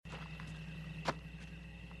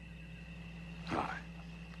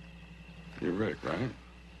You're Rick, right?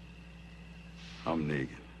 I'm Negan.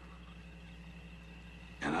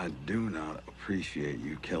 And I do not appreciate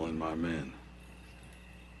you killing my men.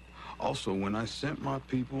 Also, when I sent my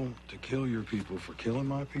people to kill your people for killing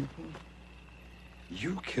my people,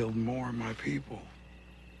 you killed more of my people.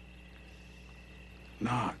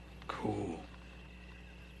 Not cool.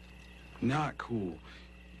 Not cool.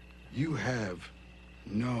 You have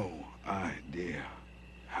no idea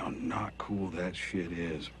how not cool that shit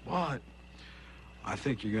is. But I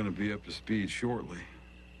think you're gonna be up to speed shortly.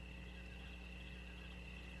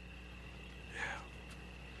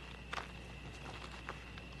 Yeah.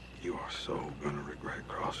 You are so gonna regret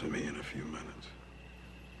crossing me in a few minutes.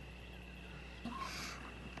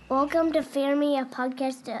 Welcome to Fear Me, a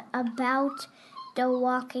podcast about The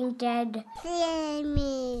Walking Dead. Fear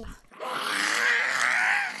me.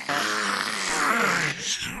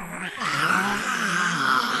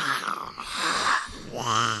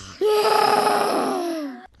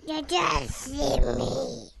 You just see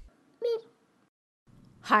me.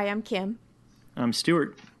 Hi, I'm Kim. I'm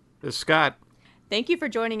Stuart. This is Scott. Thank you for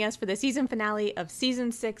joining us for the season finale of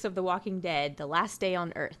Season 6 of The Walking Dead, The Last Day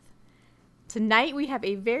on Earth. Tonight we have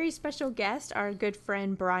a very special guest, our good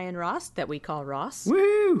friend Brian Ross, that we call Ross.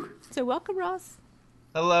 Woo! So welcome, Ross.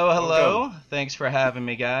 Hello. Welcome. Thanks for having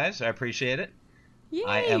me, guys. I appreciate it. Yay!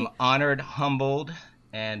 I am honored, humbled,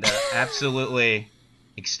 and absolutely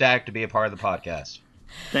ecstatic to be a part of the podcast.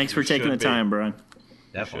 Thanks for taking the time, Brian.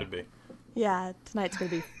 Definitely. Should be. Yeah, tonight's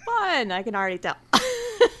going to be fun. I can already tell.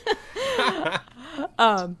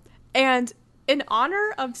 And in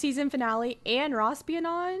honor of season finale and Ross being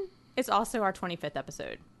on, it's also our 25th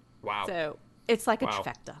episode. Wow. So it's like a Wow.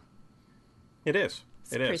 trifecta. It is.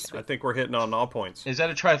 It's It pretty is. sweet. I think we're hitting on all points. Is that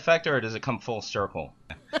a trifecta or does it come full circle?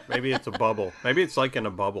 Maybe it's a bubble. Maybe it's like in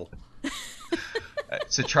a bubble.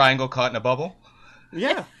 It's a triangle caught in a bubble?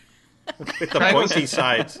 Yeah. With the pointy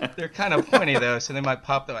sides. They're kind of pointy, though, so they might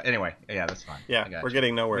pop them. Anyway, yeah, that's fine. I Yeah, got we're you.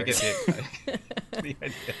 getting nowhere. We get the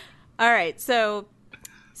idea. All right, so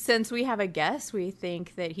since we have a guest, we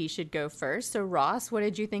think that he should go first. So Ross, what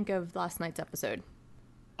did you think of last night's episode?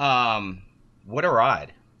 What a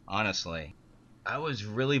ride, honestly. I was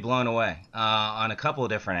really blown away on a couple of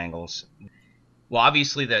different angles. Well,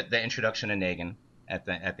 obviously the introduction to Negan at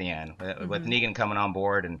the end, with Negan coming on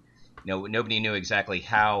board, and nobody knew exactly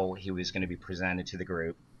how he was going to be presented to the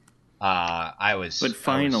group. But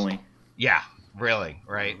finally. Yeah, really,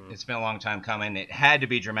 right? Mm-hmm. It's been a long time coming. It had to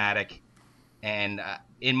be dramatic, and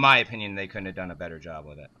in my opinion, they couldn't have done a better job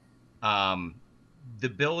with it. The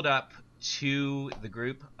build up to the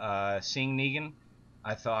group seeing Negan,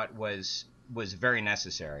 I thought was very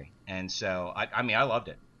necessary, and so I loved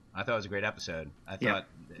it. I thought it was a great episode. I thought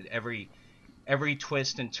every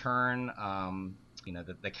twist and turn,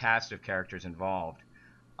 the cast of characters involved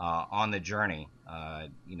on the journey,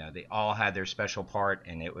 they all had their special part,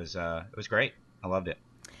 and it was great. I loved it.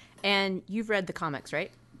 And you've read the comics,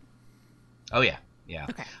 right? Oh yeah.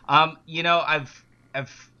 Okay.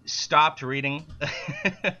 I've stopped reading.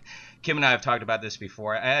 Kim and I have talked about this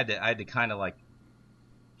before. I had to kind of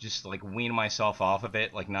just wean myself off of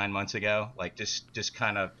it 9 months ago. Just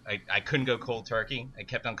kind of I couldn't go cold turkey. I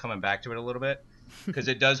kept on coming back to it a little bit because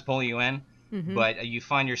it does pull you in. Mm-hmm. But you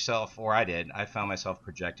find yourself, or I found myself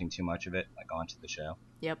projecting too much of it onto the show.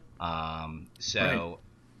 Yep. So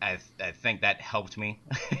right. I think that helped me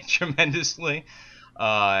tremendously.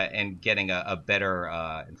 And getting a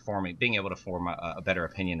better being able to form a better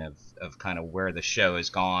opinion of kind of where the show has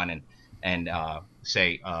gone, and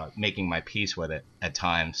making my peace with it at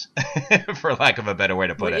times, for lack of a better way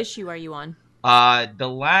to put it. What issue are you on? The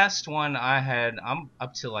last one I'm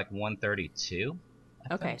up to 132.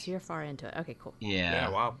 I okay, think. so you're far into it. Okay, cool. Yeah. Yeah,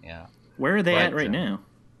 wow. Yeah. Where are they at right now?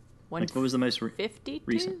 One What was the most 52?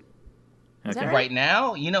 recent? Is that Okay. Right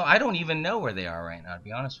now, I don't even know where they are right now. To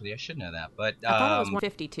be honest with you, I should know that, but I thought it was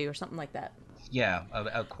 152 or something like that. Yeah,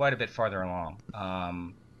 quite a bit farther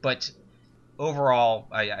along. But overall,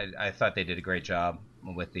 I thought they did a great job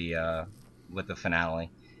with the finale,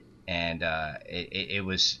 and it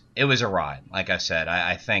was a ride. Like I said,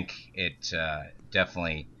 I think it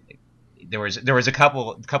definitely there was a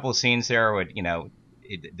couple of scenes there where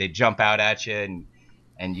they jump out at you,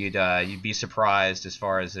 and you'd be surprised as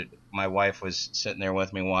far as it. My wife was sitting there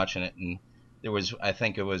with me watching it, and I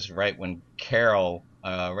think it was right when Carol,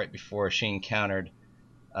 right before she encountered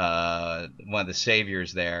one of the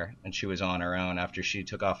saviors there, and she was on her own after she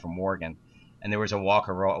took off from Morgan, and there was a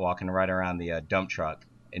walker walking right around the dump truck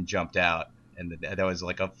and jumped out, and that was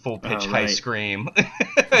like a full pitch high scream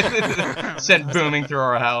sent booming through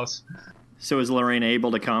our house. So is Lorraine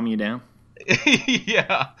able to calm you down?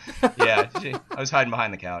 yeah. I was hiding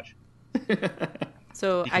behind the couch.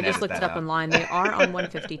 So I just looked it up online. They are on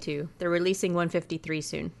 152. They're releasing 153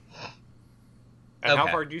 soon. And how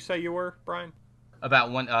far did you say you were, Brian? About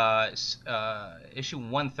issue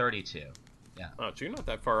 132. Yeah. Oh, so you're not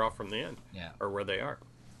that far off from the end. Yeah. Or where they are.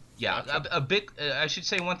 Yeah, gotcha. a bit. I should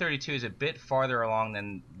say 132 is a bit farther along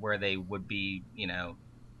than where they would be, in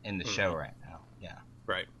the show right now. Yeah.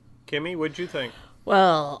 Right. Kimmy, what'd you think?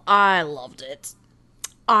 Well, I loved it.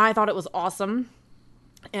 I thought it was awesome.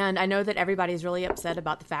 And I know that everybody's really upset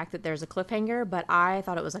about the fact that there's a cliffhanger, but I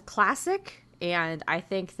thought it was a classic. And I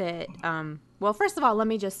think that, well, first of all, let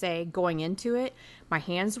me just say, going into it, my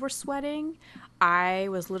hands were sweating. I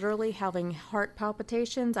was literally having heart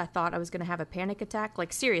palpitations. I thought I was going to have a panic attack,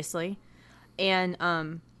 like seriously. And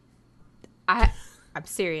I'm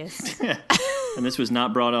serious. And this was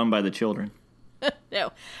not brought on by the children.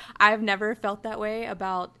 No, I've never felt that way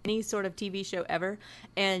about any sort of TV show ever.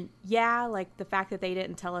 And yeah, like the fact that they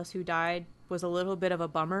didn't tell us who died was a little bit of a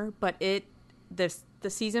bummer, but the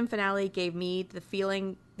season finale gave me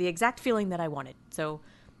the exact feeling that I wanted. So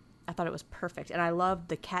I thought it was perfect. And I loved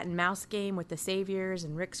the cat and mouse game with the Saviors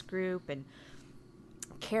and Rick's group and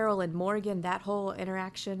Carol and Morgan, that whole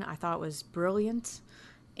interaction. I thought was brilliant.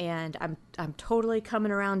 And I'm totally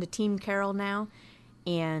coming around to Team Carol now.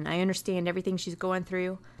 And I understand everything she's going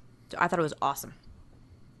through. So I thought it was awesome.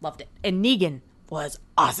 Loved it. And Negan was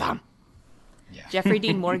awesome. Yeah. Jeffrey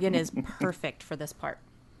Dean Morgan is perfect for this part.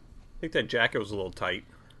 I think that jacket was a little tight.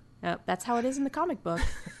 That's how it is in the comic book.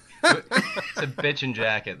 It's a bitchin'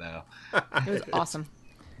 jacket, though. It was awesome.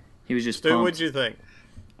 He was just Stu, pumped. what'd you think?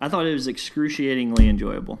 I thought it was excruciatingly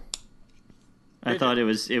enjoyable. I thought it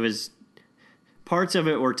was parts of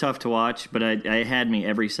it were tough to watch, but I had me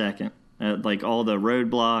every second. Like all the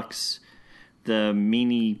roadblocks, the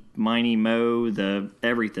meanie, miny mo, the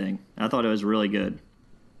everything. I thought it was really good.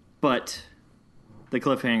 But the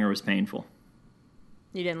cliffhanger was painful.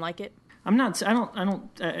 You didn't like it? It's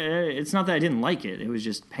not that I didn't like it. It was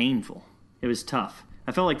just painful. It was tough.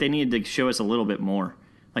 I felt like they needed to show us a little bit more.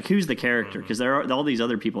 Like, who's the character? Because all these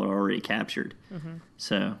other people are already captured. Mm-hmm.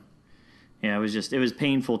 So, yeah, it was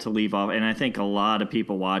painful to leave off. And I think a lot of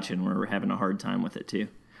people watching were having a hard time with it, too.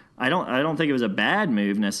 I don't think it was a bad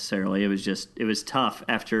move necessarily. It was tough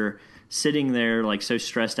after sitting there like so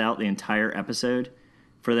stressed out the entire episode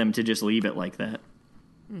for them to just leave it like that.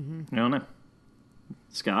 Mm-hmm. I don't know.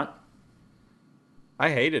 Scott?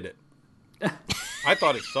 I hated it. I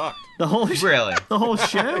thought it sucked. Really? The whole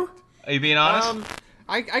show? Are you being honest?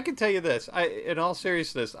 I can tell you this. In all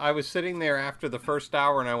seriousness, I was sitting there after the first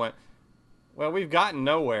hour and I went, well, we've gotten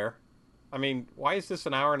nowhere. I mean, why is this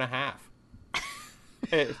an hour and a half?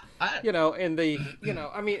 Don't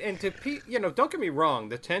get me wrong,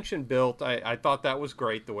 the tension built. I thought that was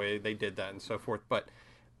great the way they did that and so forth, but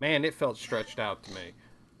man, it felt stretched out to me.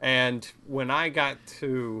 And when I got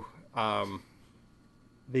to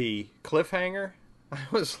the cliffhanger, I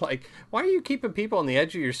was like, why are you keeping people on the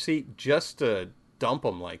edge of your seat just to dump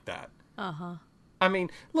them like that? Uh-huh. I mean,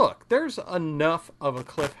 look, there's enough of a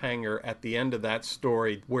cliffhanger at the end of that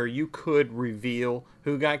story where you could reveal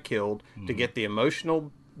who got killed to get the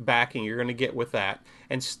emotional backing you're going to get with that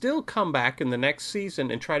and still come back in the next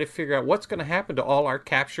season and try to figure out what's going to happen to all our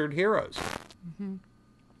captured heroes. Mm-hmm.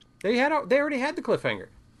 They already had the cliffhanger.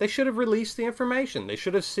 They should have released the information.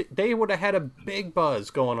 They would have had a big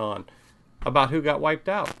buzz going on about who got wiped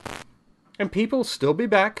out. And people will still be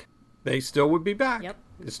back. They still would be back. Yep.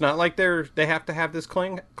 It's not like they have to have this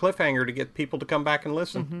cliffhanger to get people to come back and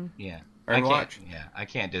listen. Mm-hmm. Yeah. And watch. Yeah, I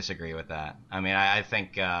can't disagree with that. I mean, I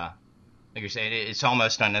think, like you're saying, it's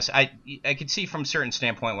almost unnecessary. I could see from a certain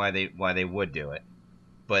standpoint why they would do it,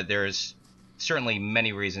 but there's certainly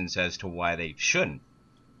many reasons as to why they shouldn't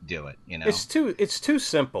do it. It's too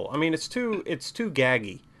simple. I mean, it's too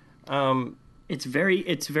gaggy. It's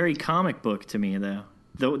very comic book to me though.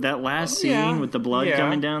 That last scene with the blood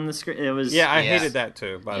coming down the screen, it was... Yeah, I hated that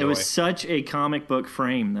too, by the way. It was such a comic book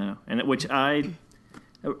frame, though, and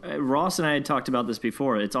Ross and I had talked about this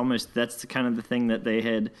before. That's kind of the thing that they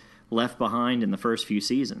had left behind in the first few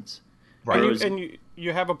seasons. Right. And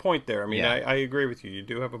you have a point there. I mean, I agree with you. You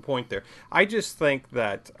do have a point there. I just think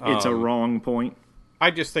that... it's a wrong point.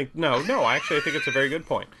 I just think... No, actually, I think it's a very good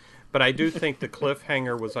point. But I do think the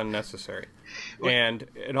cliffhanger was unnecessary. And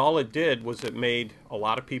all it did was it made a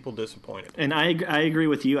lot of people disappointed. And I agree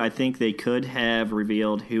with you. I think they could have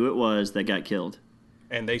revealed who it was that got killed.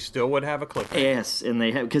 And they still would have a cliffhanger. Yes, and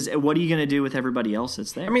they have... Because what are you going to do with everybody else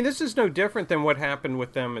that's there? I mean, this is no different than what happened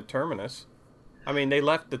with them at Terminus. I mean, they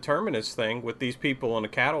left the Terminus thing with these people in a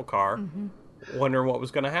cattle car, wondering what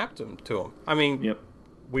was going to happen to them. I mean,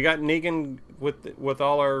 we got Negan with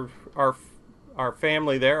all our our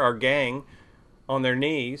family there, our gang, on their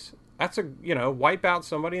knees. That's wipe out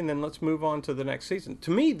somebody and then let's move on to the next season. To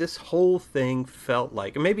me, this whole thing felt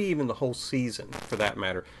like, and maybe even the whole season for that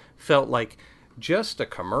matter, felt like just a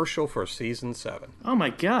commercial for season 7. Oh my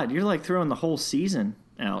God, you're like throwing the whole season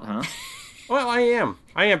out, huh? Well, I am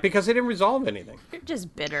because it didn't resolve anything. You're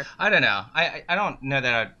just bitter. I don't know. I don't know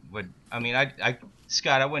that I would. I mean,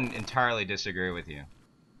 Scott, I wouldn't entirely disagree with you.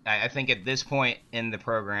 I think at this point in the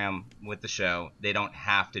program with the show, they don't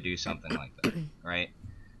have to do something like that, right?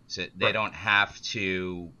 So they don't have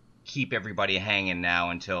to keep everybody hanging now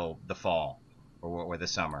until the fall or the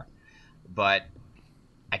summer. But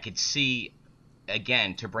I could see,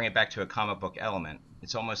 again, to bring it back to a comic book element,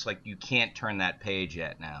 it's almost like you can't turn that page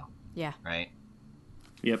yet now. Yeah. Right?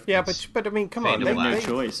 Yep. Yeah, but I mean, come on. They no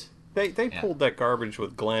choice. They pulled that garbage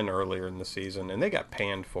with Glenn earlier in the season, and they got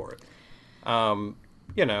panned for it.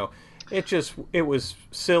 It was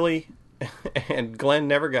silly, and Glenn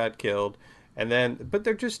never got killed. But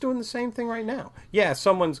they're just doing the same thing right now. Yeah,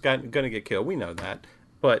 someone's going to get killed. We know that.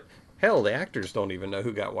 But hell, the actors don't even know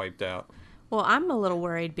who got wiped out. Well, I'm a little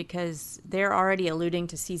worried because they're already alluding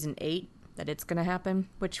to season 8 that it's going to happen,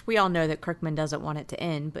 which we all know that Kirkman doesn't want it to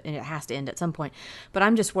end, and it has to end at some point. But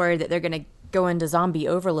I'm just worried that they're going to go into zombie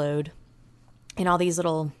overload, and all these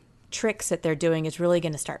little tricks that they're doing is really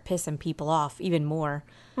going to start pissing people off even more.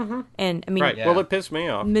 Mm-hmm. And I mean, right. Yeah. Well, it pissed me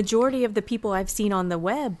off. Majority of the people I've seen on the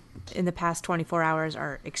web in the past 24 hours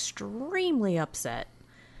are extremely upset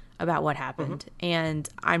about what happened. Mm-hmm. And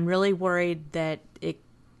I'm really worried that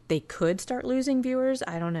they could start losing viewers.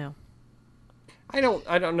 I don't know. I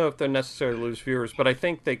don't know if they necessarily lose viewers, but I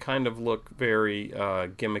think they kind of look very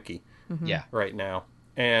gimmicky right now.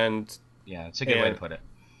 And yeah, it's a good way to put it.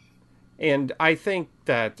 And I think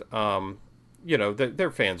that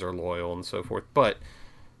their fans are loyal and so forth, but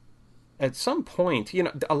at some point,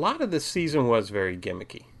 a lot of this season was very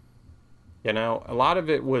gimmicky. A lot of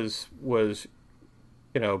it was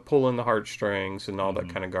pulling the heartstrings and all that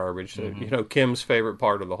kind of garbage. Mm-hmm. Kim's favorite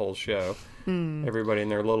part of the whole show. Everybody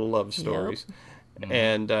and their little love stories. Yep.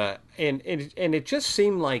 Mm-hmm. And it just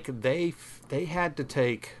seemed like they had to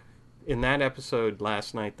take, in that episode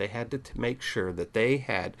last night, they had to make sure that they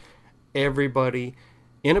had everybody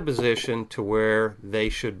in a position to where they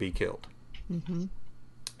should be killed. Mm-hmm.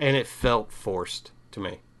 And it felt forced to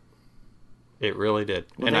me. It really did.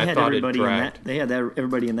 Well, and I thought it dragged. They had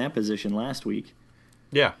everybody in that position last week.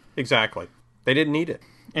 Yeah, exactly. They didn't need it.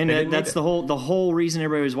 And that's the whole reason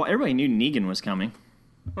everybody knew Negan was coming.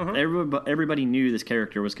 Mm-hmm. Everybody knew this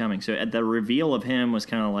character was coming. So at the reveal of him was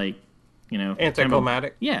kind of like,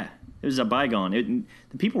 anticlimactic. Yeah, it was a bygone.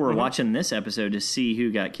 The people were watching this episode to see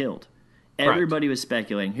who got killed. Everybody was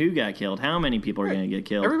speculating who got killed, how many people are going to get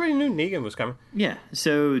killed. Everybody knew Negan was coming. Yeah,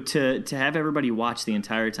 so to have everybody watch the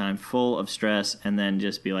entire time full of stress and then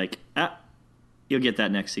just be like, you'll get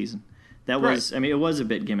that next season. That was, it was a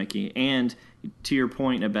bit gimmicky. And to your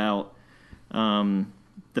point about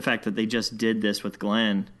the fact that they just did this with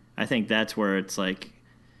Glenn, I think that's where it's like,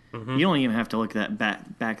 you don't even have to look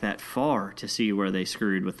back that far to see where they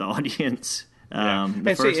screwed with the audience.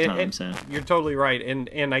 The first time. So you're totally right,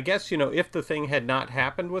 and I guess if the thing had not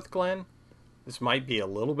happened with Glenn, this might be a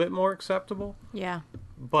little bit more acceptable. Yeah,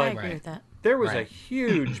 but I agree with that. There was a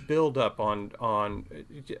huge buildup on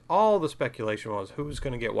all the speculation was who's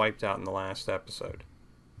going to get wiped out in the last episode.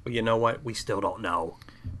 Well, you know what? We still don't know.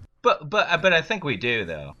 But I think we do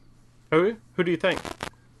though. Who do you think?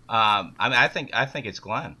 I think it's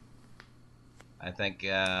Glenn. I think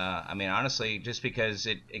honestly, just because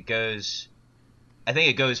it goes. I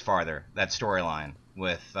think it goes farther, that storyline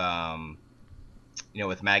with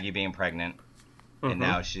with Maggie being pregnant, and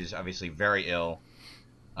now she's obviously very ill,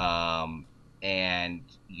 and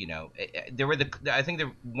there were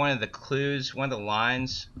one of the clues, one of the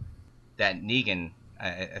lines that Negan,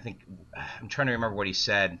 I think I'm trying to remember what he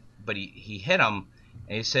said, but he hit him,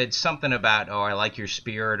 and he said something about I like your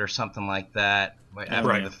spirit or something like that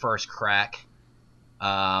after the first crack,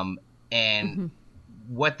 and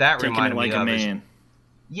what that reminded me of is.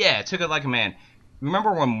 Yeah, it took it like a man.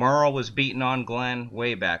 Remember when Merle was beating on Glenn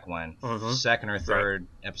way back when, second or third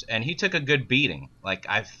episode, and he took a good beating. Like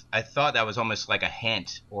I thought that was almost like a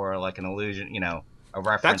hint or like an allusion, a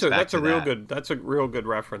reference. That's a real good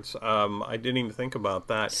reference. I didn't even think about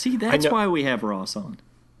that. See, that's why we have Ross on.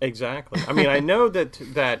 Exactly. I mean, I know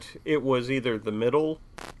that it was either the middle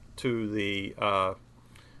to the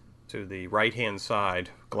right hand side,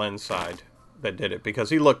 Glenn's side, that did it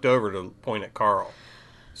because he looked over to point at Carl.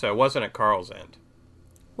 So it wasn't at Carl's end.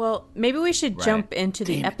 Well, maybe we should jump into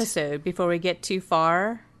the episode before we get too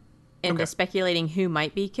far into speculating who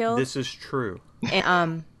might be killed. This is true.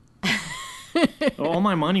 And, Well, all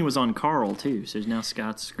my money was on Carl too, so now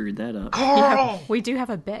Scott's screwed that up. Yeah, we do have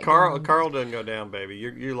a bet. Carl doesn't go down, baby.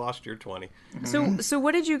 You lost your 20. So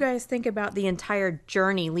what did you guys think about the entire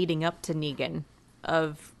journey leading up to Negan,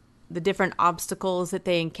 of the different obstacles that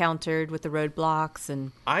they encountered with the roadblocks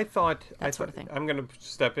and that sort of thing? I'm going to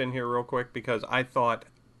step in here real quick because I thought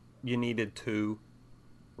you needed 2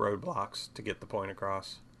 roadblocks to get the point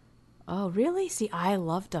across. Oh, really? See, I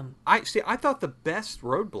loved them. I thought the best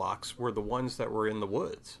roadblocks were the ones that were in the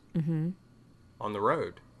woods, on the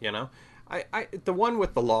road. You know, the one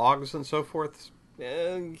with the logs and so forth,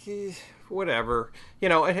 whatever. You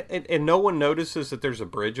know, and no one notices that there's a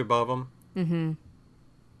bridge above them. Mm-hmm.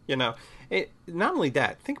 You know, not only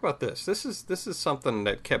that. Think about this. This is something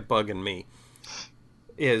that kept bugging me.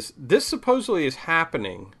 Is this supposedly is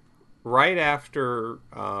happening right after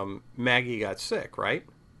Maggie got sick, right?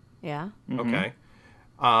 Yeah. Mm-hmm. Okay.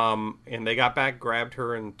 And they got back, grabbed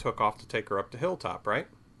her, and took off to take her up to Hilltop, right?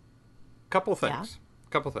 Couple things.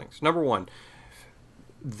 Number one,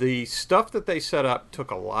 the stuff that they set up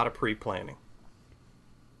took a lot of pre-planning.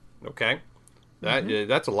 Okay?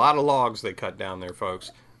 That's a lot of logs they cut down there,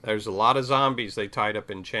 folks. There's a lot of zombies they tied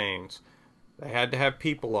up in chains. They had to have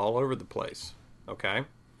people all over the place. Okay?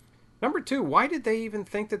 Number two, why did they even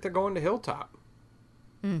think that they're going to Hilltop?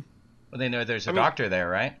 Well, they know there's a doctor there,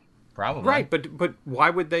 right? Probably. Right, but why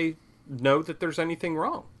would they know that there's anything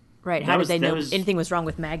wrong? Right. How did they know anything was wrong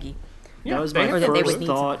with Maggie? Yeah, that was my first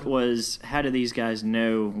thought was, how do these guys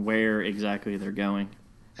know where exactly they're going?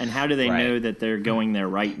 And how do they know that they're going there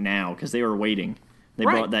right now? Because they were waiting. They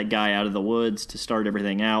brought that guy out of the woods to start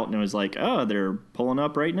everything out, and it was like, oh, they're pulling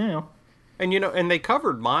up right now. And, you know, and they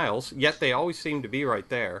covered miles, yet they always seem to be right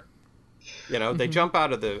there. You know, they jump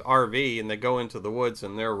out of the RV and they go into the woods,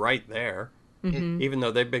 and they're right there. Even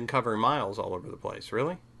though they've been covering miles all over the place.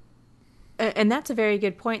 Really? And that's a very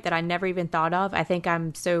good point that I never even thought of. I think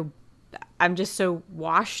I'm just so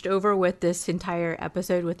washed over with this entire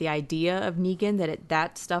episode with the idea of Negan that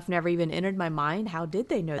that stuff never even entered my mind. How did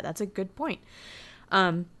they know that? That's a good point.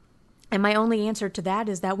 And my only answer to that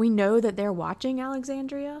is that we know that they're watching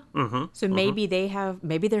Alexandria. So maybe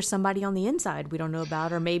maybe there's somebody on the inside we don't know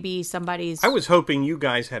about, or maybe somebody's... I was hoping you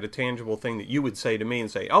guys had a tangible thing that you would say to me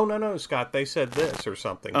and say, oh, no, Scott, they said this or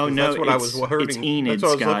something. Oh, no, that's what I was hurting. It's Enid, that's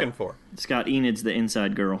what Scott. I was looking for. Scott Enid's the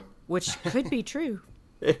inside girl. Which could be true.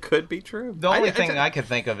 It could be true. The only thing I could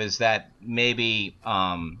think of is that maybe,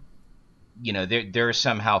 you know, they're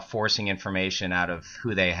somehow forcing information out of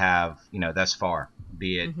who they have, you know, thus far.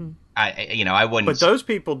 Be it, I wouldn't. But those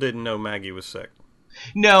people didn't know Maggie was sick.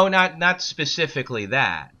 No, not specifically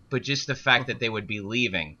that, but just the fact that they would be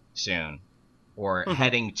leaving soon, or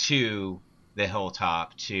heading to the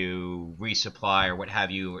Hilltop to resupply or what have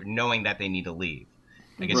you, or knowing that they need to leave.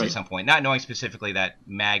 I guess at some point, not knowing specifically that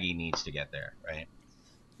Maggie needs to get there, right?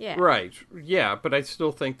 Yeah. Right. Yeah, but I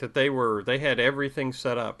still think that they had everything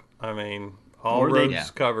set up. I mean, all roads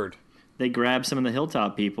covered. They grabbed some of the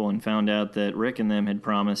Hilltop people and found out that Rick and them had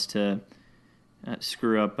promised to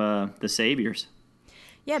screw up the Saviors.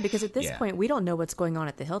 Yeah, because at this point, we don't know what's going on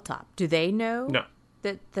at the Hilltop. Do they know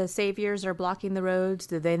that the Saviors are blocking the roads?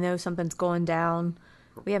 Do they know something's going down?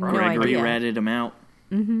 We have no idea. Gregory ratted them out.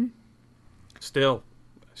 Still,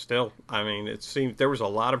 I mean, it seemed there was a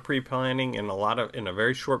lot of pre-planning and in a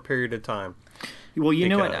very short period of time. Well, you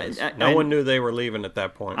know what? No one knew they were leaving at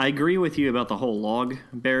that point. I agree with you about the whole log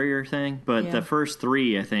barrier thing, but the first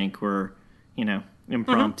 3, I think, were, you know,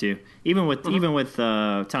 impromptu. Even with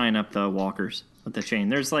tying up the walkers with the chain,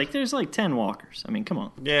 there's like 10 walkers. I mean, come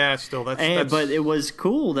on. Yeah, still that's... But it was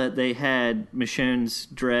cool that they had Michonne's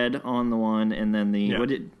dread on the one, and then what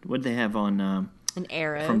did they have on? An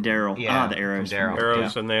arrow from Daryl. Yeah, the arrows. From Daryl.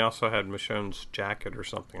 Arrows, and they also had Michonne's jacket or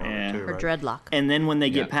something on it too, or right? dreadlock. And then when they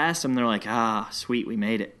get past them, they're like, sweet, we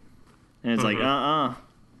made it. And it's like,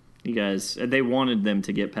 you guys, they wanted them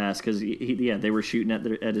to get past because they were shooting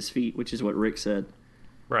at his feet, which is what Rick said.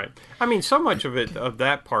 Right. I mean, so much of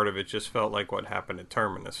that part of it just felt like what happened at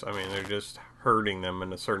Terminus. I mean, they're just herding them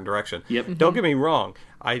in a certain direction. Yep. Don't get me wrong.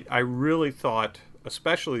 I really thought,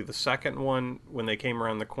 especially the second one, when they came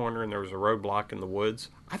around the corner and there was a roadblock in the woods,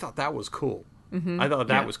 I thought that was cool. I thought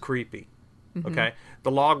that was creepy. Okay,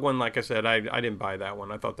 the log one, like I said, I didn't buy that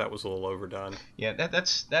one. I thought that was a little overdone. Yeah,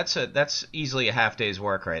 that's easily a half day's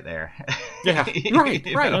work right there. Yeah, right.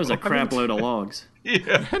 That was a crap load of logs.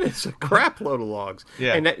 Yeah, that is a crap load of logs.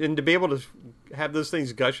 Yeah, and to be able to have those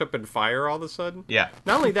things gush up and fire all of a sudden. Yeah.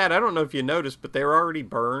 Not only that, I don't know if you noticed, but they were already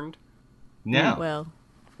burned. No. Well,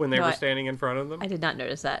 when they were standing in front of them. I did not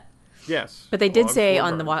notice that. Yes, but they did say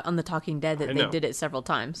on the Talking Dead that they did it several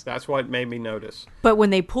times. That's what made me notice. But when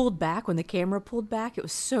they pulled back, when the camera pulled back, it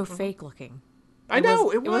was so fake looking. I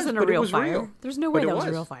know it wasn't a but real it was fire. real. There's no But way it that was a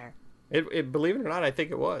was. real fire. It believe it or not, I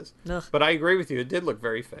think it was. Ugh. But I agree with you. It did look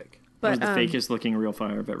very fake. It was But the fakest looking real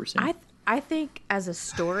fire I've ever seen. I think as a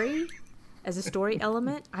story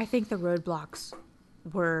element, I think the roadblocks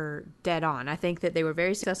were dead on. I think that they were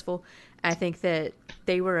very successful. I think that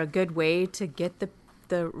they were a good way to get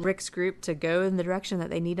the Rick's group to go in the direction that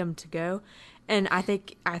they need them to go, and I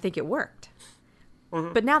think it worked.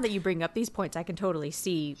 Mm-hmm. But now that you bring up these points, I can totally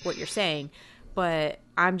see what you're saying. But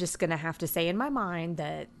I'm just gonna have to say in my mind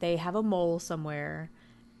that they have a mole somewhere,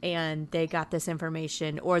 and they got this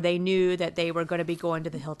information, or they knew that they were going to be going to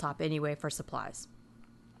the hilltop anyway for supplies.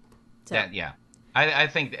 So, I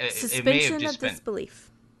think it may have suspension just of been disbelief.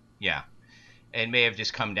 yeah, it may have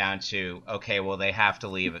just come down to okay, well they have to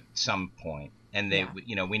leave at some point, and they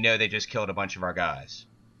we know they just killed a bunch of our guys.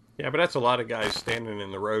 Yeah, but that's a lot of guys standing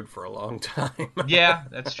in the road for a long time. Yeah,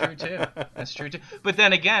 that's true too. But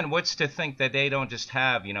then again, what's to think that they don't just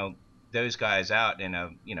have those guys out in a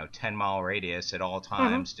 10-mile radius at all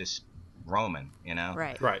times, just roaming,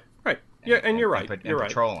 Right. Right. Yeah, and you're right. You're right.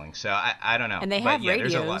 Patrolling. So I don't know. And they but have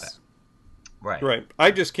radios. There's a lot of, right. Right.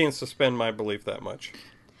 I just can't suspend my belief that much.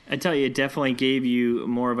 I tell you, it definitely gave you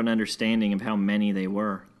more of an understanding of how many they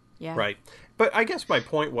were. Yeah. Right. But I guess my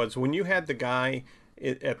point was when you had the guy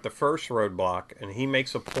at the first roadblock and he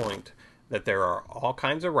makes a point that there are all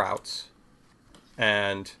kinds of routes,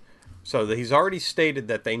 and so that he's already stated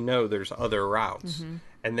that they know there's other routes,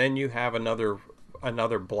 and then you have another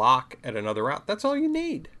block at another route. That's all you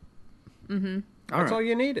need. That's all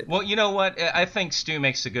you needed. Well, you know what? I think Stu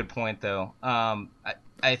makes a good point, though.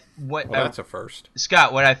 That's a first.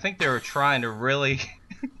 Scott, what I think they were trying to really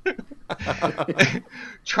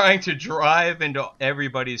trying to drive into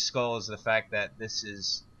everybody's skull is the fact that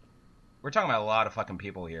we're talking about a lot of fucking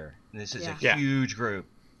people here. This is a huge group,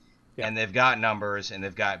 and they've got numbers and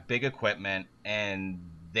they've got big equipment, and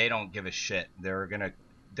they don't give a shit. They're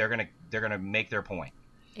gonna make their point.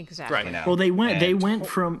 Exactly. Right. Well, they went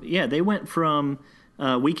from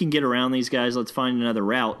we can get around these guys. Let's find another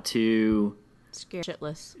route to Scared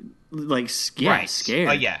shitless. like Right. scared.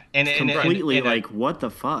 Oh yeah, and completely and like what the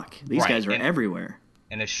fuck? These guys are everywhere.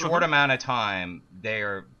 In a short amount of time,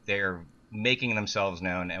 they're making themselves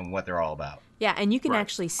known and what they're all about. Yeah, and you can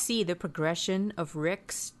actually see the progression of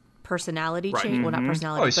Rick's personality change. Well, not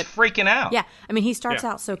personality, Oh, he's but freaking out. yeah. I mean, he starts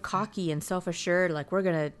out so cocky and self-assured, like, we're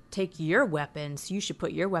going to take your weapons. You should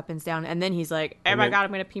put your weapons down. And then he's like, oh my God,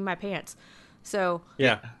 I'm going to pee my pants. So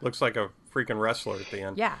Yeah, looks like a freaking wrestler at the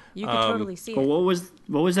end. yeah, you can totally see But it.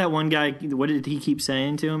 what was that one guy? What did he keep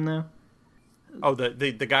saying to him though? Oh,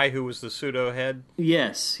 the guy who was the pseudo head.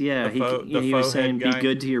 Yes, yeah, The faux he was saying, head "Be guy.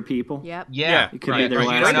 good to your people." Yep. Yeah, It could be their Or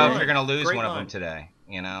last you don't know day. if you're going to lose Great one of line. them today.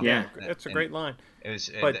 Yeah. That's a And great line. It was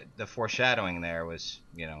But- the foreshadowing there was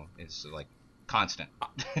it's like constant.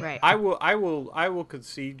 Right. I will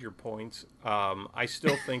concede your points. I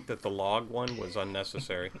still think that the log one was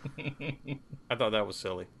unnecessary. I thought that was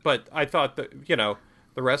silly, but I thought that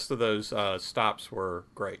the rest of those stops were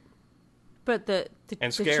great But the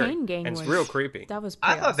and the scary chain gang and was real creepy. That was I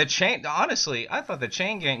pretty thought awesome. I thought the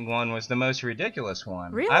chain gang one was the most ridiculous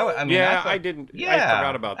one. Really? I mean, Yeah, I thought- I didn't. Yeah, I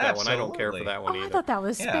forgot about that one. I don't care for absolutely. that one Oh, I either. thought that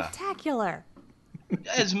was Yeah. spectacular.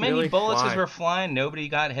 As many Really? bullets as Why? were flying, nobody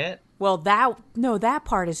got hit. Well, that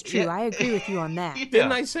part is true. Yeah. I agree with you on that.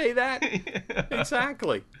 Didn't I say that?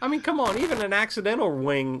 Exactly. I mean, come on. Even an accidental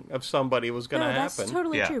wing of somebody was going No, to that's happen.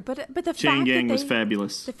 totally Yeah. true. But the Chain fact gang that was they,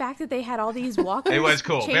 fabulous. the fact that they had all these walkers, It was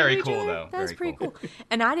cool. chain Very to cool, each other, though. That was Very pretty cool. cool.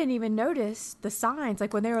 And I didn't even notice the signs,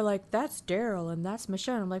 like when they were like, "That's Daryl and that's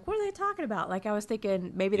Michonne." I'm like, "What are they talking about?" Like I was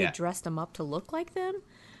thinking maybe they Yeah. dressed them up to look like them,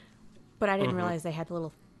 but I didn't realize they had the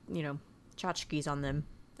little, tchotchkes on them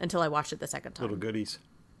until I watched it the second time. Little goodies.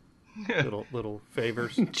 little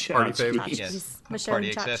favors. Tchotchkes. Party favors. Yes. Michonne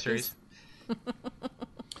Party tchotchkes. accessories.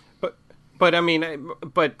 But I mean,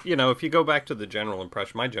 if you go back to the general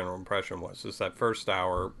impression, my general impression was that first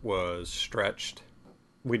hour was stretched.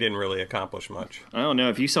 We didn't really accomplish much. I don't know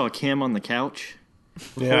if you saw Kim on the couch.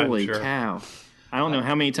 Yeah, Holy sure. cow! I don't know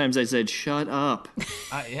how many times I said "shut up."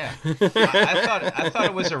 Yeah, I thought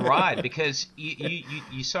it was a ride because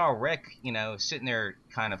you saw Rick, sitting there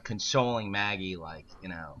kind of consoling Maggie, like,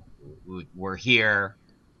 we're here.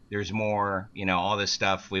 There's more, all this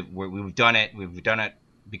stuff. We've done it. We've done it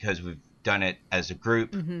because we've done it as a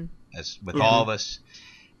group, as with all of us.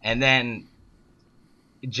 And then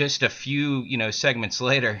just a few, segments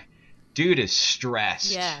later, dude is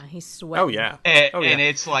stressed. Yeah, he's sweating. Oh yeah. And, Oh, yeah. and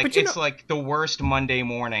it's like But like the worst Monday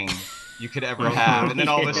morning you could ever have. And then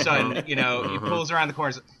all of a sudden, he pulls around the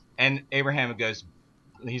corners, and Abraham goes,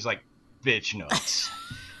 he's like, bitch nuts.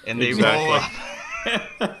 And they roll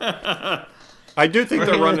up. I do think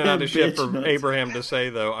they're running out of shit Bitch for nuts. Abraham to say,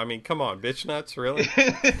 though. I mean, come on, bitch nuts, really?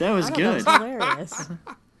 That was I thought good. that was hilarious.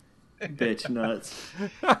 Bitch nuts.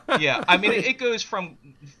 Yeah, I mean, it goes from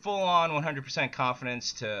full on 100%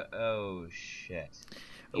 confidence to oh shit.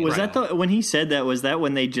 Was that when he said that? Was that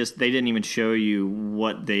when they didn't even show you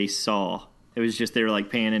what they saw? It was just they were like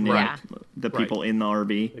panning Right. in the people in the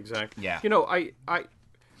RV. Exactly. Yeah. You know,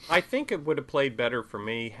 I think it would have played better for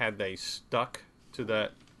me had they stuck to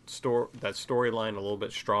that storyline a little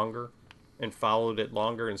bit stronger and followed it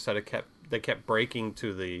longer instead of they kept breaking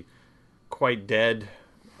to the quite dead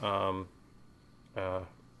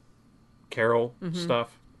Carol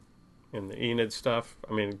stuff and the Enid stuff.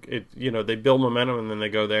 I mean, they build momentum and then they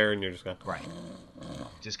go there and you're just going Right.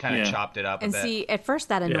 Just kind of chopped it up a And bit. see, at first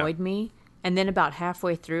that annoyed me. And then about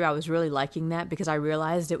halfway through, I was really liking that because I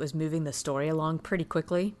realized it was moving the story along pretty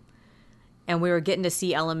quickly. And we were getting to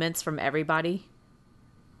see elements from everybody.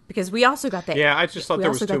 Because we also got that. Yeah, I just thought there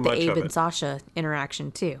was too much of it. We also got the Abe and Sasha interaction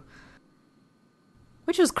too.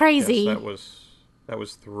 Which was crazy. Yes, that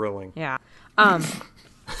was thrilling. Yeah.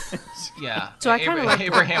 Yeah. So I kinda like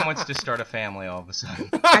Abraham wants to start a family all of a sudden.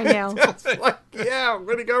 I know. It's like, yeah, I'm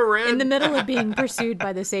gonna go red. In the middle of being pursued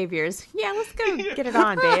by the saviors. Yeah, let's go get it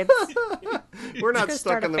on, babes. We're not go stuck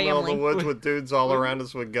start a in the middle of the family. woods with dudes all around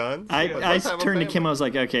us with guns. I Let's have a turned to family. Kim. I was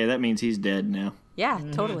like, okay, that means he's dead now. Yeah,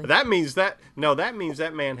 totally. That means that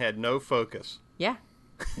man had no focus. Yeah.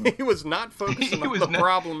 He was not focusing on the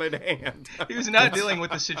problem at hand. He was not dealing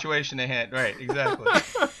with the situation at hand. Right, exactly.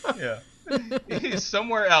 Yeah. He's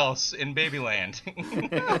somewhere else in Babyland.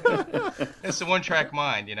 It's the one-track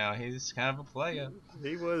mind, He's kind of a player.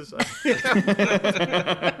 He was.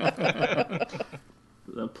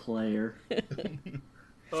 The player.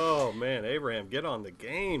 Oh man, Abraham, get on the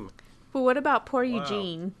game. But what about poor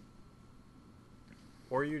Eugene?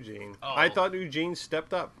 Or Eugene. Oh. I thought Eugene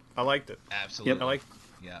stepped up. I liked it. Absolutely.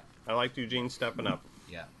 I liked Eugene stepping up.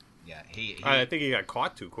 Yeah. He I think he got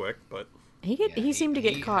caught too quick, but He seemed to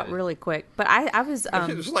get he caught had- really quick. But I was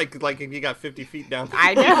it was like if you got 50 feet down.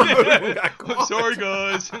 I know. Got caught. Sorry,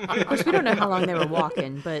 guys. Of course, we don't know how long they were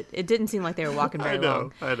walking, but it didn't seem like they were walking very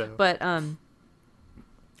long. I know. But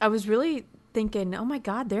I was really thinking, oh my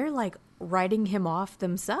God, they're like writing him off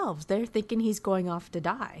themselves. They're thinking he's going off to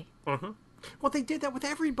die. Well, they did that with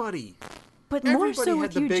everybody. But more Everybody so had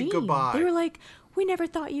with the big Eugene. goodbye. They were like, we never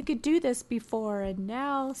thought you could do this before, and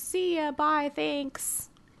now see ya, bye, thanks.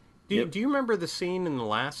 Do you remember the scene in the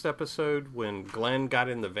last episode when Glenn got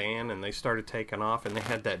in the van and they started taking off and they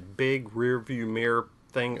had that big rear view mirror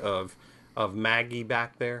thing of Maggie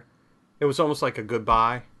back there? It was almost like a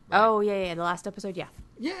goodbye. Oh, yeah, the last episode, yeah.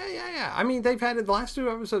 Yeah. I mean, they've had it the last 2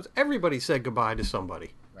 episodes. Everybody said goodbye to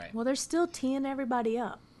somebody. Right. Well, they're still teeing everybody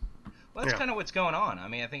up. Well, that's Yeah. kind of what's going on. I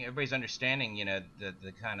mean, I think everybody's understanding,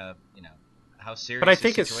 the kind of, how serious But I the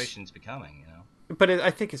think it's- situation's becoming, But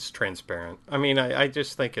I think it's transparent. I mean, I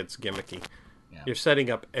just think it's gimmicky. Yeah. You're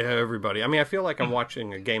setting up everybody. I mean, I feel like I'm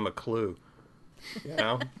watching a game of Clue.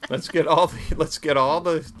 Let's get all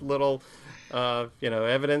the little,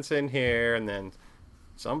 evidence in here, and then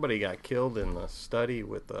somebody got killed in the study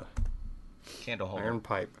with the Candle holder. iron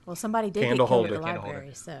pipe. Well, somebody did Candle get killed holder. at the Candle library,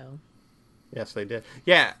 holder. so... Yes, they did.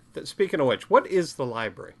 Yeah. Speaking of which, what is the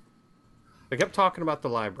library? They kept talking about the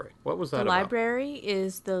library. What was that The about? library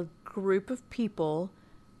is the group of people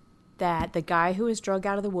that the guy who was drugged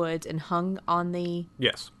out of the woods and hung on the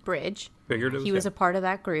Yes. bridge, Figured it was he was a him. part of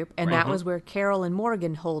that group, and that was where Carol and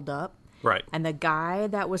Morgan holed up. Right. And the guy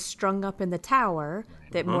that was strung up in the tower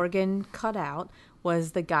that Morgan cut out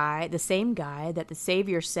was the same guy that the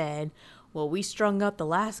Savior said, well, we strung up the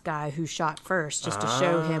last guy who shot first just to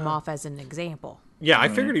show him off as an example. Yeah, I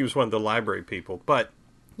figured he was one of the library people, but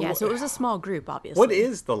Yeah, so it was a small group, obviously. what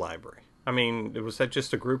is the library? I mean, was that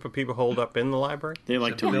just a group of people holed up in the library? They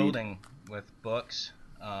like It's to a read. building with books.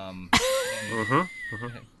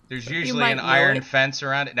 There's You usually might an know iron it. fence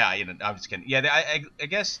around it. No, I'm just kidding. Yeah, I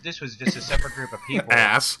guess this was just a separate group of people.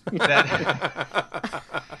 Ass. That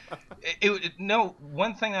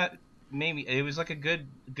one thing that maybe it was like a good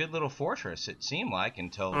little fortress. It seemed like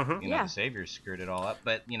until Yeah. the Savior screwed it all up.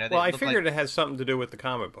 But they Well, I looked figured like, it has something to do with the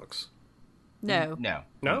comic books. No. no,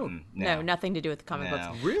 No. Mm-mm, No, nothing to do with the comic No.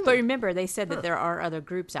 books. Really? But remember, they said that there are other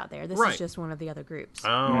groups out there. This Right. is just one of the other groups.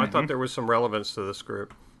 Oh, I thought there was some relevance to this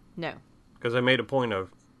group No. because they made a point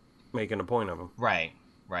of making a point of them. Right.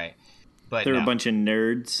 But They're no. a bunch of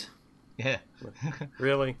nerds. Yeah.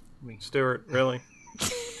 Really, Stuart? Really?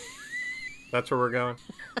 That's where we're going.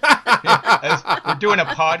 We're doing a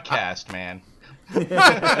podcast, man.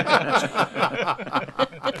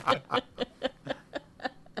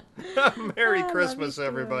 Merry Christmas,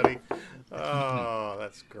 everybody. Oh,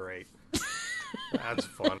 that's great. That's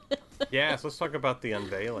fun. Yes, let's talk about the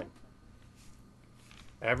unveiling.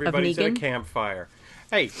 Everybody's at a Negan? campfire.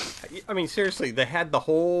 Hey, I mean, seriously, they had the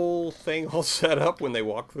whole thing all set up when they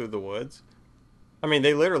walked through the woods. I mean,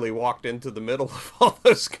 they literally walked into the middle of all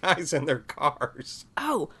those guys in their cars.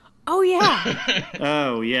 Oh yeah.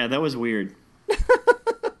 Oh, yeah, that was weird.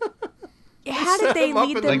 How did they Set 'em up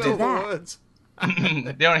lead in the them middle to of the that? woods.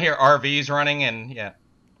 They don't hear RVs running, and yeah.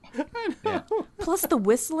 Plus the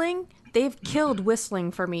whistling. They've killed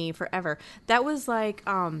whistling for me forever. That was like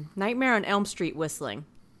Nightmare on Elm Street whistling.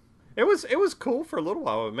 It was cool for a little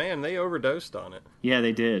while, but man, they overdosed on it. Yeah,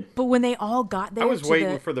 they did. But when they all got there, I was to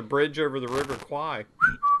waiting the, for the bridge over the River Kwai.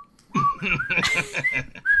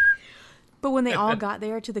 But when they all got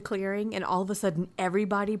there to the clearing, and all of a sudden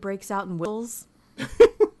everybody breaks out in whistles,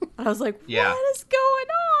 I was like, "What Yeah. is going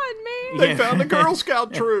on, man?" They Yeah. found the Girl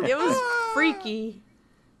Scout troop. It was freaky.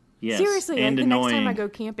 Yes. Seriously, like and the annoying. next time I go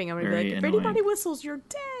camping, I'm gonna be Very like, "If annoying. anybody whistles, you're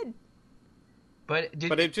dead." But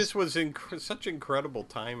But it just was such incredible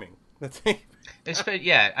timing.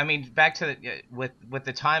 yeah, I mean, back to with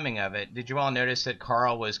the timing of it. Did you all notice that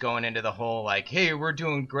Carl was going into the whole like, "Hey, we're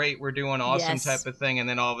doing great, we're doing awesome" Yes. type of thing, and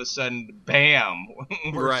then all of a sudden, bam,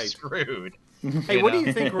 we're Right. screwed. Hey, You what know? do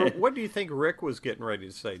you think? What do you think Rick was getting ready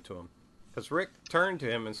to say to him? Because Rick turned to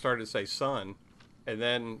him and started to say "son," and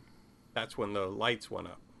then that's when the lights went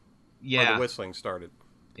up. Or Yeah, the whistling started.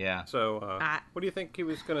 yeah. So, what do you think he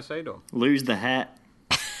was going to say to him? Lose the hat.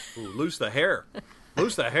 Ooh, lose the hair,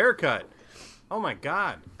 lose the haircut. Oh my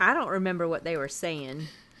God, I don't remember what they were saying,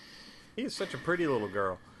 he is such a pretty little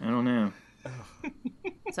girl. I don't know.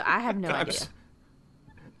 so I have no I'm idea.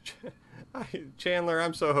 Chandler,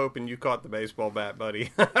 I'm so hoping you caught the baseball bat,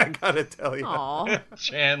 buddy. I gotta tell you. Aw,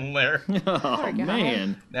 Chandler. Oh,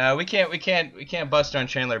 man. No, we can't bust on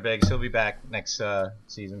Chandler Biggs. He'll be back next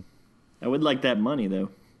season. I would like that money, though.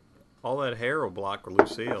 All that hair will block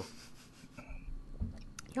Lucille.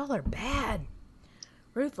 y'all are bad,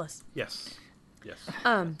 ruthless. Yes. Yes.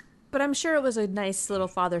 But I'm sure it was a nice little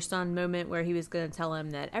father-son moment where he was going to tell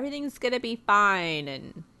him that everything's going to be fine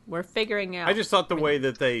and we're figuring out. I just thought the way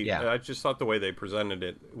that they, Yeah. I just thought the way they presented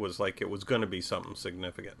it was like it was going to be something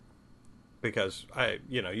significant, because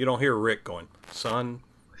you don't hear Rick going "son,"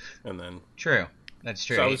 and then. True, that's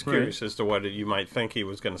true. So I was curious as to what you might think he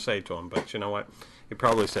was going to say to him, but you know what? He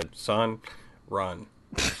probably said, "Son, run."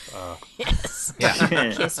 Yes.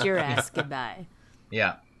 Yeah, Kiss your ass goodbye.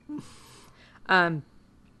 yeah.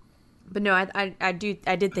 But no, I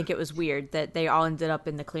did think it was weird that they all ended up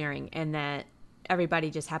in the clearing and that everybody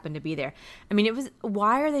just happened to be there. I mean,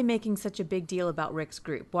 why are they making such a big deal about Rick's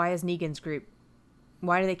group? Why is Negan's group?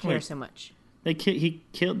 Why do they care so much? They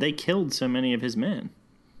killed so many of his men.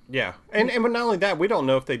 Yeah, and but not only that, we don't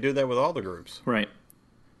know if they do that with all the groups. Right.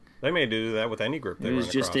 They may do that with any group they It was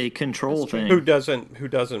run just across. a control thing. who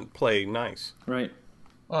doesn't play nice. Right.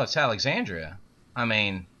 Well, it's Alexandria. I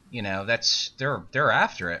mean, they're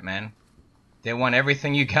after it, man. They want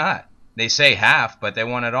everything you got. They say half, but they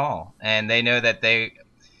want it all, and they know that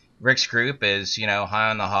Rick's group is high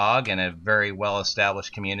on the hog in a very well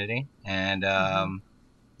established community, and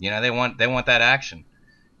they want that action.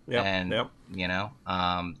 Yep, And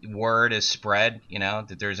yep. word is spread,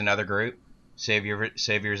 that there's another group.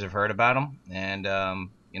 Saviors have heard about them, and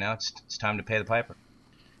it's time to pay the piper.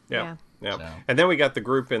 Yeah. Yeah. So. And then we got the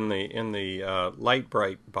group in the light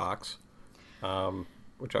bright box,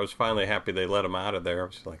 which I was finally happy they let them out of there. I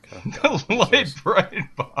was like, oh, The light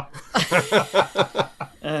bright box.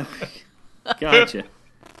 Gotcha.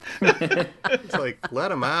 it's like, let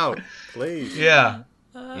them out, please. Yeah.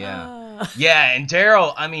 Yeah, and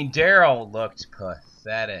Daryl looked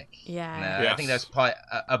pathetic. Yeah. And, Yes. I think that's probably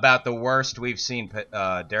about the worst we've seen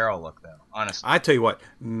Daryl look, though, honestly. I tell you what,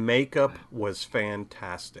 makeup was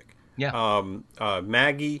fantastic. Yeah.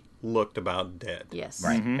 Maggie looked about dead. Yes.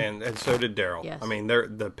 Right. And so did Daryl. Yes. I mean,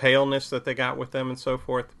 the paleness that they got with them and so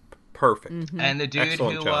forth, perfect. And the dude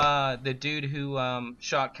Excellent job. who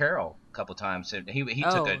shot Carol a couple times, he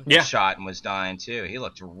took a Yeah. shot and was dying too. He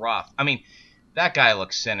looked rough. I mean, that guy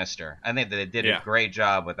looks sinister. I think that they did Yeah. a great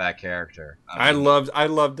job with that character. I loved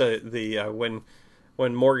the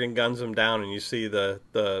when Morgan guns him down and you see the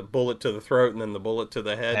bullet to the throat and then the bullet to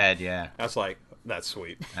the head. Yeah, That's like, that's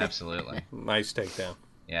sweet. absolutely. Nice takedown.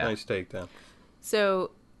 Yeah. Nice takedown.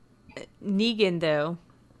 So, Negan, though,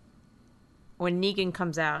 when Negan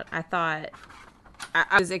comes out, I thought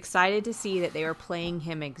I was excited to see that they were playing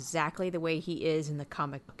him exactly the way he is in the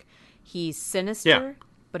comic book. He's sinister, Yeah.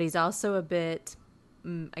 but he's also a bit,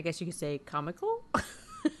 I guess you could say, comical.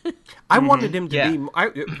 I wanted him to Yeah.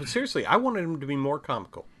 be. Seriously, I wanted him to be more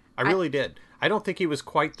comical. I really did. I don't think he was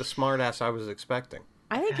quite the smartass I was expecting.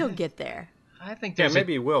 I think he'll get there. I think Yeah, there's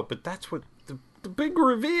maybe he will, but that's what the big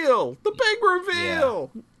reveal. The big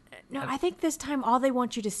reveal. No, I think this time all they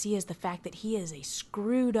want you to see is the fact that he is a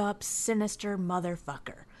screwed up, sinister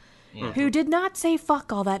motherfucker who did not say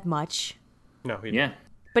fuck all that much, No, he Yeah.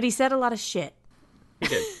 but he said a lot of shit. He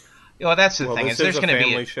did. Well, that's the Well, thing. this There's is a going to be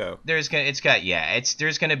family show. There's going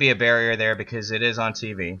to be a barrier there because it is on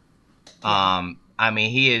TV. I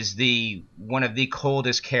mean, he is one of the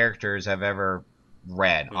coldest characters I've ever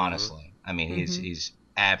read. Honestly, I mean, he's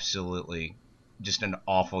absolutely just an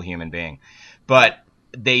awful human being. But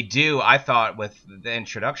I thought with the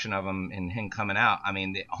introduction of him and him coming out, I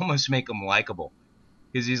mean, they almost make him likable.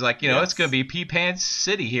 Because he's like, it's going to be Pea Pants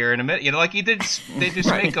City here in a minute. Like they just make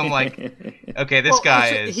him like, okay, this guy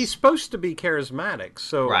is... He's supposed to be charismatic,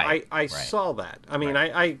 so Right, I saw that. I mean,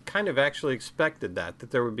 I kind of actually expected that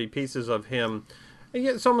there would be pieces of him.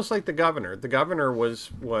 Yeah, it's almost like the governor. The governor was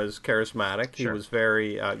charismatic. He was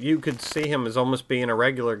very... you could see him as almost being a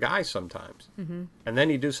regular guy sometimes. Mm-hmm. And then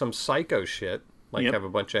he'd do some psycho shit, like have a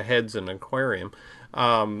bunch of heads in an aquarium.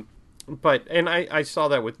 And I saw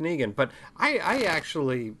that with Negan, but I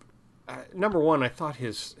actually, number one, I thought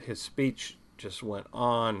his speech just went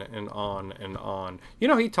on and on and on.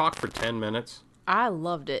 He talked for 10 minutes. I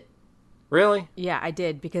loved it. Really? Yeah, I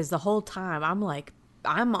did, because the whole time I'm like,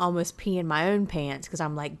 I'm almost peeing my own pants because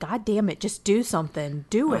I'm like, God damn it, just do something.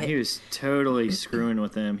 Do it. He was totally screwing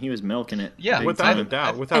with them. He was milking it. Yeah, big Without time. a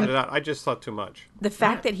doubt. Without a doubt. I just thought too much. The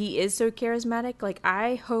fact that he is so charismatic, like,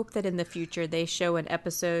 I hope that in the future they show an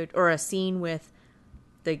episode or a scene with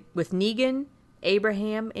Negan,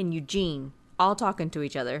 Abraham, and Eugene all talking to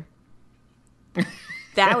each other.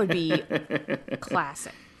 That would be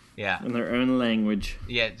classic. Yeah. In their own language.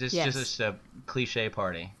 Yeah, just a cliche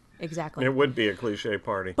party. Exactly. It would be a cliche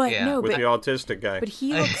party. But Yeah. no, with but the autistic guy. But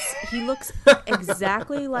he looks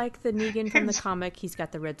exactly like the Negan from the comic. He's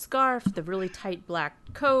got the red scarf, the really tight black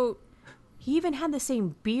coat. He even had the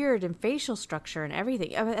same beard and facial structure and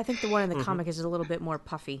everything. I think the one in the comic is a little bit more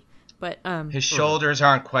puffy. But his shoulders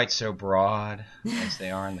aren't quite so broad as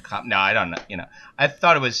they are in the comic. No, I don't know. I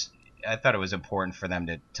thought it was important for them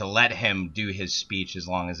to let him do his speech as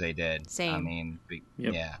long as they did. Same. I mean,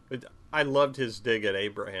 yeah. I loved his dig at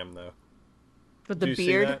Abraham, though. with the Did you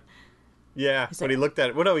beard. See that? Yeah, Is when it- he looked at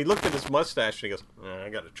it. Well, no, he looked at his mustache and he goes, I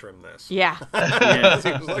got to trim this. Yeah. Because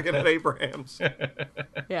he was looking at Abraham's.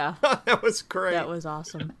 Yeah. That was great. That was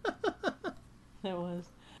awesome. That was.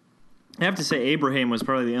 I have to say, Abraham was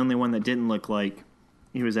probably the only one that didn't look like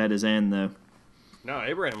he was at his end, though. No,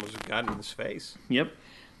 Abraham was got in his face. Yep.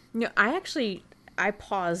 No, I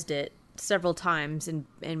paused it several times and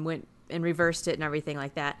went and reversed it and everything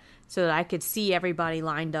like that so that I could see everybody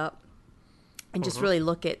lined up and just really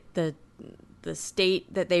look at the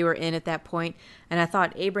state that they were in at that point. And I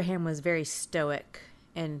thought Abraham was very stoic,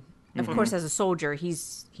 and of course as a soldier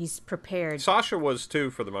he's prepared. Sasha was too,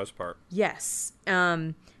 for the most part. Yes.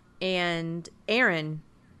 And Aaron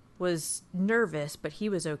was nervous, but he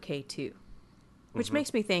was okay too. Which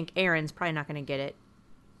makes me think Aaron's probably not going to get it.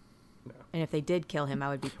 No. And if they did kill him, I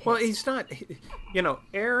would be pissed. Well, he's not.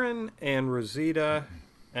 Aaron and Rosita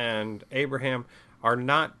and Abraham are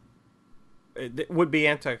not. Would be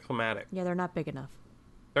anticlimactic. Yeah, they're not big enough.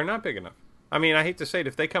 They're not big enough. I mean, I hate to say it,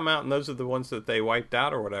 if they come out and those are the ones that they wiped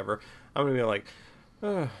out or whatever, I'm gonna be like,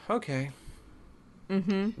 okay,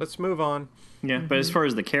 let's move on. Yeah, but as far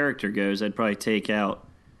as the character goes, I'd probably take out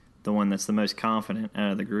the one that's the most confident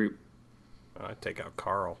out of the group. I'd take out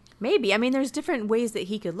Carl. Maybe. I mean, there's different ways that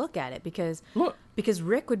he could look at it because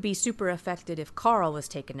Rick would be super affected if Carl was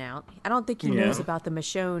taken out. I don't think he knows about the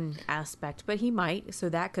Michonne aspect, but he might, so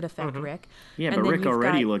that could affect Rick. Yeah, And but then Rick you've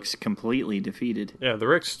already got- looks completely defeated. Yeah, the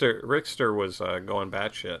Rickster was going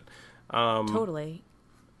batshit. Totally.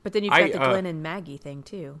 But then you've got the Glenn and Maggie thing,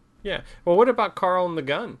 too. Yeah. Well, what about Carl and the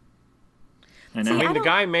gun? I know. See, I mean, I the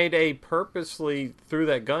don't- guy purposely threw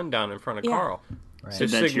that gun down in front of Yeah. Carl Right. to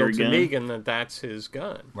That's signal your to gun? Negan that that's his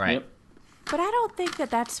gun. Right. Yep. But I don't think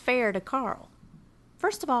that that's fair to Carl.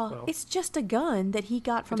 First of all, it's just a gun that he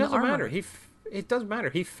got It from the doesn't armory. matter. It doesn't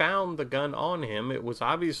matter. He found the gun on him. It was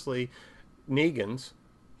obviously Negan's,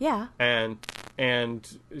 Yeah. and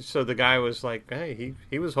so the guy was like, "Hey,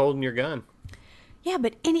 he was holding your gun." Yeah,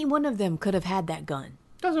 but any one of them could have had that gun.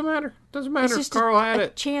 Doesn't matter. Doesn't matter. just Carl a had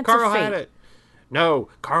it. chance Carl of had fate. it. No,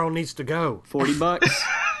 Carl needs to go. $40.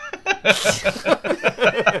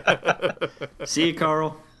 See you,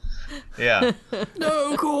 Carl. Yeah.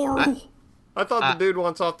 No, Carl. I thought the dude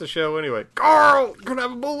wants off the show anyway. Carl, you're gonna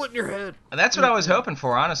have a bullet in your head. That's what I was hoping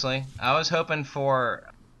for, honestly. I was hoping for...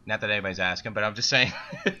 Not that anybody's asking, but I'm just saying.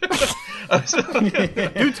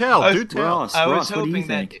 Do tell. Do tell. Ross, I was what do you hoping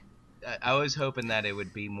that think? I was hoping that it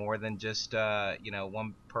would be more than just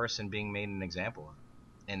one person being made an example of,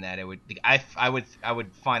 and that it would I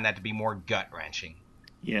would find that to be more gut wrenching,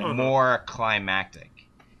 more climactic.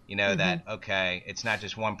 That okay, it's not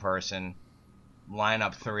just one person. Line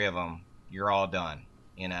up 3 of them, you're all done.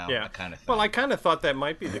 That kind of thing. Well, I kind of thought that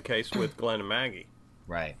might be the case with Glenn and Maggie.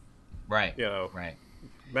 Right. Right.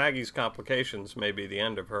 Maggie's complications may be the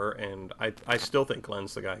end of her, and I still think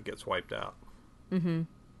Glenn's the guy who gets wiped out. Mm-hmm.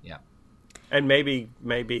 Yeah. And maybe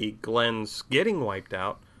Glenn's getting wiped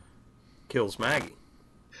out kills Maggie.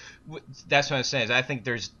 That's what I'm saying. Is I think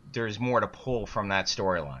there's more to pull from that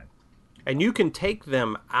storyline. And you can take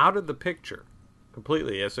them out of the picture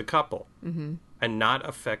completely as a couple and not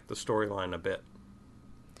affect the storyline a bit.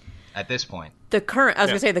 At this point. Current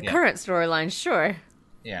storyline, sure.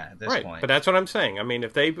 Yeah, at this right. point. But that's what I'm saying. I mean,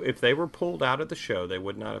 if they were pulled out of the show, they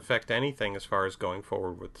would not affect anything as far as going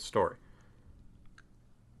forward with the story.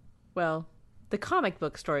 Well, the comic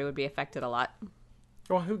book story would be affected a lot.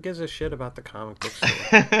 Well, who gives a shit about the comic book story?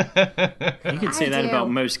 You could say that about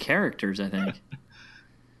most characters, I think.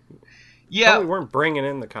 Yeah. We weren't bringing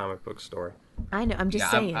in the comic book story. I know. I'm just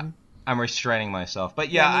saying. I'm restraining myself. But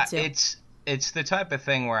me too. it's the type of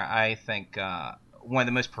thing where I think one of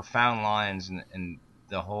the most profound lines in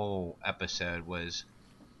the whole episode was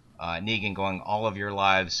Negan going, "All of your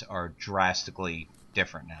lives are drastically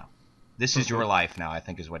different now. This is your life now," I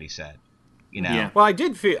think is what he said. Yeah. Well, I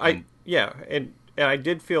did feel and I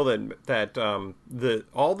did feel that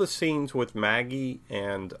all the scenes with Maggie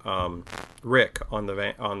and Rick on the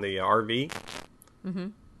RV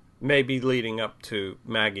may be leading up to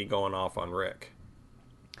Maggie going off on Rick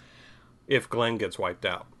if Glenn gets wiped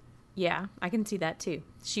out. Yeah, I can see that too.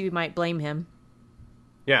 She might blame him.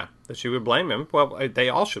 Yeah, that she would blame him. Well, they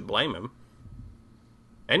all should blame him.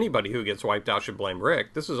 Anybody who gets wiped out should blame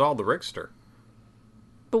Rick. This is all the Rickster.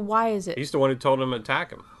 But why is it? He's the one who told him to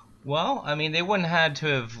attack him. Well, I mean, they wouldn't have had to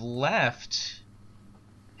have left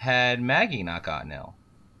had Maggie not gotten ill.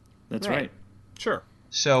 That's right. Sure.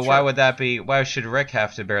 So why would that be? Why should Rick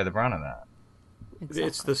have to bear the brunt of that? Exactly.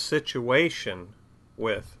 It's the situation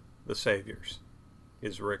with the Saviors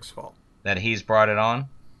is Rick's fault. That he's brought it on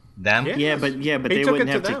them. Yeah, but He they took wouldn't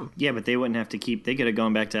it have to to. them. Yeah, but they wouldn't have to keep. They could have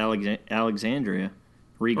gone back to Alexandria,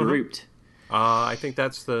 regrouped. I think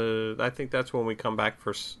that's when we come back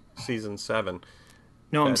for season 7.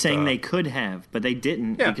 No, I'm saying they could have, but they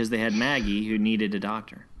didn't because they had Maggie who needed a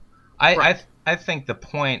doctor. I think the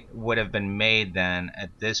point would have been made then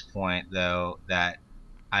at this point, though, that,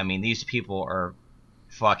 I mean, these people are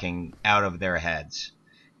fucking out of their heads.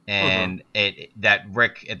 And that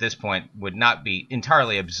Rick, at this point, would not be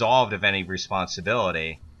entirely absolved of any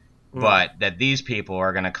responsibility, but that these people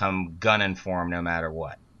are going to come gunning for him no matter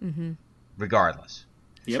what. Mm-hmm. Regardless.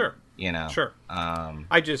 Yep. Sure. Sure.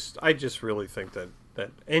 I just really think that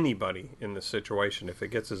anybody in this situation, if it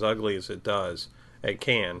gets as ugly as it does, it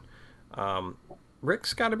can,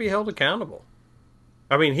 Rick's got to be held accountable.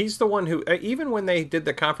 I mean, he's the one who, even when they did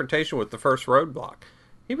the confrontation with the first roadblock,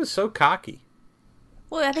 he was so cocky.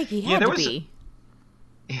 Well, I think he had to be.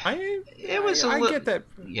 I get that,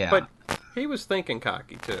 but he was thinking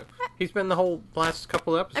cocky too. He's been the whole last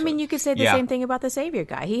couple episodes. I mean, you could say the same thing about the Savior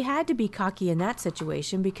guy. He had to be cocky in that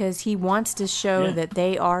situation because he wants to show that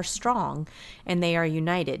they are strong and they are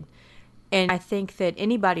united. And I think that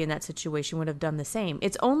anybody in that situation would have done the same.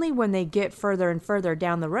 It's only when they get further and further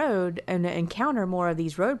down the road and encounter more of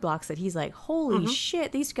these roadblocks that he's like, holy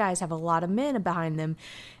shit, these guys have a lot of men behind them.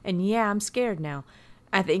 And yeah, I'm scared now.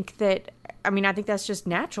 I think that's just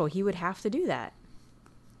natural. He would have to do that.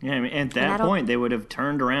 Yeah, I mean, at that point, they would have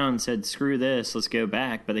turned around and said, screw this, let's go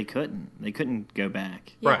back. But they couldn't. They couldn't go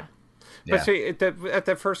back. Yeah. Right. Yeah. But see, at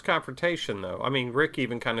that first confrontation, though, I mean, Rick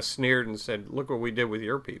even kind of sneered and said, look what we did with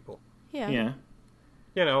your people. Yeah. Yeah.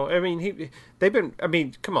 You know, I mean,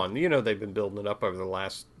 come on, you know, they've been building it up over the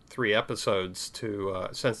last 3 episodes to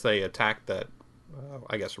since they attacked that,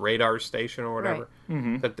 I guess, radar station or whatever.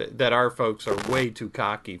 Right. That our folks are way too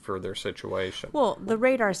cocky for their situation. Well, the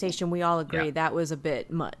radar station, we all agree that was a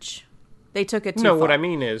bit much. They took it too far. No, what I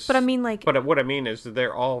mean is, but what I mean is that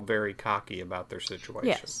they're all very cocky about their situation.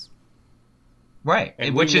 Yes. Right,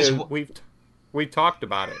 and which is we've talked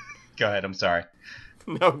about it. Go ahead. I'm sorry.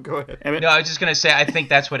 No, go ahead. No, I was just going to say, I think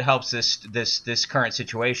that's what helps this current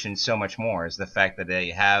situation so much more, is the fact that they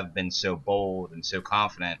have been so bold and so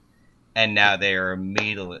confident, and now they are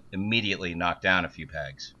immediately knocked down a few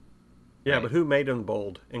pegs. Yeah, right? But who made them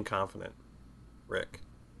bold and confident? Rick.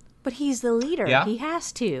 But he's the leader. Yeah. He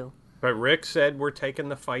has to. But Rick said, we're taking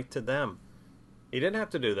the fight to them. He didn't have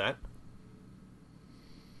to do that.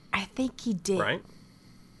 I think he did. Right?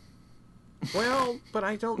 Well, but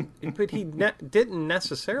I don't. But he didn't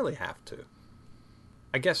necessarily have to.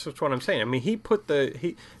 I guess that's what I'm saying. I mean, he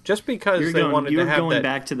just because they wanted to have that. You're going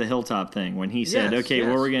back to the hilltop thing when he said, Yes, "Okay, yes.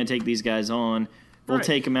 well, we're going to take these guys on. We'll Right.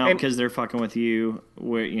 take them out And- because they're fucking with you.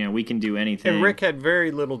 We can do anything." And Rick had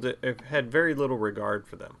very little regard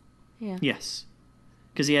for them. Yeah. Yes,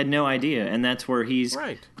 because he had no idea, and that's where he's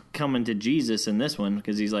Right. coming to Jesus in this one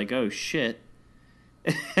because he's like, "Oh shit."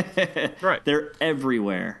 Right. They're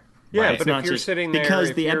everywhere. Yeah, It's but not if you're just sitting there, because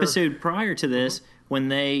if the you're- episode prior to this, when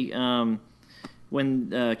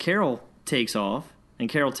Carol takes off and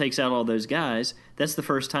Carol takes out all those guys, that's the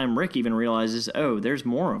first time Rick even realizes, oh, there's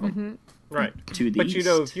more of them. Right. To the But east. you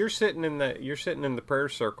know, if you're sitting in the prayer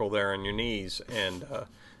circle there on your knees,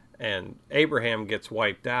 and Abraham gets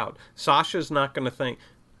wiped out, Sasha's not going to think,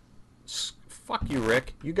 "Fuck you,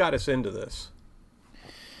 Rick. You got us into this."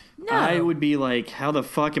 No. I would be like, how the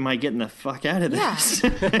fuck am I getting the fuck out of this? Yeah,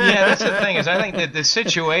 that's the thing, is I think that the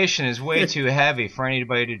situation is way too heavy for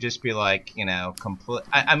anybody to just be like, complete.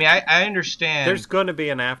 I mean, I understand. There's going to be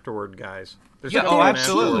an afterward, guys. There's Yeah, gonna be oh, an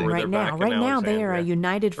absolutely. afterward where Right they're now, back in they are a Alexandria.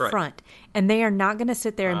 united Right. front, and they are not going to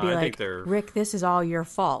sit there and be I think like, they're- "Rick, this is all your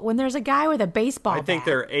fault." When there's a guy with a baseball I think bat.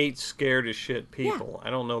 they're 8 scared as shit people.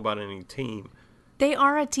 I don't know about any team. They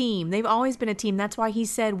are a team. They've always been a team. That's why he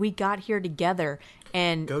said we got here together.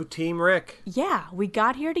 And Go Team Rick. yeah, we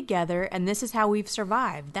got here together, and this is how we've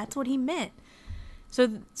survived. That's what he meant.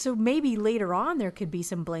 So maybe later on there could be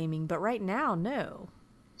some blaming, but right now, no.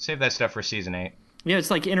 Save that stuff for season 8. Yeah, it's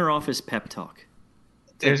like inter-office pep talk.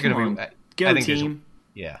 There's Come going to on, be. go I think there's- team.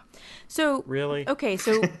 Yeah. So Really? okay,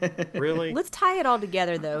 so Really? let's tie it all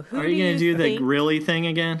together though. Who Are you going to do the think, really thing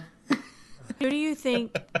again? Who do you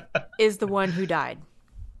think is the one who died?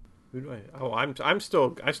 Who do I? Oh, I still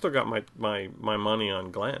got my money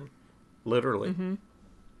on Glenn. Literally. Mm-hmm.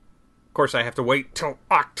 Of course, I have to wait till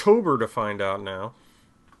October to find out now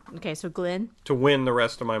Okay, so Glenn. to win the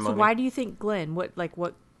rest of my money. So why do you think Glenn?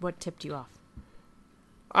 What tipped you off?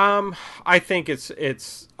 I think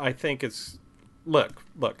it's look.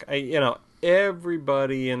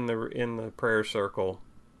 Everybody in the prayer circle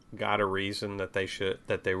got a reason that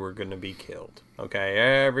they were going to be killed. Okay,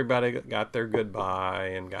 everybody got their goodbye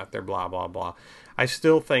and got their blah blah blah. I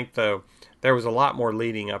still think though there was a lot more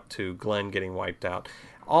leading up to Glenn getting wiped out.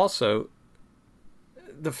 Also,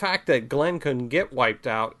 the fact that Glenn couldn't get wiped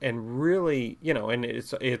out and really, and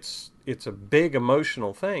it's a big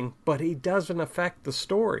emotional thing, but he doesn't affect the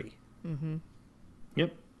story. Mm-hmm.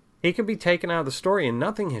 Yep. He can be taken out of the story and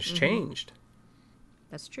nothing has changed.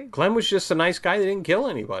 That's true. Glenn was just a nice guy that didn't kill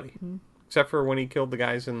anybody, except for when he killed the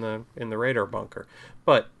guys in the radar bunker.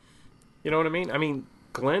 But you know what I mean? I mean,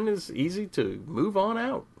 Glenn is easy to move on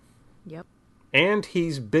out. Yep. And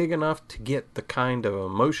he's big enough to get the kind of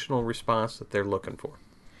emotional response that they're looking for.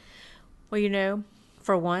 Well,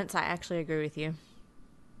 for once, I actually agree with you.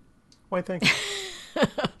 Why, thank you.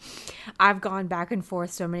 I've gone back and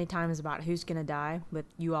forth so many times about who's going to die, but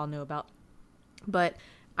you all know about. But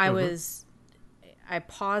I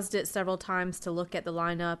paused it several times to look at the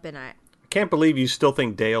lineup, and I Can't believe you still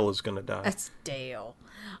think Dale is going to die. that's Dale.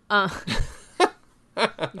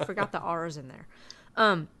 You forgot the R's in there.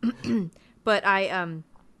 But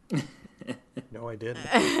No, I didn't.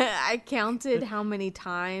 I counted how many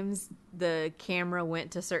times the camera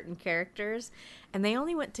went to certain characters, and they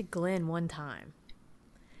only went to Glenn one time.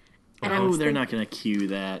 And I was they're thinking, not going to cue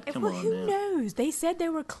that. Come well, on who now. knows? They said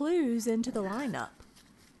there were clues into the lineup.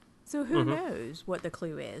 So who knows what the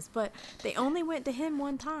clue is? But they only went to him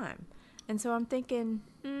one time. And so I'm thinking,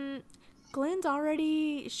 Glenn's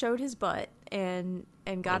already showed his butt and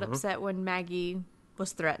got upset when Maggie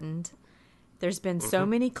was threatened. There's been so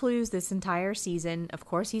many clues this entire season. Of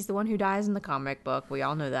course, he's the one who dies in the comic book. We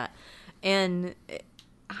all know that. And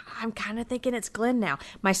I'm kind of thinking it's Glenn now.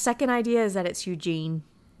 My second idea is that it's Eugene,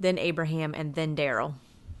 then Abraham, and then Daryl.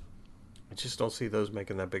 I just don't see those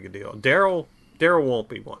making that big a deal. Daryl won't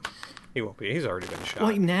be one. He won't be. He's already been shot.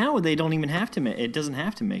 Well, now they don't even have to. It doesn't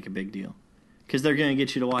have to make a big deal because they're going to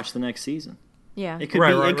get you to watch the next season. Yeah. It could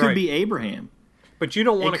Right, be. right, It could right. be Abraham. But you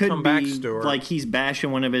don't want It to could come be back, Stuart. like he's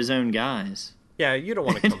bashing one of his own guys. Yeah, you don't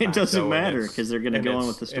want to come back. It doesn't though, matter, in 'cause they're gonna in go on this-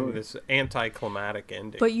 with the story. In this anticlimactic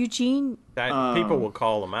ending. But Eugene, that, people will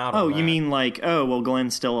call him out. Oh, on you that. mean like, oh, well,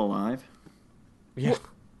 Glenn's still alive? Yeah,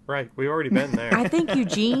 right. We've already been there. I think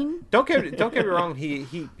Eugene, Don't get me wrong.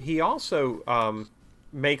 He also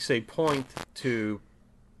makes a point to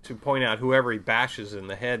point out whoever he bashes in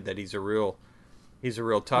the head that he's a real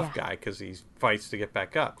tough Yeah. guy because he fights to get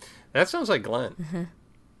back up. That sounds like Glenn.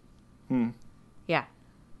 yeah.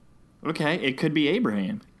 Okay, it could be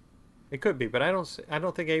Abraham. It could be, but I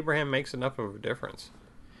don't think Abraham makes enough of a difference.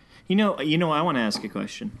 You know, I want to ask a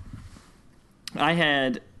question. I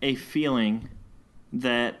had a feeling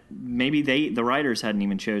that maybe the writers hadn't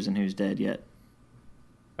even chosen who's dead yet.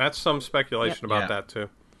 That's some speculation about Yeah. that, too.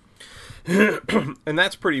 And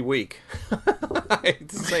that's pretty weak. I hate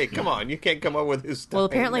to say, come on, you can't come up with who's Well,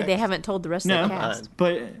 dying apparently they next. haven't told the rest No, of the cast.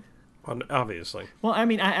 but Obviously. well, I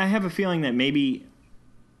mean, I have a feeling that maybe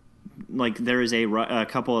like there is a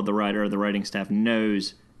couple of the writing staff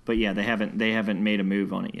knows, but yeah, they haven't made a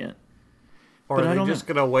move on it yet. Or But I are they don't just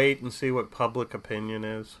know. going to wait and see what public opinion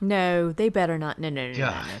is? No, they better not. No. God, No.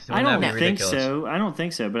 wouldn't I that don't be think ridiculous? so. I don't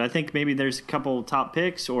think so. But I think maybe there's a couple top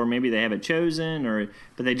picks, or maybe they have it chosen,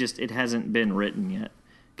 but it hasn't been written yet.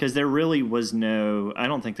 Because there really was I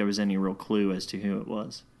don't think there was any real clue as to who it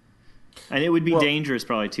was. And it would be dangerous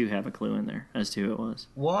probably to have a clue in there as to who it was.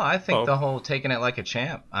 Well, I think the whole taking it like a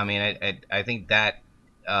champ. I mean, I think that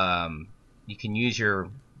you can use your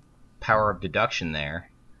power of deduction there,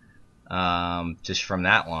 just from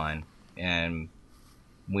that line, and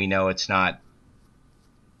we know it's not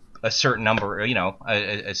a certain number. You know,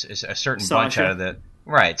 a certain bunch Sasha. out of the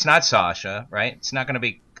right. It's not Sasha, right? It's not going to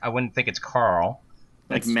be. I wouldn't think it's Carl,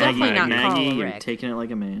 Like It's definitely not Carl Maggie, or you're Rick. taking it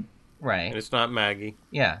like a man. right? And it's not Maggie.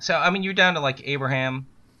 Yeah. So I mean, you're down to like Abraham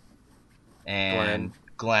and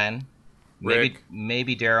Glenn, Rick.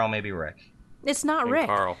 maybe Daryl, maybe Rick. It's not And Rick.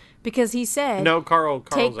 Carl. Because he said, No, Carl's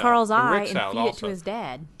take out. Carl's And eye Rick's and out feed it also. to his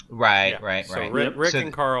dad. Right, Yeah. right, So right. Rick So-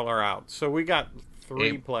 and Carl are out. So we got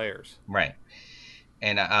three It- players. Right.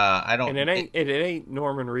 And I don't. And it ain't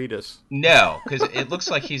Norman Reedus. No, because it looks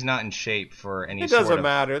like he's not in shape for any It sort doesn't of.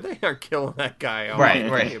 matter. They aren't killing that guy off. Right,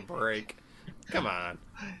 Give right. me a break. Come on.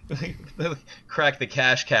 Crack the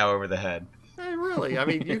cash cow over the head. Hey, really? I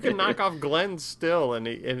mean, you can knock off Glenn still,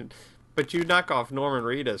 but you knock off Norman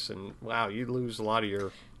Reedus, and wow, you lose a lot of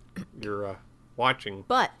your watching.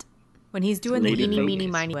 But when he's doing the Lady eeny, meeny,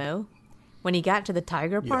 Focus. miny, mo, when he got to the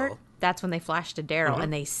tiger part, Yeah. that's when they flashed to Daryl,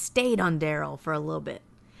 and they stayed on Daryl for a little bit.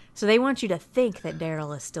 So they want you to think that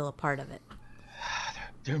Daryl is still a part of it.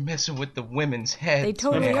 They're messing with the women's heads. They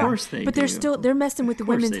totally Of are. course they but do. they're messing with the Of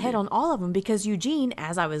course women's they head do. on all of them because Eugene,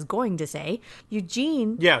 as I was going to say,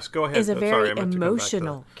 Eugene Yes, go ahead. is a I'm very sorry, I meant to come back to that.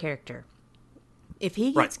 emotional character. If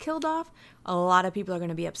he Right. gets killed off, a lot of people are going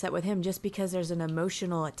to be upset with him just because there's an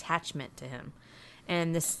emotional attachment to him.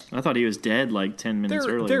 And this, I thought he was dead like 10 minutes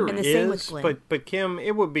There earlier. And the same with is, Glenn. but Kim,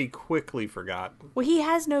 it would be quickly forgotten. well, he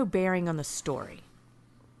has no bearing on the story,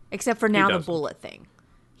 except for now the doesn't. bullet thing.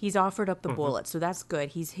 He's offered up the bullet, so that's good.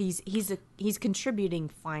 He's contributing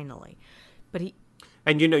finally, but he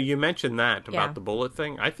And you mentioned that about Yeah. the bullet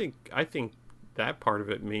thing. I think that part of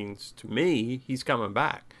it means to me he's coming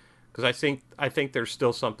back because I think there's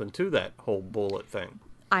still something to that whole bullet thing.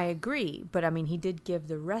 I agree, but I mean he did give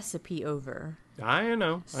the recipe over, I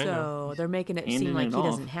know. so they're making it Handing seem like it he off.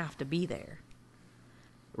 doesn't have to be there.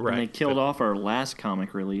 Right. And they killed but- off our last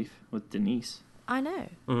comic relief with Denise. I know.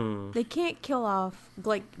 Mm. They can't kill off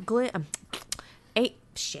like Glenn.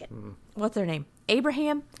 Shit. What's their name?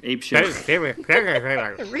 Abraham. Ape shit.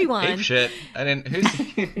 Rewind. Ape shit. I didn't. Who's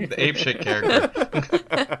the ape shit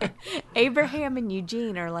character? Abraham and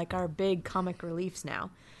Eugene are like our big comic reliefs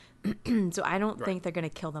now. So I don't think they're going to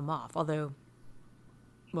kill them off. Although,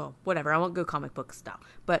 well, whatever. I won't go comic book style.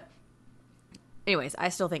 But, anyways, I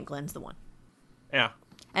still think Glenn's the one. Yeah.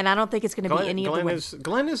 And I don't think it's going to be any of the women.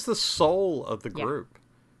 Glenn is the soul of the Yeah. group.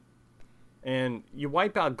 And you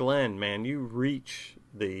wipe out Glenn, man, you reach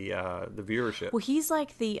the viewership. Well, he's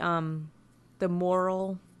like the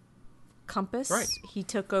moral compass. Right. He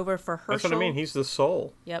took over for Herschel. That's what I mean. He's the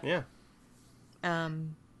soul. Yep. Yeah.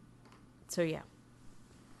 So yeah.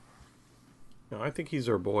 No, I think he's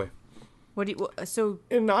our boy. What do you? So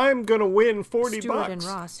And I'm gonna win 40 Stuart bucks. and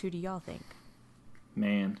Ross, who do y'all think?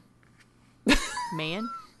 Man. Man,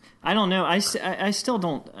 I don't know. I still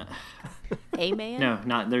don't. a man. No,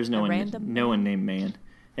 not. There's no A one. random No one named Man.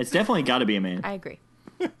 It's definitely got to be a man. I agree.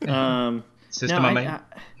 System No, of Man.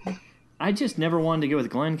 I just never wanted to go with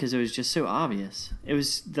Glenn because it was just so obvious. It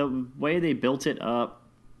was the way they built it up,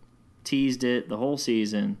 teased it the whole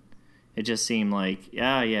season. It just seemed like,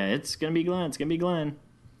 yeah, it's gonna be Glenn. It's gonna be Glenn.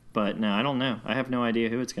 But no, I don't know. I have no idea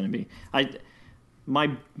who it's gonna be.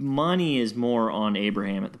 My money is more on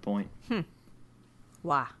Abraham at the point.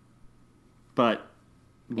 Why? But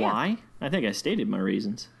Yeah. why? I think I stated my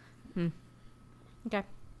reasons. Okay.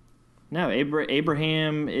 No,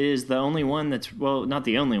 Abraham is the only one that's, well, not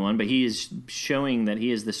the only one, but he is showing that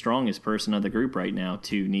he is the strongest person of the group right now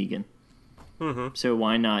to Negan. Mm-hmm. So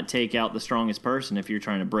why not take out the strongest person if you're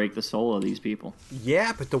trying to break the soul of these people?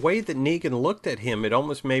 Yeah, but the way that Negan looked at him, it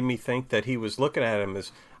almost made me think that he was looking at him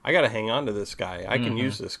as, I got to hang on to this guy. I can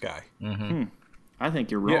use this guy. I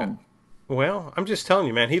think you're wrong. Well, I'm just telling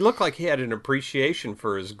you, man. He looked like he had an appreciation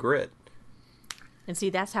for his grit. And see,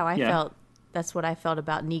 that's how I felt. That's what I felt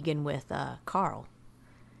about Negan with Carl.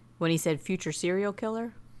 When he said future serial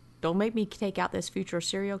killer. Don't make me take out this future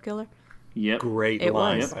serial killer. Yep. Great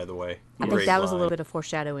line, by the way. I think that was a little bit of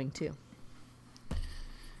foreshadowing, too.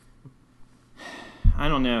 I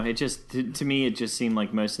don't know. It just, to me, it just seemed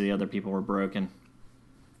like most of the other people were broken.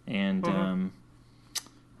 And,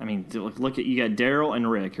 I mean, look at, you got Daryl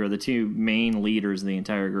and Rick, who are the two main leaders of the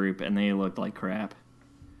entire group, and they looked like crap.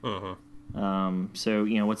 So,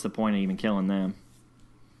 what's the point of even killing them?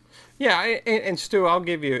 Yeah, and Stu, I'll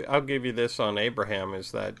give you this on Abraham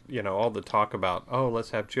is that all the talk about let's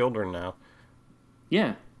have children now.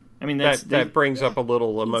 Yeah, I mean that brings up a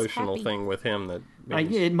little emotional thing with him that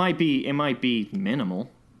means... it might be minimal,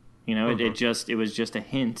 It was just a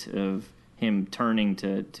hint of him turning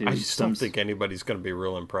to. I just don't think anybody's going to be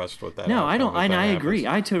real impressed with that. No, I don't. And I agree.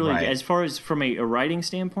 I totally. Right. As far as from a writing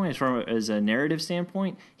standpoint, as a narrative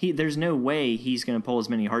standpoint, there's no way he's going to pull as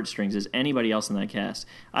many heartstrings as anybody else in that cast.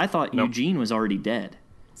 I thought Eugene was already dead.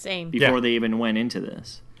 Same. Before they even went into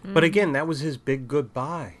this. But again, that was his big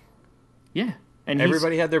goodbye. Yeah. And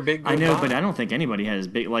everybody had their big goodbye. I know, but I don't think anybody had his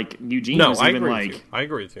big, like, Eugene was even like... I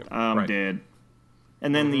agree with you. I'm dead.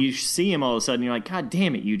 And then you see him all of a sudden, you're like, God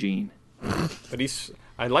damn it, Eugene. But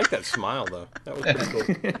I like that smile, though. That was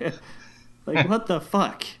pretty cool. Like, what the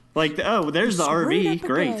fuck? Like, there's the RV.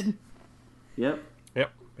 Great. Yep.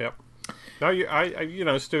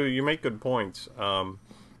 No, Stu, you make good points.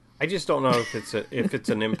 I just don't know if it's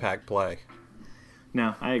an impact play.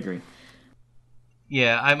 No, I agree.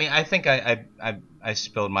 Yeah, I mean, I think I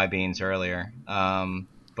spilled my beans earlier,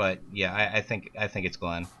 but yeah, I think it's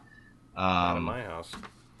Glenn. Not in my house.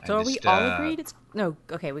 So are we all agreed? It's no.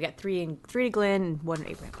 Okay, we got three to Glenn and one to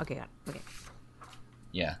Abraham. Okay, got it. Okay.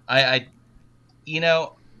 Yeah,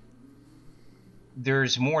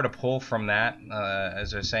 there's more to pull from that.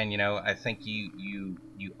 As I was saying, I think you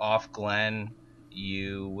off Glenn,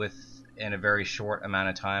 you within a very short amount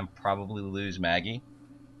of time probably lose Maggie.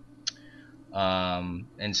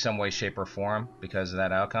 In some way, shape, or form because of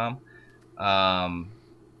that outcome.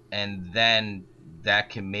 And then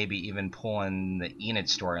that can maybe even pull in the Enid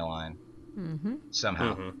storyline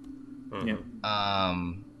somehow.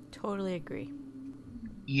 Totally agree.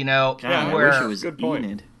 God, I wish it was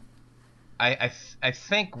Enid. I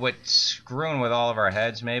think what's screwing with all of our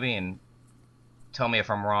heads maybe, and tell me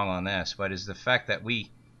if I'm wrong on this, but is the fact that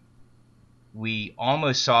we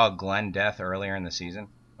almost saw Glenn death earlier in the season.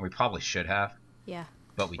 We probably should have. Yeah.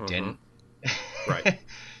 But we didn't. Right.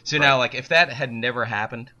 So now, like, if that had never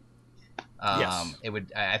happened, yes.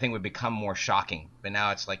 I think it would become more shocking. But now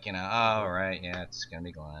it's like, oh, right, yeah, it's going to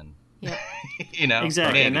be Glenn. Yep.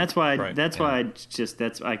 Exactly. Maybe. And that's why,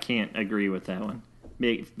 I can't agree with that one.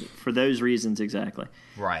 For those reasons, exactly.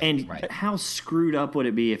 Right. And right. How screwed up would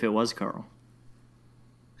it be if it was Carl?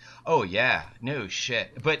 Oh, yeah. No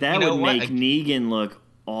shit. But that would make Negan look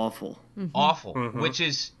awful. Awful. Which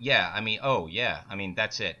is, I mean,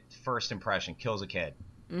 that's it. First impression, kills a kid.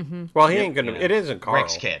 Well, he ain't gonna. It isn't Carl.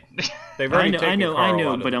 Rick's kid. They've already taken Carl I know,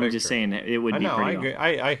 out of but the I'm picture. just saying that it would be pretty. I agree.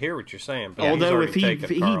 I hear what you're saying. But Although he's if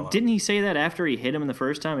he Carl didn't he say that after he hit him the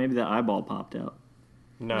first time, maybe the eyeball popped out.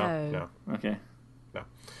 No. Okay.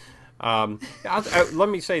 No. Let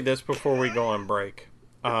me say this before we go on break.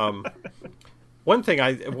 One thing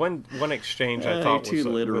one exchange I thought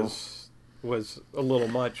was a little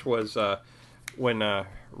much was when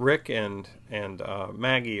Rick and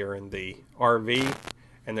Maggie are in the RV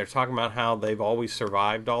and they're talking about how they've always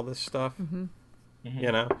survived all this stuff, and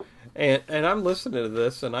I'm listening to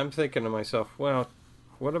this and I'm thinking to myself, well,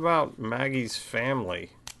 what about Maggie's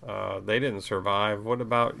family? They didn't survive. What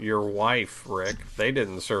about your wife, Rick? They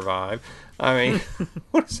didn't survive. I mean,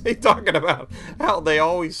 what is he talking about? How they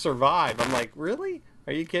always survive? I'm like, really?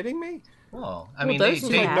 Are you kidding me? Well, I mean, they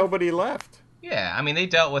like nobody left. Yeah, I mean, they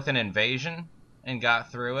dealt with an invasion and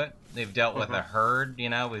got through it. They've dealt with a herd,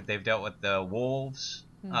 they've dealt with the wolves.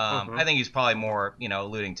 I think he's probably more,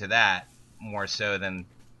 alluding to that more so than,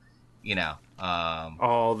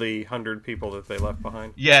 all the 100 people that they left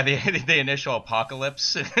behind. Yeah, the initial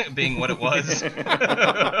apocalypse being what it was.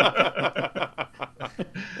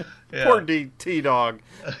 Yeah. Poor T-Dog.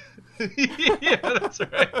 Yeah, that's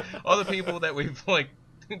right. All the people that we've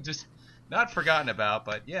just not forgotten about,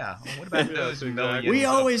 but yeah, what about those millions? We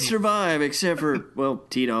always survive, except for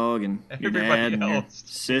T-Dog and your dad and your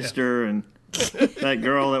sister and that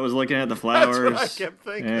girl that was looking at the flowers. That's what I kept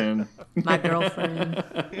thinking. And my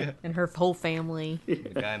girlfriend and her whole family. The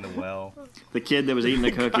guy in the well. The kid that was eating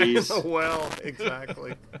the cookies. The guy in the well,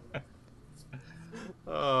 exactly.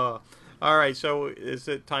 All right, so is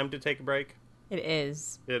it time to take a break? It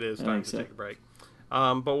is. It is time to take a break.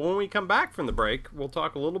 But when we come back from the break, we'll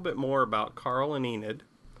talk a little bit more about Carl and Enid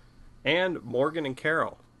and Morgan and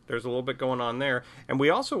Carol. There's a little bit going on there. And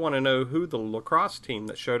we also want to know who the lacrosse team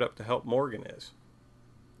that showed up to help Morgan is.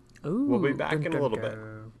 Ooh, We'll be back in a little bit.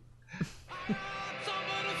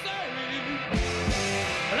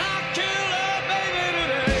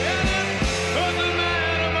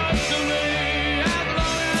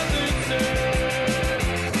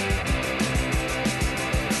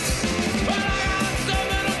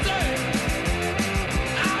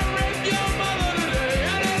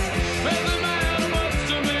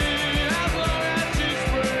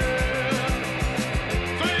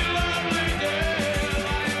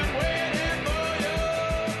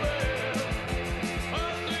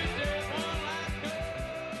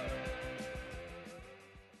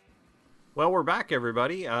 Well, we're back,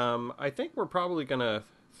 everybody. I think we're probably going to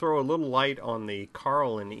throw a little light on the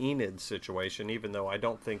Carl and Enid situation, even though I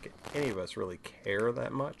don't think any of us really care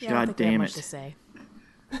that much. Yeah, God damn it. To say.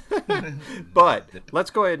 But let's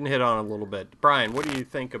go ahead and hit on a little bit. Brian, what do you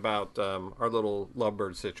think about our little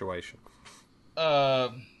lovebird situation?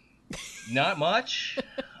 Not much.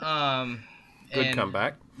 Good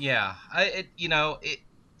comeback. Yeah, I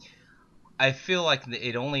feel like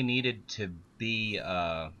it only needed to be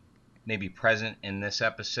maybe present in this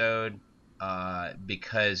episode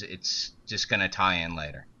because it's just going to tie in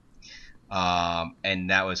later. And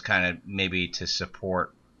that was kind of maybe to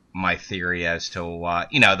support my theory as to why,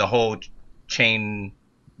 the whole chain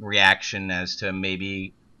reaction as to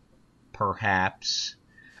maybe perhaps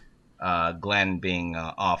Glenn being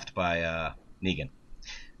offed by Negan.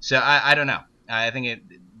 So I don't know. I think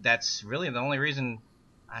that's really the only reason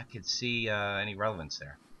I could see any relevance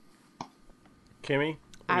there. Kimmy?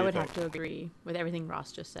 I would have to agree with everything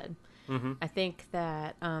Ross just said. Mm-hmm. I think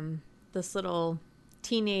that this little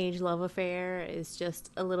teenage love affair is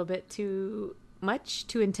just a little bit too much,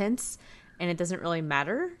 too intense, and it doesn't really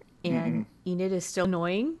matter. And Enid is still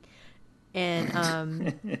annoying. And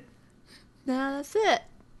that's it.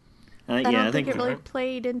 I don't think it really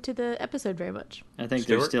played into the episode very much. I think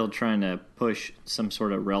they're still trying to push some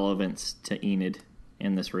sort of relevance to Enid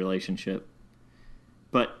in this relationship.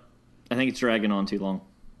 But I think it's dragging on too long.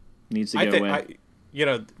 Needs to go away.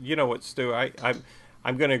 You know what, Stu? I'm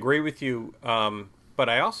going to agree with you, but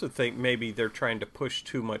I also think maybe they're trying to push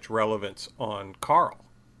too much relevance on Carl.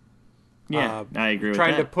 Yeah, I agree with that.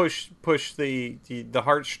 Trying to push the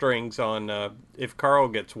heartstrings on if Carl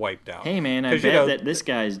gets wiped out. Hey, man, I bet that this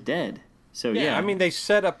guy's dead. So, yeah. I mean, they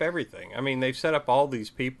set up everything. I mean, they've set up all these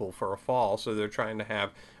people for a fall, so they're trying to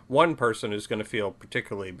have one person who's going to feel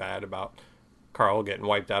particularly bad about Carl getting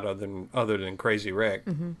wiped out other than Crazy Rick,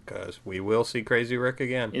 because we will see Crazy Rick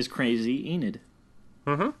again. Is Crazy Enid.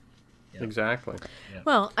 Mm-hmm. Yep. Exactly. Yep.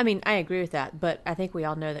 Well, I mean, I agree with that, but I think we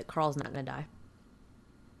all know that Carl's not going to die.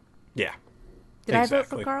 Yeah. Did I vote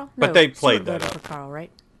for Carl? But no, they played Stuart that voted up. for Carl,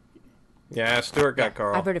 right? Yeah, Stuart got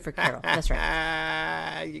Carl. I voted for Carol. That's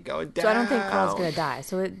right. You going down. So I don't think Carl's going to die.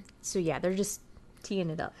 So yeah, they're just teeing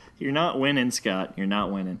it up. You're not winning, Scott. You're not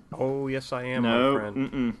winning. Oh, yes, I am, no, my friend.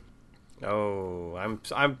 Mm-mm. Oh, I'm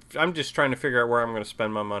just trying to figure out where I'm going to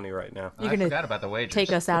spend my money right now. You're I forgot about the wagers.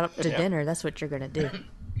 Take us out to dinner. That's what you're going to do.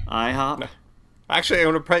 IHOP. No. Actually,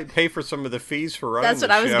 I'm going to pay for some of the fees for running That's what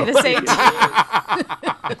the I was show. going to say.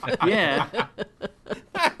 Yeah.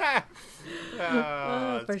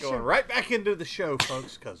 It's going right back into the show,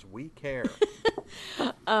 folks, because we care.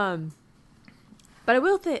 But I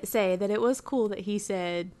will say that it was cool that he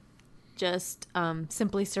said, just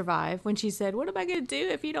simply survive. When she said, what am I going to do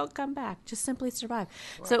if you don't come back? Just simply survive.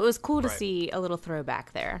 Right. So it was cool to see a little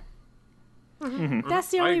throwback there. Mm-hmm. That's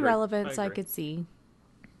the only relevance I could see.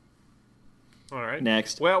 All right.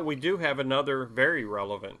 Next. Well, we do have another very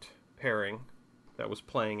relevant pairing that was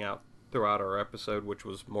playing out throughout our episode, which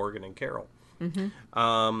was Morgan and Carol.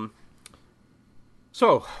 Mm-hmm.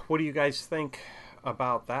 So, what do you guys think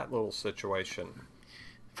about that little situation?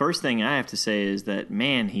 First thing I have to say is that,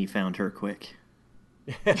 man, he found her quick.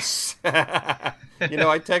 Yes. I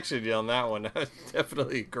texted you on that one. I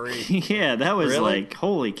definitely agree. Yeah, that was like,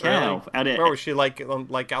 holy cow. Really? Where was she, like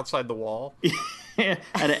outside the wall?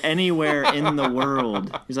 Out of anywhere in the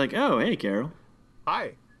world. He's like, oh, hey, Carol.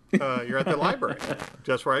 Hi. You're at the library.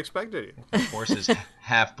 Just where I expected you. Of course, is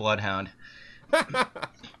half bloodhound.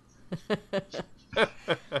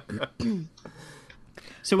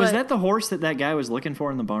 So was that the horse that guy was looking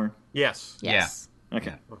for in the barn? Yes. Yeah.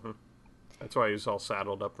 Okay. Mm-hmm. That's why he was all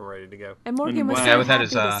saddled up and ready to go. And Morgan was so happy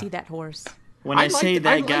to see that horse. When I say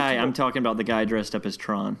that guy, I'm talking about the guy dressed up as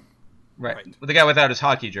Tron. Right. The guy without his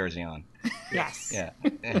hockey jersey on. Yes. Yeah.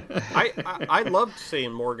 I loved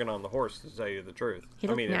seeing Morgan on the horse, to tell you the truth. He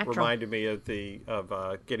I looked mean, natural. it reminded me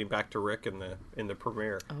of Getting Back to Rick in the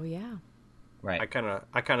premiere. Oh yeah. Right. I kind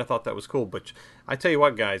of thought that was cool, but I tell you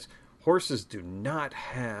what, guys, horses do not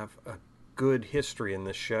have a good history in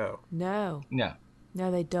this show. No. No. No,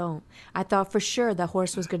 they don't. I thought for sure the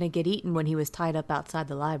horse was going to get eaten when he was tied up outside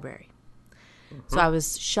the library. So I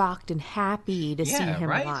was shocked and happy to see him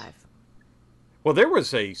right? alive. Well, there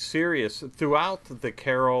was a serious throughout the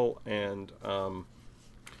Carol and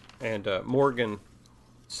Morgan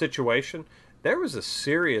situation. There was a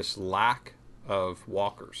serious lack of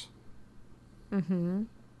walkers. Mm-hmm.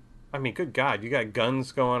 I mean, good God, you got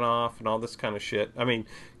guns going off and all this kind of shit. I mean,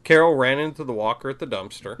 Carol ran into the walker at the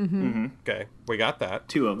dumpster. Mm-hmm. Okay, we got that.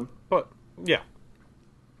 2 of them. But yeah,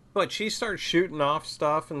 but she starts shooting off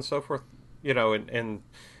stuff and so forth. You know, and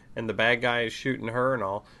the bad guy is shooting her and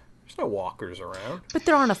all. There's no walkers around. But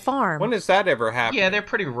they're on a farm. When does that ever happen? Yeah, they're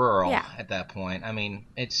pretty rural Yeah. at that point. I mean,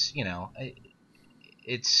 it's,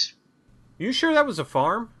 it's... You sure that was a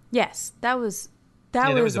farm? Yes, that was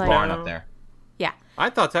Yeah, there was a like, barn up there. Yeah. I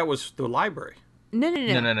thought that was the library. No.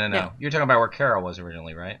 No. You're talking about where Carol was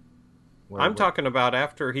originally, right? I'm talking about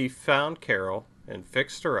after he found Carol and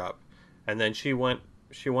fixed her up, and then she went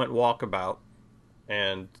walkabout,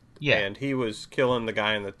 and he was killing the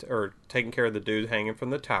guy or taking care of the dude hanging from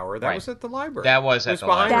the tower. That was at the library. That was at the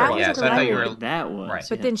library. That was Yes, at the I thought you library. were That was. right.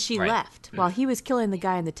 But then she Right. left. While he was killing the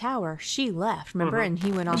guy in the tower, she left, remember? Mm-hmm. And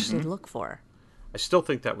he went off to look for her. I still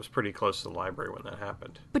think that was pretty close to the library when that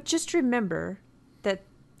happened. But just remember that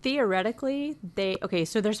theoretically,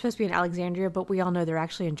 so they're supposed to be in Alexandria, but we all know they're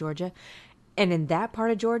actually in Georgia. And in that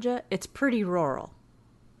part of Georgia, it's pretty rural.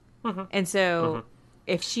 Mm-hmm. And so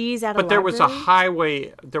if she's at a But there was a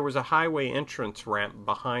library, highway entrance ramp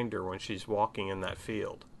behind her when she's walking in that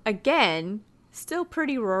field. again, still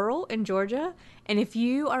pretty rural in Georgia. And if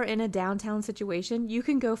you are in a downtown situation, you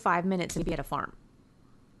can go 5 minutes and be at a farm.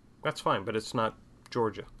 That's fine, but it's not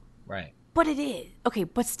Georgia. Right. But it is. Okay,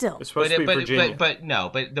 but still. It's supposed to be Virginia. But no.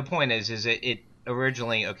 But the point is it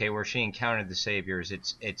originally where she encountered the saviors.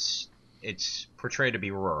 It's portrayed to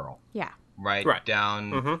be rural. Yeah. Right.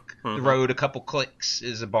 Down Mm-hmm. the road, a couple clicks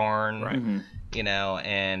is a barn. Right. You know,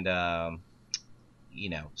 and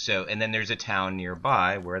so and then there's a town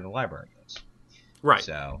nearby where the library is. Right.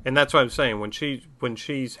 So, and that's what I'm saying. When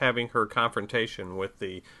she's having her confrontation with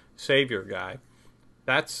the savior guy,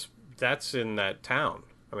 that's in that town.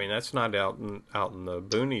 I mean, that's not out in the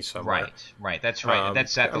boonies somewhere. Right. That's right.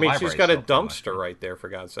 That's at the I mean, library. she's got a itself, pretty much. dumpster right there, for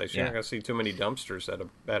God's sake. You're Yeah. not going to see too many dumpsters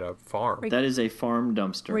at a farm. That is a farm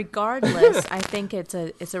dumpster. Regardless, I think it's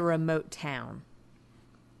a remote town.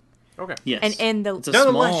 Okay. Yes. And the It's a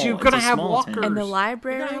Nonetheless, small- you're it's going to a have small walkers. town. and the You're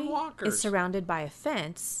library gonna have walkers. is surrounded by a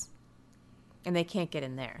fence, and they can't get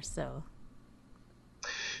in there. So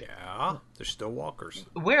Yeah, there's still walkers.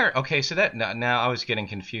 Where? Okay, so that now I was getting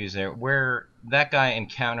confused there. Where that guy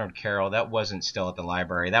encountered Carol, that wasn't still at the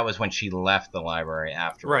library. That was when she left the library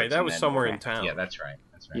afterwards. Right, that and was then- somewhere in town. Yeah, that's right.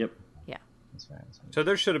 Yep. yeah, That's right. So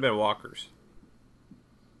there should have been walkers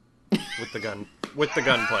with the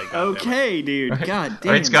gunplay. Okay, dude. God damn.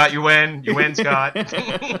 All right, Scott, you win. You win, Scott.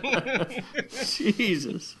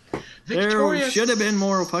 Jesus. There Victorious. should have been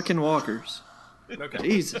more fucking walkers. Okay.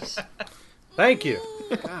 Jesus. Thank you.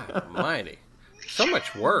 God almighty. So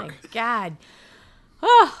much work. my God.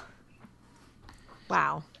 Oh,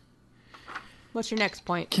 wow. What's your next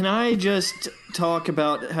point? Can I just talk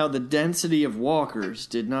about how the density of walkers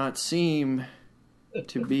did not seem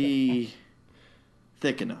to be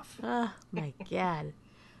thick enough? Oh my God.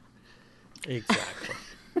 Exactly.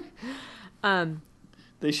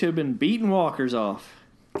 They should have been beating walkers off.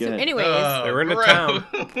 Go ahead. Anyways, They were in a town.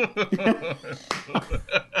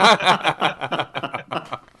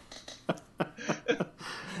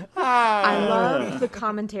 I love the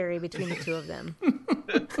commentary between the two of them.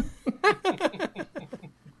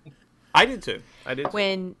 I did too.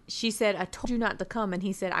 When she said, "I told you not to come," and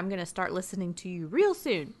he said, "I'm going to start listening to you real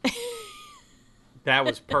soon." That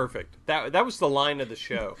was perfect. That was the line of the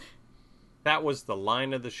show. That was the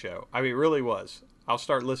line of the show. I mean, it really was. I'll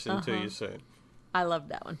start listening to you soon. I love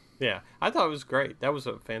that one. Yeah, I thought it was great. That was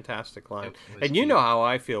a fantastic line. It was And you cute. know how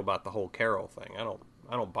I feel about the whole Carol thing. I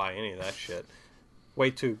don't buy any of that shit. Way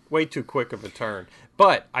too quick of a turn.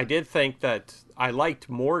 But I did think that I liked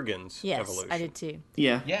Morgan's Yes, evolution. I did too.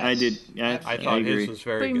 Yeah, Yes. I did. I I thought agree. his was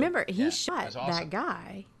very But good. remember, he Yeah, shot that's awesome. that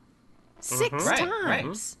guy 6 Right,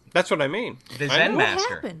 times. That's what I mean. The I Zen know. What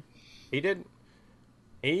Master. happened? He didn't.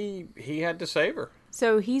 He had to save her.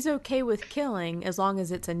 So he's okay with killing as long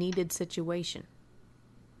as it's a needed situation.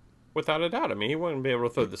 Without a doubt. I mean, he wouldn't be able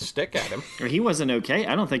to throw the stick at him. Or he wasn't okay.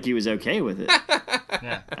 I don't think he was okay with it.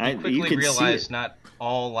 Yeah. You Quickly could realized see it. not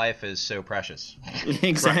all life is so precious.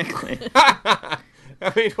 Exactly.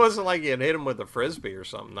 I mean, it wasn't like he had hit him with a frisbee or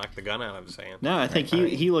something, knocked the gun out of his hand. No, I think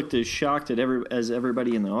he looked as shocked as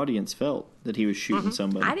everybody in the audience felt that he was shooting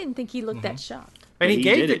somebody. I didn't think he looked that shocked. And he He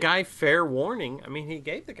gave did the it. guy fair warning. I mean, he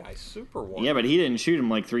gave the guy super warning. Yeah, but he didn't shoot him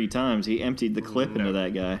like 3 times. He emptied the clip into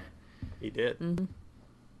that guy. He did.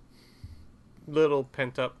 Little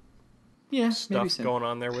pent-up Yeah, maybe stuff so. going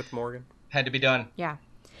on there with Morgan. Had to be done. Yeah.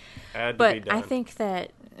 Had to be But done. I think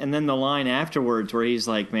that And then the line afterwards where he's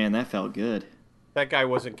like, "Man, that felt good." That guy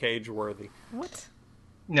wasn't cage-worthy. what?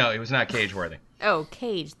 No, it was not cage worthy. Oh,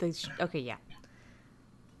 Cage. Okay, yeah.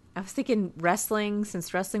 I was thinking wrestling,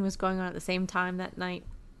 since wrestling was going on at the same time that night.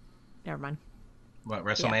 Never mind. What,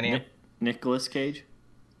 WrestleMania? Nicolas Cage.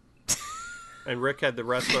 And Rick had the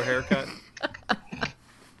wrestler haircut.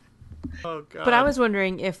 Oh, God. But I was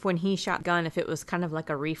wondering if when he shot gun, if it was kind of like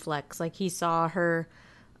a reflex, like he saw her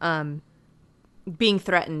being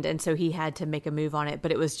threatened, and so he had to make a move on it.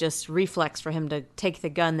 But it was just reflex for him to take the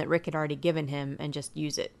gun that Rick had already given him and just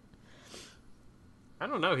use it. I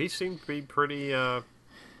don't know. He seemed to be pretty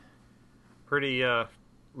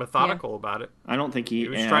methodical about it. I don't think He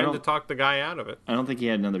was trying to talk the guy out of it. I don't think he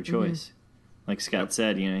had another choice. Like Scott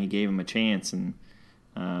said, he gave him a chance, and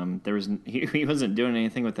he wasn't doing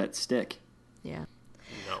anything with that stick. Yeah.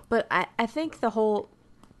 No. But I think the whole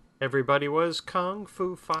Everybody was kung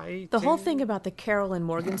fu fighting. The whole thing about the Carol and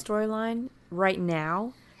Morgan storyline right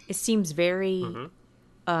now, it seems very,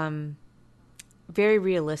 very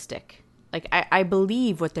realistic. Like, I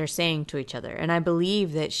believe what they're saying to each other, and I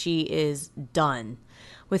believe that she is done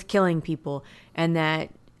with killing people, and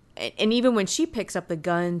even when she picks up the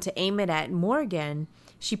gun to aim it at Morgan,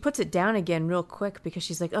 she puts it down again real quick because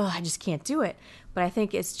she's like, oh, I just can't do it. But I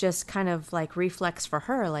think it's just kind of like reflex for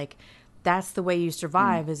her, like, that's the way you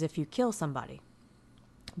survive is if you kill somebody.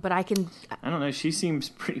 But I don't know. She seems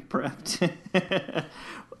pretty prepped.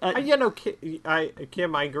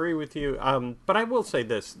 Kim, I agree with you. But I will say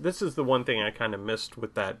this: this is the one thing I kind of missed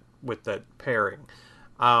with that pairing.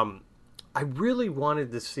 I really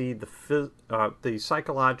wanted to see the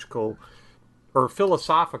psychological or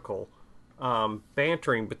philosophical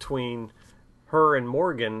bantering between her and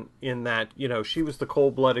Morgan, in that, she was the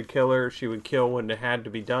cold-blooded killer. She would kill when it had to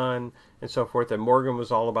be done and so forth. And Morgan was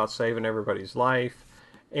all about saving everybody's life,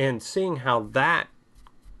 and seeing how that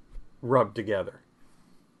rubbed together.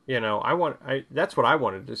 That's what I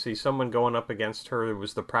wanted to see. Someone going up against her who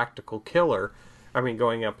was the practical killer.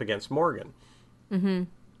 Going up against Morgan. Mm-hmm.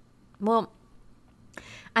 Well,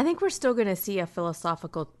 I think we're still going to see a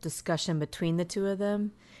philosophical discussion between the two of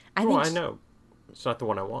them. I know. It's not the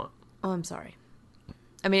one I want. Oh, I'm sorry.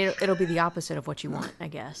 It'll be the opposite of what you want, I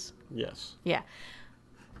guess. Yes. Yeah.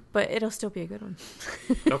 But it'll still be a good one.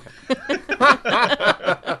 Okay.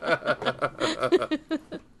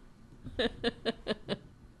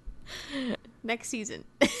 Next season.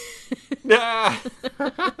 Yeah.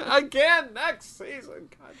 Again, next season.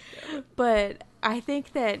 God damn it. But I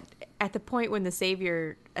think that at the point when the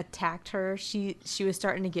Savior attacked her, she was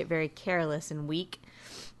starting to get very careless and weak.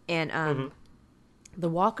 And the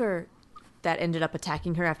walker that ended up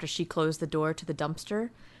attacking her after she closed the door to the dumpster,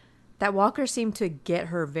 that walker seemed to get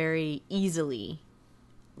her very easily.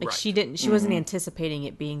 Like, right. She wasn't anticipating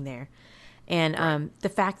it being there. And the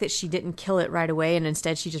fact that she didn't kill it right away, and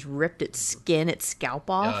instead she just ripped its scalp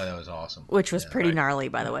off. Oh, that was awesome. Which was pretty gnarly,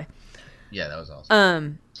 by the way. Yeah, that was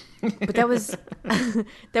awesome. But that was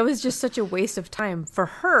that was just such a waste of time for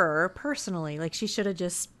her personally. Like, she should have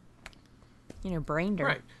just, brained her.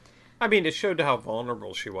 Right. It showed how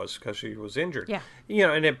vulnerable she was because she was injured. Yeah.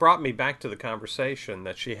 And it brought me back to the conversation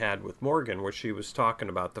that she had with Morgan, where she was talking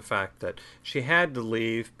about the fact that she had to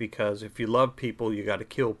leave because if you love people, you got to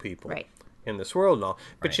kill people. Right. In this world and all.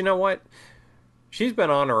 But Right. you know what? She's been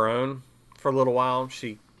on her own for a little while.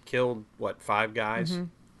 She killed, 5 guys?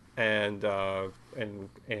 And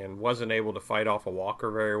wasn't able to fight off a walker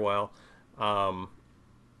very well. I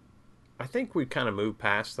think we've kind of moved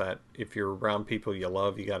past that. If you're around people you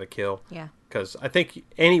love, you got to kill. Yeah. Because I think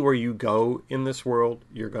anywhere you go in this world,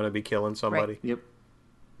 you're going to be killing somebody. Right. Yep.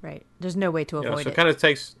 Right. There's no way to avoid So it. it kind of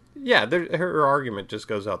takes... Yeah, her argument just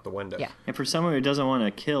goes out the window. Yeah. And for someone who doesn't want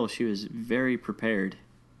to kill, she was very prepared.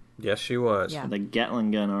 Yes, she was. Yeah. The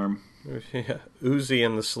Gatling gun arm. Yeah. Uzi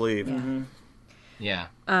in the sleeve. Yeah.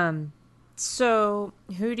 Yeah. So,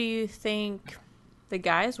 who do you think the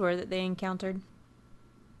guys were that they encountered?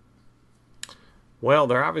 Well,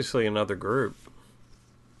 they're obviously another group.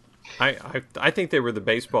 I think they were the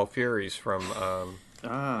Baseball Furies from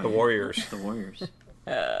the Warriors. The Warriors.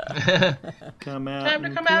 Come out Time to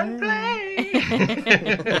and come out and play.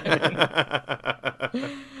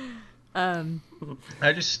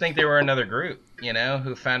 I just think they were another group,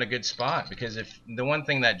 who found a good spot. Because if the one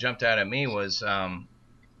thing that jumped out at me was the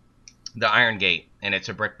Iron Gate, and it's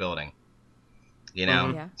a brick building.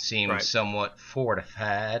 Yeah. Seems Right. somewhat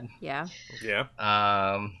fortified. Yeah. Yeah.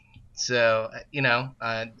 So,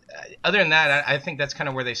 other than that, I think that's kind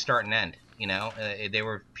of where they start and end. They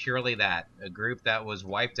were purely that, a group that was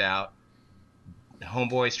wiped out.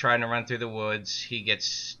 Homeboy's trying to run through the woods. He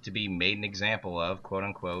gets to be made an example of, quote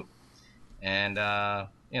unquote. And,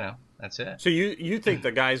 that's it. So you think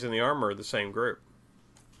the guys in the armor are the same group?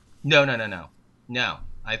 No.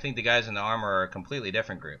 I think the guys in the armor are a completely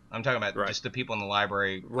different group. I'm talking about Right. just the people in the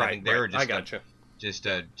library. Right. I think they were just I gotcha. just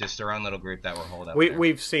their own little group that were holed up.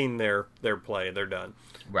 We've seen their play. They're done.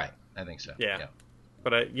 Right. I think so. Yeah.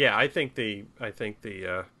 But I think the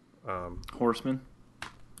Horseman.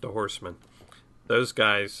 Horsemen, those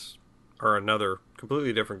guys are another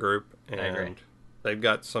completely different group, and I agree. they've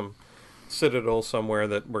got some citadel somewhere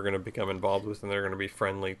that we're going to become involved with, and they're going to be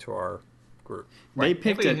friendly to our group. They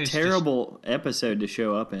picked a Anybody who's terrible episode to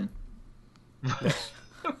show up in.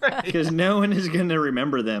 Right. Because no one is going to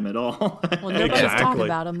remember them at all. Well, nobody's Exactly. talking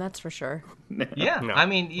about them, that's for sure. Yeah. No. I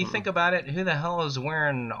mean, you think about it. Who the hell is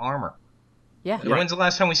wearing armor? Yeah. When's the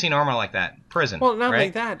last time we seen armor like that? Prison. Well, not right? only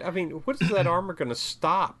that. I mean, what is that armor going to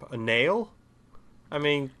stop? A nail? I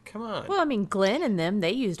mean, come on. Well, I mean, Glenn and them,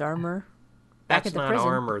 they used armor back That's at the not prison.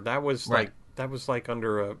 armor. That was Right. like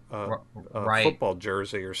under a Right. football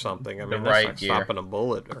jersey or something. I mean, The that's right not gear. stopping a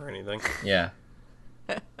bullet or anything. Yeah.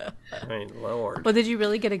 I mean, Lord. Well, did you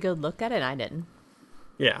really get a good look at it? I didn't.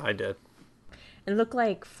 Yeah, I did. It looked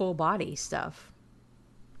like full body stuff.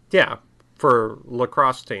 Yeah, for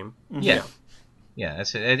lacrosse team. Yeah. Yeah,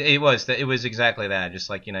 that's it. It was exactly that. Just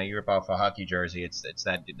like, you rip off a hockey jersey, it's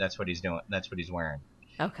that. That's what he's doing. That's what he's wearing.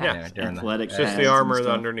 Okay. Yeah. During Athletic It's just pads the and armor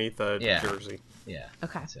stuff. underneath a Yeah. jersey. Yeah.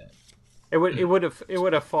 Okay. That's it. It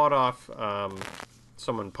would have fought off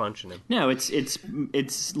someone punching him. No,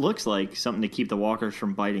 it's looks like something to keep the walkers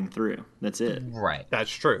from biting through. That's it. Right.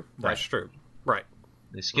 That's true. That's Right. true. Right.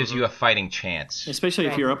 This gives you a fighting chance. Especially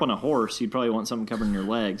if Right. you're up on a horse, you'd probably want something covering your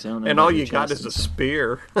legs. I don't know. And about all your you got chest is a and stuff.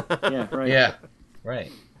 spear. Yeah, right. Yeah.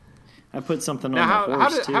 Right. I put something Now, on the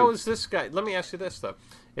horse too. how is this guy? Let me ask you this though: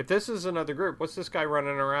 if this is another group, what's this guy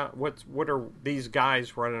running around? What are these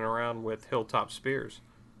guys running around with hilltop spears?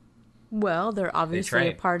 Well, they're obviously a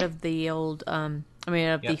train. part of the old, the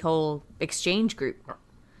Yeah. whole exchange group.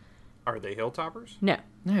 Are they hilltoppers? No.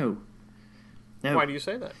 No. No. Why do you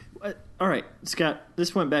say that? All right, Scott.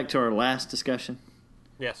 This went back to our last discussion.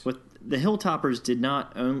 Yes. With the Hilltoppers did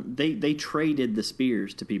not own. They traded the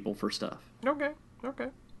spears to people for stuff. Okay. Okay.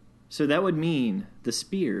 So that would mean the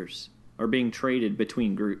spears are being traded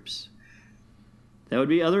between groups. That would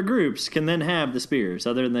be other groups can then have the spears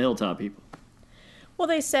other than the Hilltop people. Well,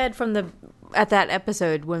 they said at that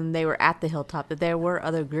episode when they were at the hilltop that there were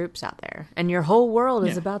other groups out there, and your whole world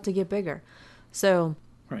is Yeah. about to get bigger. So,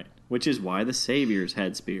 Right. Which is why the Saviors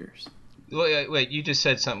had spears. Wait, you just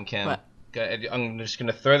said something, Kim. What? I'm just going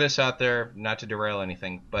to throw this out there, not to derail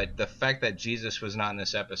anything, but the fact that Jesus was not in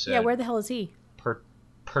this episode yeah, where the hell is he?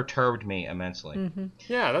 perturbed me immensely. Mm-hmm.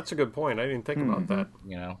 Yeah, that's a good point. I didn't think about that.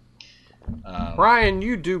 You know, Ryan,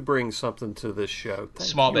 you do bring something to this show. Thank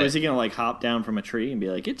small Was bit. he gonna hop down from a tree and be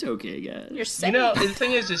like, "It's okay, guys"? You're You saying know, the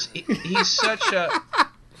thing is he's such a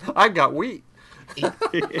you. I got wheat.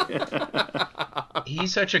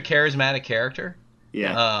 he's such a charismatic character.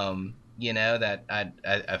 Yeah. You know, that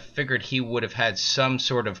I figured he would have had some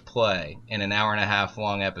sort of play in an hour and a half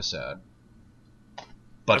long episode.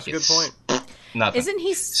 That's a good point. Nothing. Isn't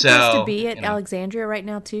he supposed to be at you know. Alexandria right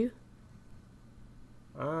now too?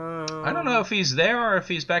 I don't know if he's there or if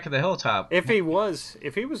he's back at the hilltop. If he was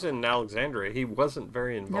in Alexandria, he wasn't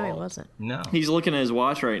very involved. No, he wasn't. No. He's looking at his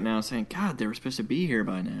watch right now, saying, "God, they were supposed to be here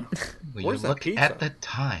by now." Will Where's you that look pizza? at the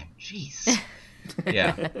time? Jeez.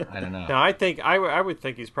 Yeah, I don't know. No, I would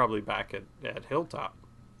think he's probably back at Hilltop.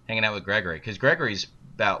 Hanging out with Gregory, because Gregory's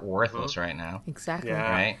about worthless right now, Exactly.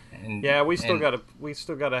 Yeah. right? And, Yeah, we still and-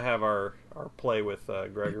 gotta have our play with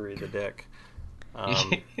Gregory the Dick.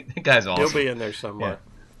 the guy's awesome. He'll be in there somewhere.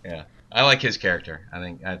 Yeah, I like his character. I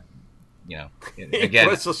think He again.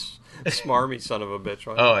 was a smarmy son of a bitch.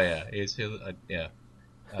 Right? Oh yeah,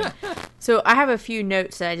 yeah. So I have a few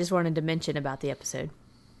notes that I just wanted to mention about the episode.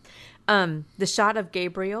 The shot of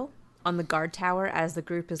Gabriel on the guard tower as the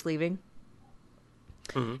group is leaving.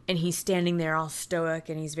 Mm-hmm. And he's standing there all stoic,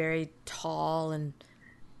 and he's very tall and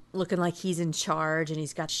looking like he's in charge, and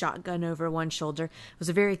he's got shotgun over one shoulder. It was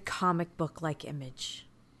a very comic book like image.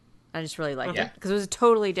 I just really liked Yeah. it because it was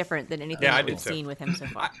totally different than anything Yeah, I that did we've too. seen with him so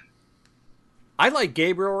far. I like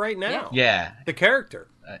Gabriel right now. Yeah. The character.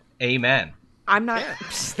 Amen. I'm not.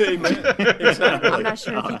 Amen. Exactly. I'm not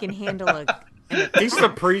sure if he can handle He's the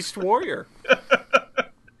priest warrior.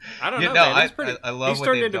 I don't know, no, man. He's pretty, I love he's what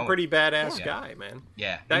turned they've into a done pretty with badass guy, man.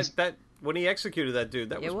 Yeah. That when he executed that dude,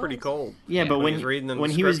 that was pretty was. cold. Yeah, but when he was reading the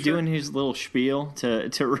when he was scripture. doing his little spiel to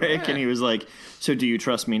Rick, Yeah. and he was like, "So do you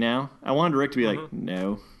trust me now?" I wanted Rick to be like,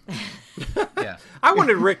 "No." Yeah. I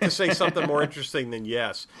wanted Rick to say something more interesting than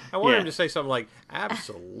yes. I wanted Yeah. him to say something like,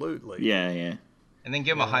 absolutely. Yeah, yeah. And then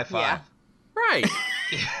give him a high five. Yeah. Right.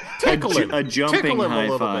 Tickle him. A jumping Tickle him high a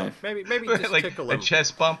little five. bit. Maybe just like tickle a him.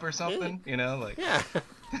 chest bump or something, you know? Like, Yeah.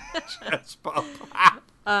 Chest bump.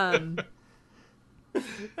 That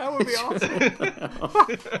would be awesome.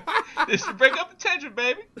 just to break up the tension,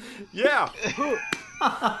 baby. Yeah.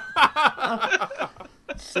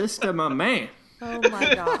 Sister, my man. Oh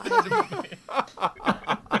my god.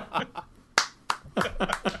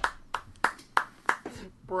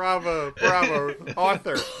 Bravo,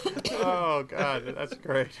 Arthur. Oh God, that's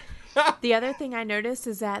great. The other thing I noticed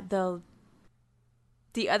is that the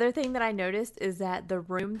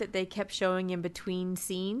room that they kept showing in between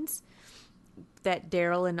scenes that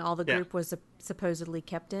Daryl and all the Yeah. group was supposedly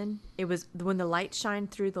kept in. It was when the light shined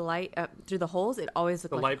through through the holes. It always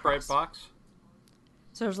looked The like light a bright cross. box.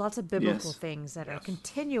 So there's lots of biblical Yes. things that are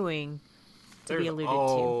continuing to There's be alluded to.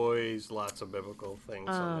 always lots of biblical things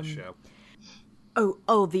on the show.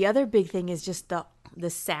 Oh, the other big thing is just the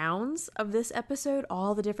sounds of this episode,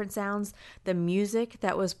 all the different sounds, the music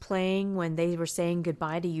that was playing when they were saying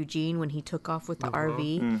goodbye to Eugene when he took off with the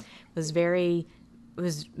RV it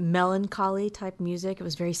was melancholy type music. It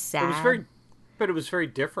was very sad. It was very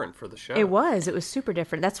different for the show. It was super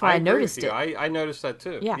different. That's why I agree noticed with you. it. I noticed that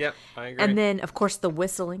too. Yeah. Yep, I agree. And then of course the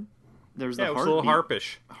whistling. There's yeah, the it was a little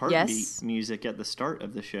heartbeat harpish. music at the start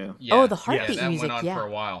of the show. Yeah. Oh, the heartbeat that music, went on yeah. for a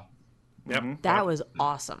while. Yep. That was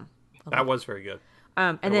awesome. That was very good.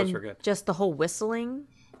 And That was then very good. just the whole whistling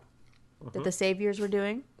that the Saviors were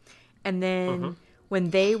doing. And then when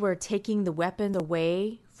they were taking the weapons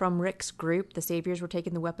away from Rick's group, the Saviors were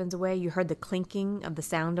taking the weapons away, you heard the clinking of the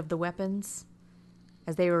sound of the weapons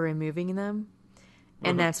as they were removing them.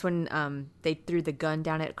 And that's when they threw the gun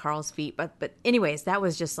down at Carl's feet. But anyways, that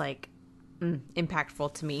was just like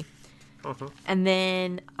impactful to me. And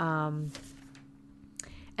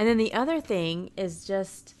then the other thing is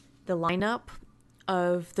just the lineup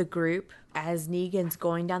of the group as Negan's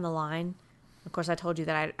going down the line. Of course, I told you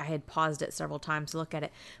that I had paused it several times to look at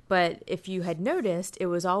it. But if you had noticed, it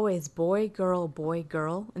was always boy, girl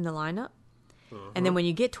in the lineup. And then when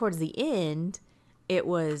you get towards the end, it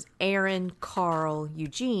was Aaron, Carl,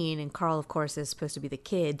 Eugene. And Carl, of course, is supposed to be the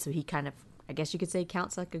kid. So he kind of, I guess you could say,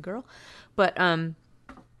 counts like a girl. But I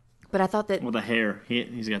thought that... Well, the hair.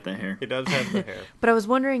 He's got the hair. He does have the hair. But I was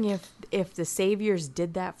wondering if the Saviors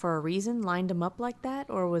did that for a reason, lined them up like that,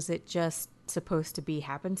 or was it just supposed to be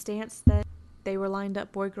happenstance that they were lined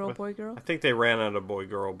up boy, girl? I think they ran out of boy,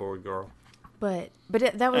 girl. But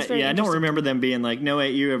that was very Yeah, I don't interesting. remember them being like, "No,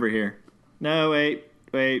 wait, you over here. No, wait,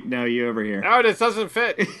 no, you over here." No, this doesn't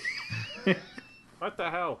fit. What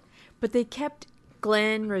the hell? But they kept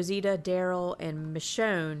Glenn, Rosita, Daryl, and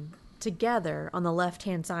Michonne together on the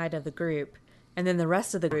left-hand side of the group, and then the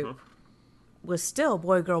rest of the group was still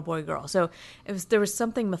boy, girl. So there was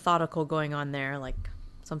something methodical going on there, like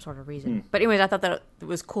some sort of reason. But anyways, I thought that it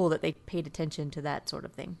was cool that they paid attention to that sort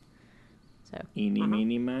of thing. So Eeny,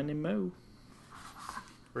 meeny, miny, mo.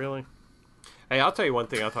 Really? Hey, I'll tell you one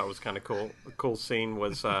thing I thought was kind of cool. A cool scene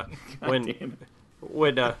was when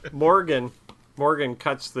Morgan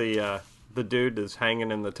cuts the dude that's hanging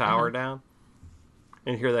in the tower down,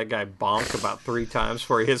 and hear that guy bonk about 3 times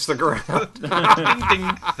before he hits the ground. Ding,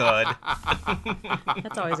 ding, thud.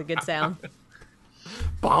 that's always a good sound.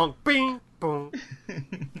 Bonk, bing, boom.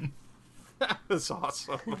 That was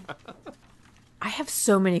awesome. I have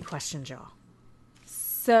so many questions, y'all.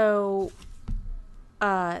 So,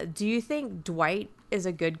 do you think Dwight is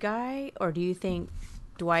a good guy, or do you think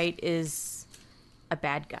Dwight is a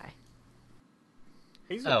bad guy?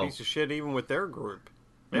 He's a piece of shit even with their group.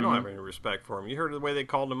 They don't have any respect for him. You heard the way they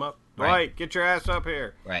called him up? Dwight, Right. get your ass up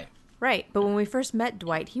here. Right. Right, but when we first met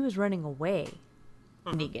Dwight, he was running away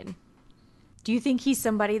from Negan. Do you think he's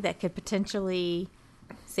somebody that could potentially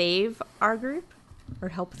save our group or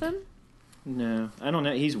help them? No, I don't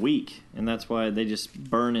know. He's weak, and that's why they just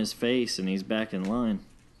burn his face, and he's back in line.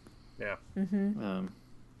 Yeah. Mm-hmm.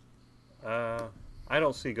 I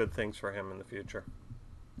don't see good things for him in the future.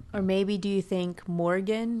 Or maybe do you think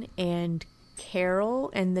Morgan and Carol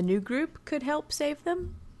and the new group could help save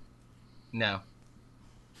them? No.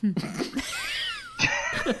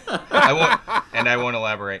 I won't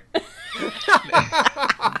elaborate.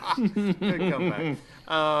 Good comeback.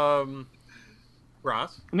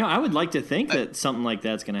 Ross? No, I would like to think that something like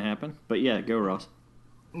that's going to happen. But yeah, go Ross.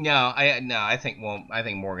 No, I think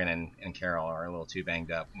Morgan and Carol are a little too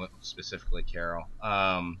banged up, specifically Carol.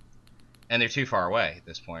 And they're too far away at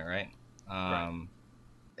this point, right? Right.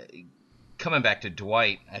 Coming back to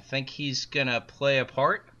Dwight, I think he's gonna play a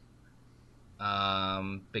part.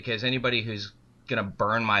 Because anybody who's gonna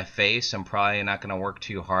burn my face, I'm probably not gonna work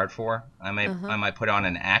too hard for. I might put on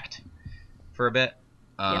an act for a bit,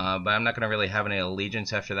 but I'm not gonna really have any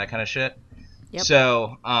allegiance after that kind of shit. Yep.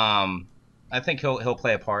 So, I think he'll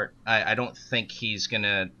play a part. I don't think he's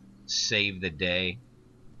gonna save the day,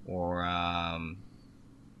 or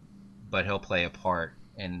but he'll play a part.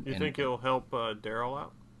 And You think he'll help Daryl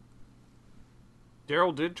out?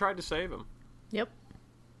 Daryl did try to save him. Yep.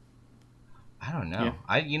 I don't know.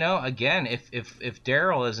 Yeah. Again, if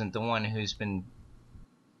Daryl isn't the one who's been,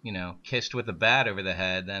 kissed with a bat over the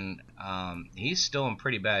head, then he's still in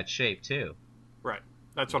pretty bad shape too. Right.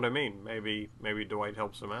 That's what I mean. Maybe Dwight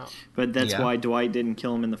helps him out. But that's why Dwight didn't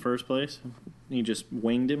kill him in the first place? He just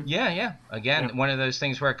winged him? Yeah. Again, one of those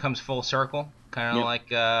things where it comes full circle. Kind of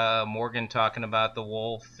like Morgan talking about the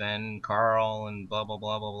wolf and Carl and blah, blah,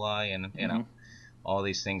 blah, blah, blah. And, all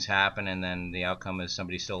these things happen, and then the outcome is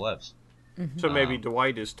somebody still lives. Mm-hmm. So maybe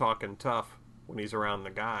Dwight is talking tough when he's around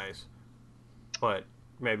the guys. But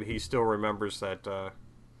maybe he still remembers that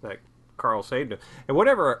Carl saved him. And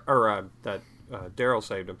that Daryl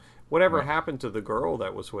saved him. Whatever happened to the girl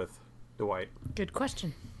that was with Dwight? Good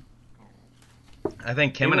question. I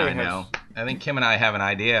think Kim and I know. I think Kim and I have an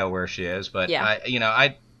idea where she is, but and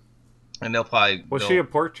they'll probably. Was she a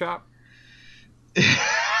pork chop?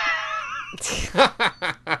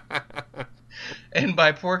 And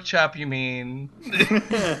by pork chop you mean?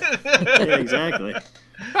 Yeah, exactly.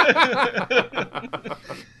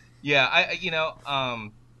 Yeah,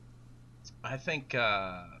 I think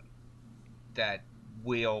that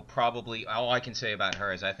we'll probably. All I can say about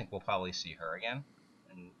her is I think we'll probably see her again.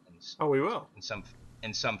 Oh, we will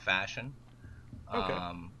in some fashion. Okay.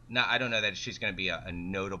 No, I don't know that she's going to be a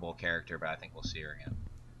notable character, but I think we'll see her again.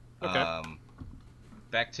 Okay.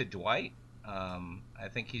 Back to Dwight. I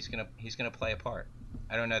think he's gonna play a part.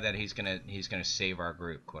 I don't know that he's gonna save our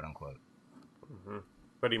group, quote unquote. Mm-hmm.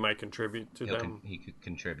 But he might contribute to them. He could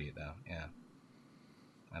contribute, though. Yeah,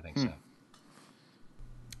 I think so.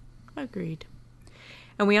 Agreed.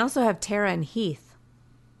 And we also have Tara and Heath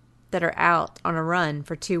that are out on a run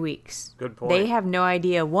for 2 weeks. Good point. They have no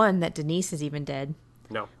idea, one, that Denise is even dead.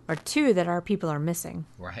 No. Or two, that our people are missing.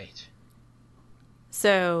 Right.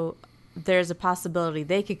 So there's a possibility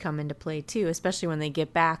they could come into play too, especially when they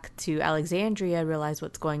get back to Alexandria, realize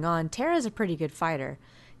what's going on. Tara's a pretty good fighter.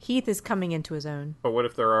 Heath is coming into his own. But what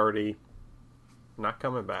if they're already not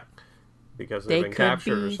coming back because they've been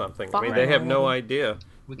captured or something? I mean, they have no idea.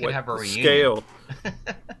 We could have a reunion. Scale.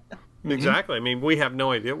 Exactly. I mean, we have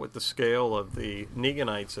no idea what the scale of the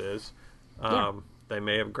Neganites is. They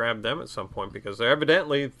may have grabbed them at some point because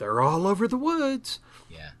they're all over the woods.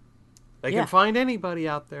 Yeah. They can find anybody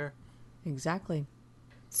out there. Exactly.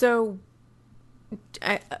 So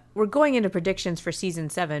we're going into predictions for season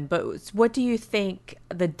 7, but what do you think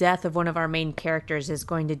the death of one of our main characters is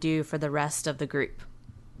going to do for the rest of the group?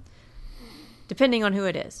 Depending on who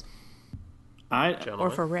it is. Or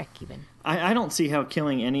for Rick, even. I don't see how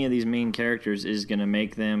killing any of these main characters is going to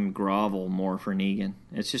make them grovel more for Negan.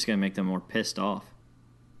 It's just going to make them more pissed off.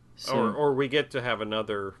 So, or we get to have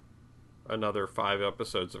another 5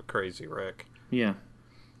 episodes of Crazy Rick. Yeah.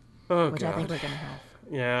 Oh, Which God. I think we're going to have.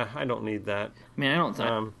 Yeah, I don't need that. I mean,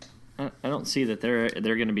 I don't see that they're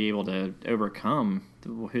going to be able to overcome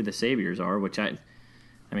who the saviors are, which I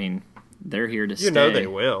mean, they're here to stay. You know they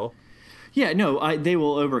will. Yeah, no, they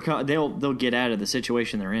will overcome. They'll get out of the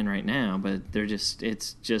situation they're in right now, but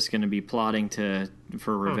it's just going to be plotting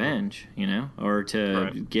for revenge, or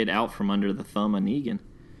to get out from under the thumb of Negan.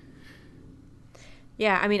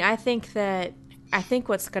 Yeah, I mean, I think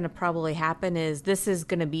what's going to probably happen is this is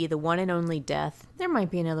going to be the one and only death. There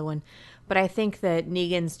might be another one, but I think that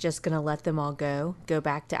Negan's just going to let them all go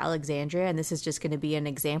back to Alexandria, and this is just going to be an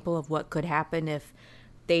example of what could happen if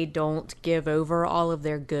they don't give over all of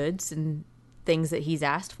their goods and things that he's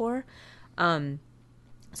asked for.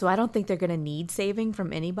 So I don't think they're going to need saving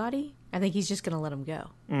from anybody. I think he's just going to let them go.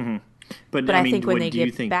 Mm-hmm. But I think when they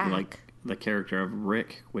get back... Do you think like, the character of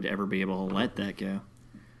Rick would ever be able to let that go?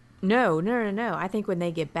 No. I think when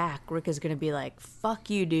they get back, Rick is going to be like, fuck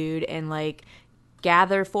you, dude, and like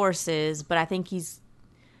gather forces. But I think he's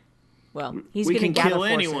going to gather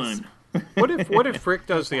forces. Anyone. What if Rick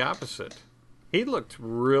does the opposite? He looked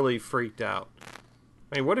really freaked out.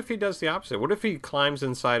 I mean, what if he does the opposite? What if he climbs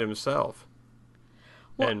inside himself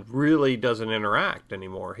and really doesn't interact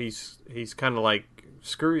anymore? He's kind of like,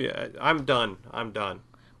 screw you, I'm done.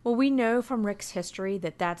 Well, we know from Rick's history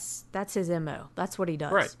that that's his MO. That's what he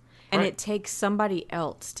does. Right. And it takes somebody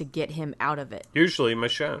else to get him out of it. Usually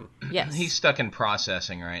Michonne. Yes. He's stuck in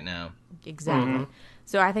processing right now. Exactly. Mm-hmm.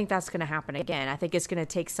 So I think that's going to happen again. I think it's going to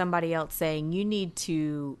take somebody else saying, you need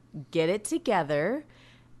to get it together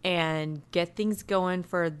and get things going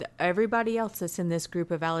for everybody else that's in this group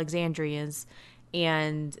of Alexandrians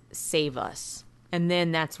and save us. And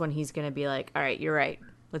then that's when he's going to be like, all right, you're right.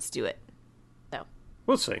 Let's do it. So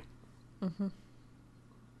We'll see. Mm-hmm.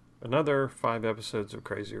 Another 5 episodes of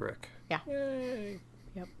Crazy Rick. yeah. Yay.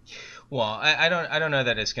 Yep. Well, I don't know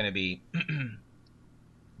that it's going to be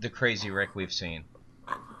the Crazy Rick we've seen.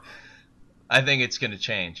 I think it's going to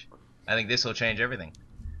change. I think this will change everything.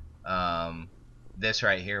 This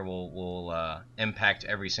right here will impact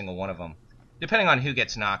every single one of them, depending on who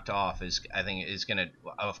gets knocked off. I think is going to,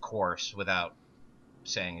 of course, without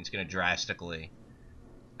saying, it's going to drastically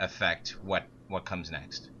affect what comes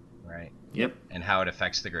next, right? Yep. And how it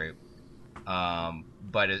affects the group.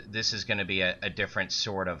 But this is going to be a different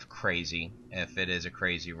sort of crazy, if it is a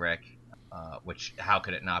Crazy Rick, which how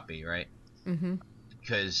could it not be, right? Mm-hmm.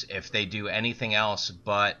 Because if they do anything else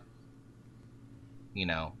but,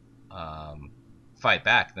 fight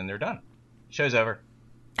back, then they're done. Show's over.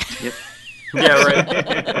 Yep. Yeah,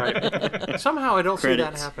 right. Right. Somehow I don't see that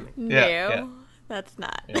Credits. happening. No, Yeah. that's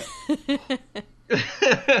not.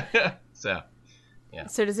 Yeah. So, yeah.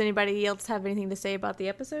 So does anybody else have anything to say about the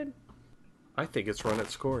episode? I think it's run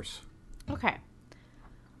its course. Okay.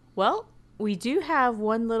 Well, we do have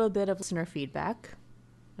one little bit of listener feedback.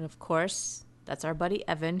 And of course, that's our buddy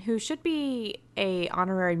Evan, who should be a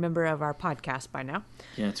honorary member of our podcast by now.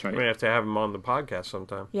 Yeah, that's right. We have to have him on the podcast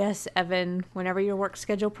sometime. Yes, Evan, whenever your work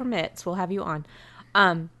schedule permits, we'll have you on.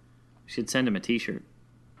 You should send him a T-shirt.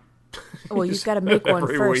 Well, you've got to make one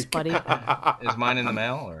Every first, week. buddy. Is mine in the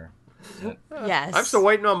mail, or? Yes. I'm still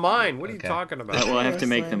waiting on mine. What are Okay. you talking about? Well, I have to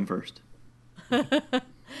make Seriously. them first.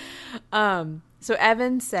 So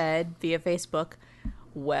Evan said via Facebook,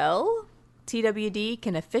 well, TWD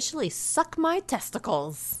can officially suck my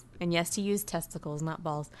testicles. And yes, he used testicles, not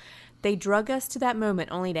balls. They drug us to that moment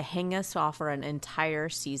only to hang us off for an entire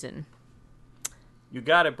season. You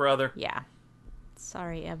got it, brother. Yeah.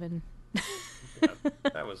 Sorry, Evan.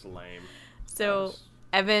 That was lame. So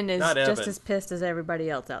Evan is Not just Evan. as pissed as everybody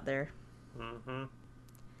else out there. Mm-hmm.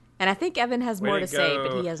 And I think Evan has Way more to to say, but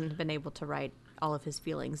go. he hasn't been able to write all of his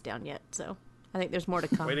feelings down yet. So I think there's more to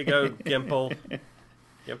come. Way to go, Gimple.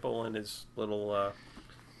 Gimple and his little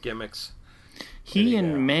gimmicks. He Yeah.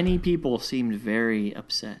 and many people seemed very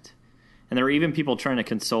upset. And there were even people trying to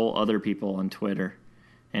console other people on Twitter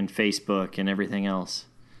and Facebook and everything else.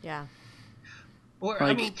 Yeah. Or I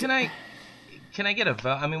Like, mean, can I get a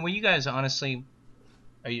vote? I mean, were you guys honestly?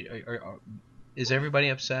 Is everybody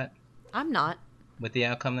upset I'm not. with the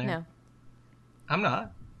outcome there? No, I'm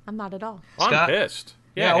not. I'm not at all. I'm Scott? pissed.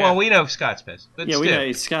 Yeah, well, we know Scott's pissed, but Yeah, still. we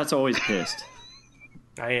know Scott's always pissed.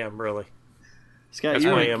 I am, really. Scott, That's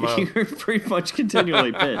you're, my MO. you're pretty much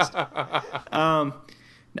continually pissed.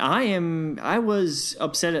 I was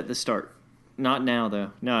upset at the start. Not now,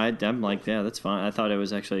 though. No, I'm like, yeah, that's fine. I thought it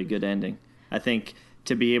was actually a good ending. I think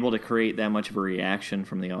to be able to create that much of a reaction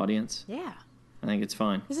from the audience, Yeah. I think it's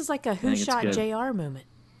fine. This is like a I who think it's shot good. JR moment.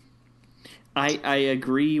 I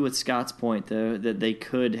agree with Scott's point, though, that they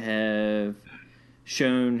could have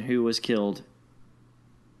shown who was killed,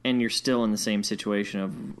 and you're still in the same situation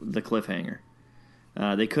of the cliffhanger.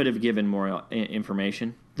 They could have given more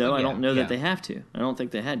information, though I don't know that they have to. I don't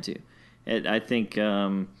think they had to. I think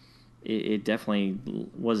it definitely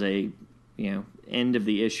was a end of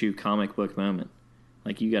the issue comic book moment.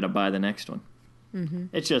 Like, you got to buy the next one. Mm-hmm.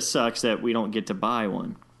 It just sucks that we don't get to buy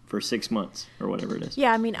one for 6 months or whatever it is.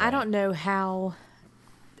 Yeah, I mean, I don't know how.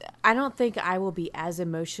 I don't think I will be as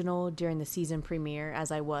emotional during the season premiere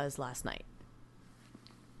as I was last night.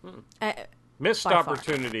 Missed By far.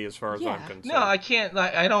 opportunity as far as Yeah. I'm concerned. No, I can't.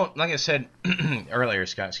 I don't. Like I said earlier,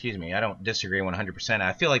 Scott. Excuse me. I don't disagree 100%.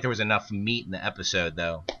 I feel like there was enough meat in the episode,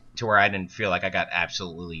 though, to where I didn't feel like I got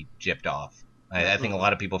absolutely gypped off. I think a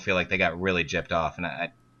lot of people feel like they got really gypped off, and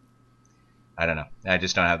I don't know. I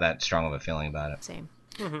just don't have that strong of a feeling about it. Same.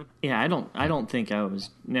 Yeah, I don't think I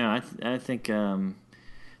was. No, I think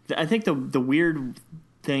the weird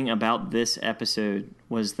thing about this episode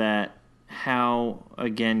was that how,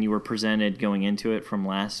 again, you were presented going into it from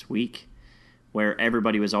last week, where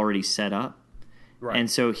everybody was already set up, Right. And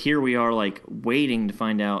so here we are, like, waiting to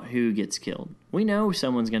find out who gets killed. We know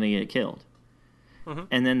someone's going to get killed. Mm-hmm.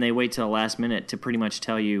 And then they wait till the last minute to pretty much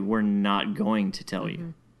tell you, we're not going to tell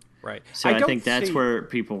you. Right. So I think that's where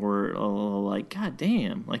people were like, God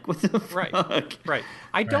damn, like, what the fuck? Right.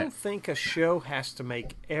 I don't think a show has to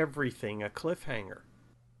make everything a cliffhanger.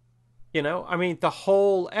 You know, I mean, the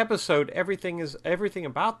whole episode, everything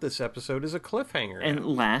about this episode is a cliffhanger. And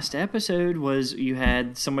last episode was you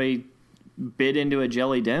had somebody bit into a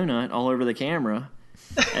jelly donut all over the camera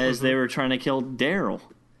as they were trying to kill Daryl.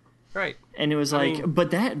 Right. And it was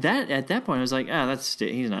but that at that point I was like,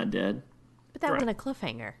 he's not dead. But that wasn't a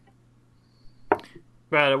cliffhanger.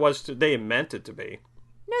 Well, it was. They meant it to be.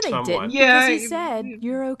 No, they somewhat. didn't. Yeah, because he said,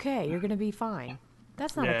 "You're okay. You're going to be fine."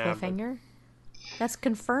 That's not a cliffhanger. That's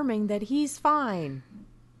confirming that he's fine.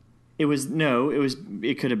 It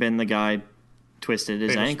could have been the guy twisted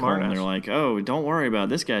his ankle, and they're like, "Oh, don't worry about it.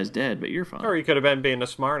 This guy's dead, but you're fine." Or he could have been being a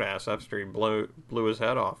smartass after he blew his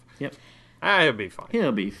head off. Yep. He'll be fine.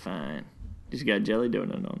 He'll be fine. Just got jelly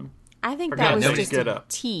donut on him. I think that was just a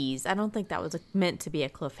tease. I don't think that was meant to be a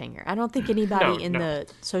cliffhanger. I don't think anybody in the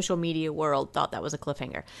social media world thought that was a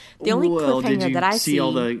cliffhanger. The only cliffhanger that I see...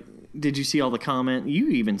 Did you see all the comment? You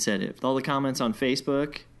even said it. All the comments on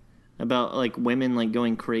Facebook about like women like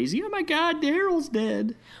going crazy. Oh my God, Daryl's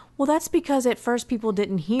dead. Well, that's because at first people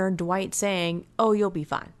didn't hear Dwight saying, "Oh, you'll be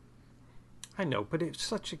fine." I know, but it's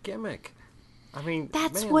such a gimmick. I mean,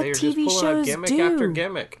 that's what TV just shows gimmick do. After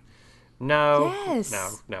gimmick. No. Yes.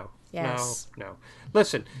 No. Yes. No.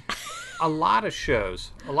 Listen, a lot of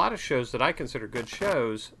shows that I consider good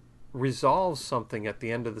shows resolve something at the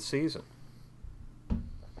end of the season.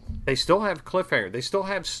 They still have cliffhanger. They still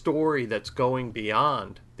have story that's going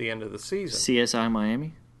beyond the end of the season. CSI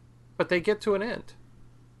Miami? But they get to an end.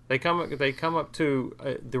 They come up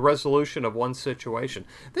to the resolution of one situation.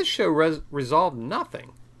 This show resolved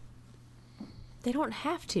nothing. They don't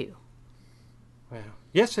have to. Well,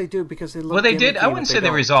 yes, they do, because they look. Well, they did. I wouldn't say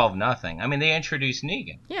they resolved nothing. I mean, they introduced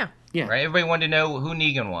Negan. Yeah. Right. Everybody wanted to know who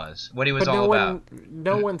Negan was, what he was all about.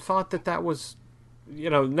 No one thought that was.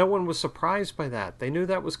 No one was surprised by that. They knew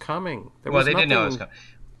that was coming. They didn't know it was coming.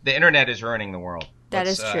 The internet is ruining the world. That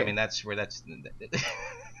is true. I mean, that's where that's.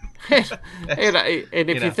 and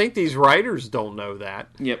if you think these writers don't know that,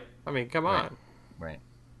 yep. I mean, come on. Right.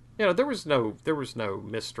 There was no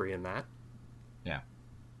mystery in that. Yeah.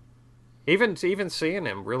 Even seeing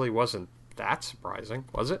him really wasn't that surprising,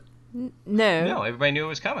 was it? No, everybody knew it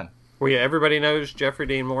was coming. Well, yeah, everybody knows Jeffrey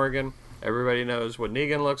Dean Morgan. Everybody knows what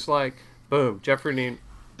Negan looks like. Boom, Jeffrey Dean.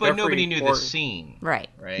 But nobody knew the scene. Right.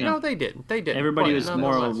 No, they didn't. Everybody was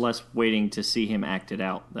more or less waiting to see him act it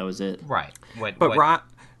out. That was it. Right.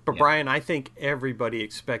 Brian, I think everybody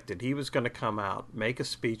expected he was going to come out, make a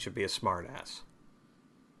speech, and be a smartass.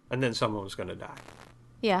 And then someone was going to die.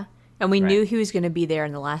 Yeah. And we knew he was going to be there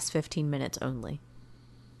in the last 15 minutes only.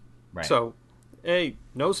 Right. So, hey,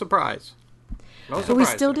 no surprise. But we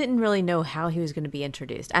still didn't really know how he was going to be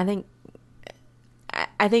introduced. I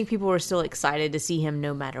think people were still excited to see him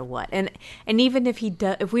no matter what. And even if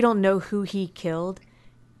if we don't know who he killed,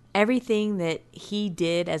 everything that he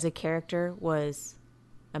did as a character was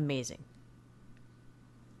amazing.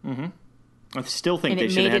 Mm-hmm. I still think they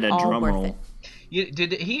should have had a drum roll.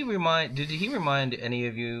 Did he remind any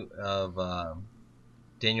of you of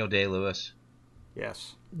Daniel Day-Lewis?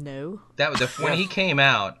 Yes. No. That was when he came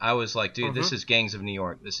out. I was like, dude, this is Gangs of New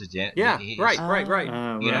York. This is right. You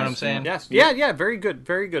know what I'm saying? Yes. Yeah. Very good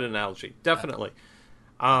analogy. Definitely.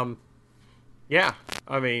 Yeah.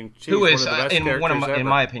 I mean, who is in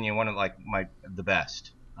my opinion one of the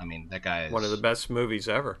best. I mean, that guy is one of the best movies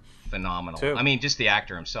ever. Phenomenal. Too. I mean, just the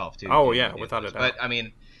actor himself too. Oh yeah, without a doubt. But I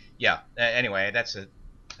mean, yeah. Anyway, that's an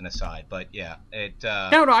aside. But yeah, it.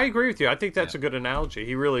 No, I agree with you. I think that's a good analogy.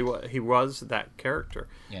 He really was that character.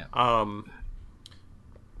 Yeah.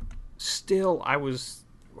 Still, I was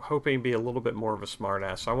hoping to be a little bit more of a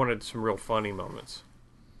smartass. I wanted some real funny moments.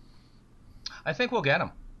 I think we'll get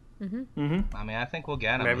him. Mm-hmm. Mm-hmm. I mean, I think we'll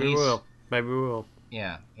get him. Maybe we will.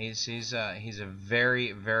 Yeah, he's a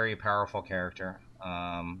very, very powerful character.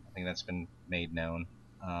 I think that's been made known.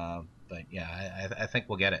 But yeah, I think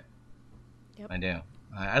we'll get it. Yep. I do.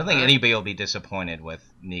 I don't think anybody will be disappointed with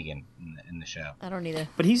Negan in the show. I don't either.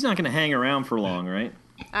 But he's not going to hang around for long, right?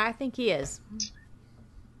 I think he is.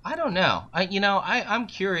 I don't know. I'm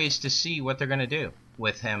curious to see what they're going to do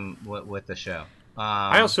with him with the show.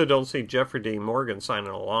 I also don't see Jeffrey Dean Morgan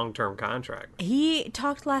signing a long-term contract. He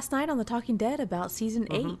talked last night on The Talking Dead about season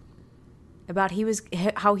 8, about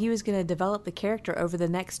how he was going to develop the character over the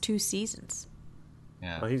next 2 seasons.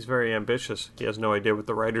 Yeah. Well, he's very ambitious. He has no idea what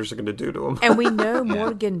the writers are going to do to him. And we know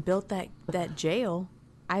Morgan built that jail.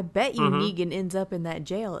 I bet you Negan ends up in that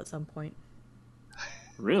jail at some point.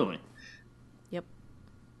 Really? Yep.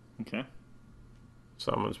 Okay.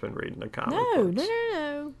 Someone's been reading the comic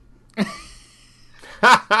No.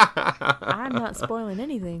 I'm not spoiling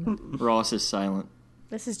anything. Ross is silent.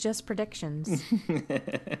 This is just predictions. I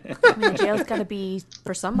mean, the jail's got to be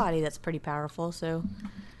for somebody that's pretty powerful, so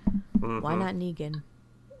why not Negan?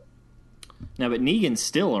 No, but Negan's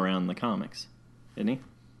still around the comics, isn't he?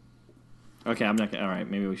 Okay, I'm not. All right,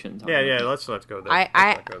 maybe we shouldn't talk. Yeah. Let's go there.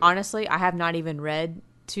 I honestly, I have not even read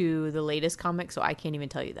to the latest comic, so I can't even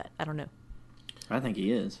tell you that. I don't know. I think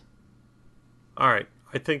he is. All right.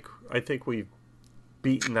 I think we've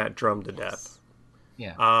beaten that drum to death.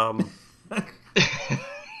 Yeah. All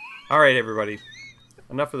right, everybody.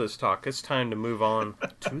 Enough of this talk. It's time to move on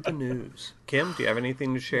to the news. Kim, do you have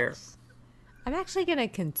anything to share? I'm actually going to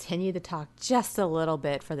continue to talk just a little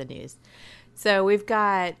bit for the news. So we've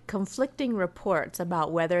got conflicting reports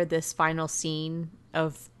about whether this final scene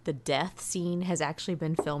of the death scene has actually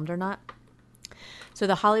been filmed or not. So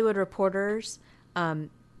the Hollywood Reporter's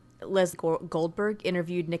Leslie Goldberg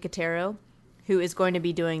interviewed Nicotero, who is going to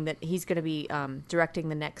be doing that. He's going to be directing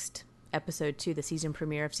the next episode 2, the season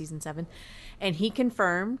premiere of season 7. And he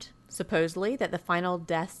confirmed, supposedly, that the final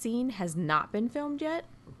death scene has not been filmed yet.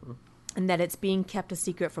 Mm-hmm. And that it's being kept a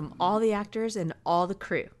secret from all the actors and all the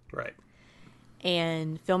crew. Right.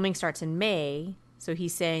 And filming starts in May, so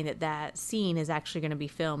he's saying that scene is actually going to be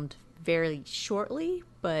filmed very shortly,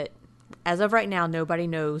 but as of right now, nobody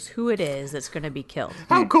knows who it is that's going to be killed.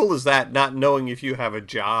 How cool is that, not knowing if you have a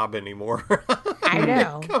job anymore? I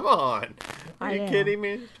know. Come on. Are you kidding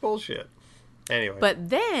me? It's bullshit. Anyway. But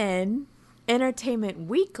then, Entertainment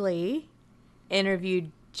Weekly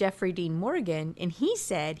interviewed Jeffrey Dean Morgan, and he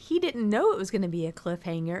said he didn't know it was going to be a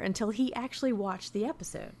cliffhanger until he actually watched the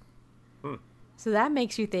episode. So that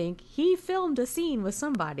makes you think he filmed a scene with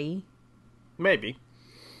somebody. Maybe.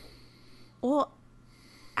 Well,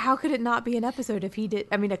 how could it not be an episode if he did?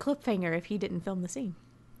 I mean, a cliffhanger if he didn't film the scene.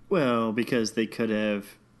 Well, because they could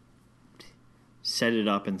have set it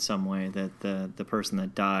up in some way that the person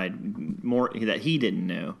that died that he didn't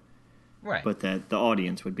know, Right. but that the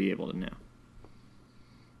audience would be able to know.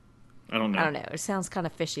 I don't know. It sounds kind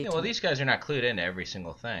of fishy. Yeah, well, these guys are not clued into every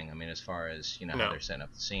single thing. I mean, as far as, how they're setting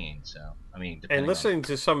up the scene. So, I mean, and listening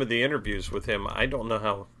to some of the interviews with him, I don't know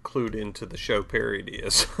how clued into the show period he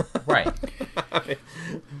is. Right. I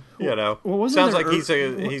mean, sounds like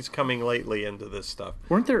he's coming lately into this stuff.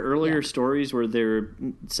 Weren't there earlier stories where they're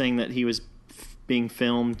saying that he was being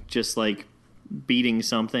filmed just like beating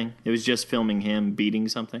something? It was just filming him beating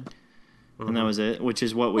something. And that was it, which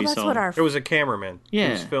is what we saw. It was a cameraman. Yeah.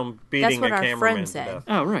 He was filmed beating a cameraman to death.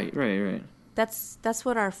 Oh, right. That's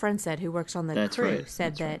what our friend said, who works on the crew. Right.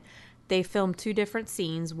 Said that they filmed 2 different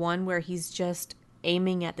scenes, one where he's just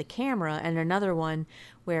aiming at the camera, and another one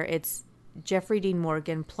where it's Jeffrey Dean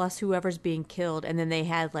Morgan plus whoever's being killed, and then they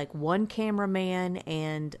had like one cameraman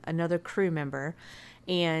and another crew member,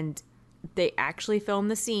 and they actually filmed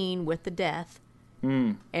the scene with the death,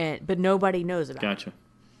 but nobody knows about it. Gotcha.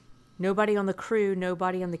 Nobody on the crew,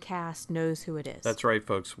 nobody on the cast knows who it is. That's right,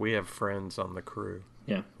 folks. We have friends on the crew.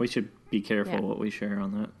 Yeah, we should be careful what we share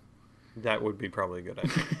on that. That would be probably a good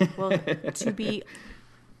idea. Well,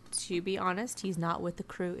 to be honest, he's not with the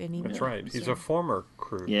crew anymore. That's right. He's a former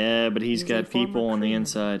crew. Yeah, but he's got people on the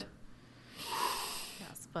inside.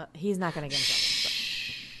 Yes, but he's not going to get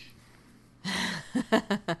in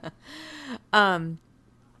trouble.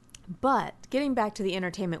 But getting back to the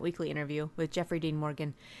Entertainment Weekly interview with Jeffrey Dean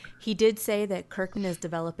Morgan, he did say that Kirkman is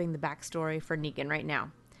developing the backstory for Negan right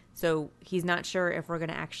now. So he's not sure if we're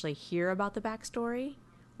going to actually hear about the backstory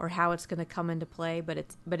or how it's going to come into play, but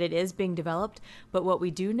it is being developed. But what we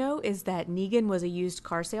do know is that Negan was a used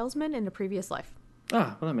car salesman in a previous life.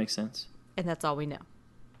 Ah, well, that makes sense. And that's all we know.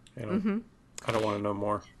 I don't want to know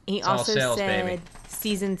more. He also said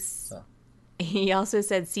He also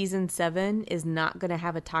said season 7 is not going to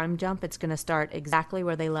have a time jump. It's going to start exactly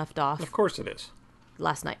where they left off. Of course it is.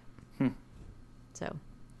 Last night. So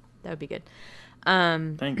that would be good.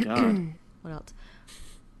 Thank God. What else?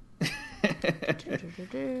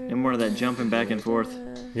 And more of that jumping back and forth.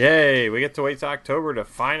 Yay! We get to wait till October to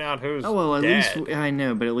find out who's at dead. least I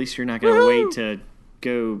know, but at least you're not going to wait to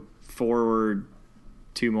go forward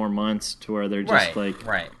 2 more months to where they're just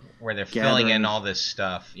where they're filling in all this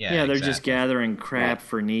stuff. Yeah, they're just gathering crap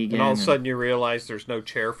for Negan. And all of a sudden you realize there's no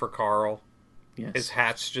chair for Carl. Yes. His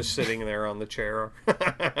hat's just sitting there on the chair.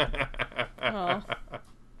 Oh.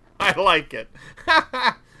 I like it.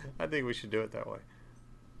 I think we should do it that way.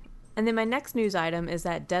 And then my next news item is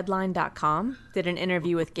that Deadline.com did an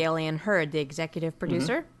interview with Gail Ann Hurd, the executive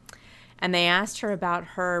producer, and they asked her about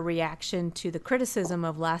her reaction to the criticism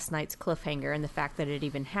of last night's cliffhanger and the fact that it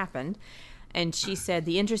even happened. And she said,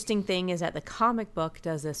 the interesting thing is that the comic book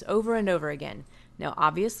does this over and over again. Now,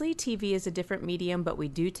 obviously, TV is a different medium, but we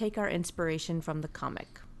do take our inspiration from the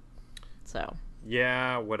comic. So.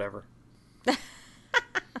 Yeah, whatever.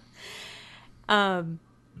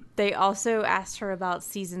 They also asked her about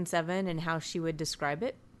season 7 and how she would describe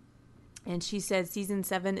it. And she said season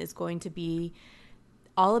 7 is going to be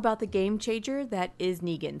all about the game changer that is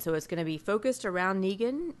Negan. So it's going to be focused around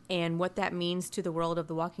Negan and what that means to the world of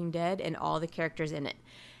The Walking Dead and all the characters in it.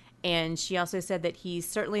 And she also said that he's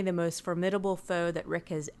certainly the most formidable foe that Rick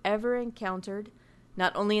has ever encountered,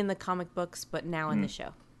 not only in the comic books, but now in the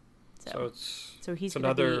show. So he's it's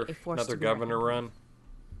going to be a force another to be governor reckoned with. run.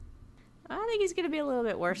 I think he's going to be a little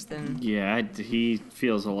bit worse than... Yeah, he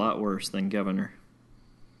feels a lot worse than Governor.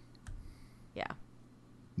 Yeah.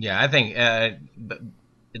 Yeah, I think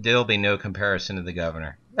there'll be no comparison to the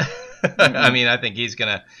governor. I mean, I think he's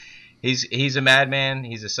a madman.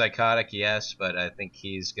 He's a psychotic, yes, but I think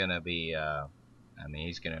he's gonna be.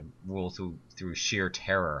 He's gonna rule through sheer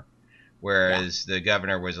terror, whereas the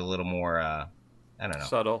governor was a little more. I don't know.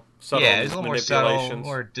 Subtle. Yeah, he's a little more subtle,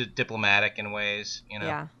 more diplomatic in ways. You know.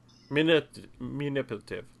 Yeah.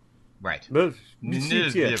 Manipulative. Right.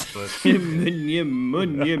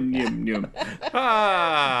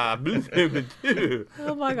 Ah,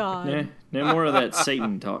 Oh my God. No more of that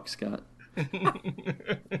Satan talk, Scott. I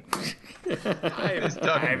was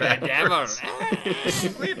talking about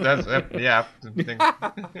yeah.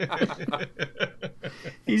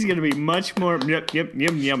 He's going to be much more. Yep.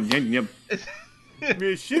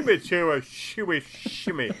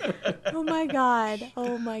 Shimmy. Oh my God.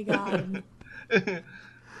 Oh my God.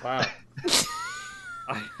 Wow.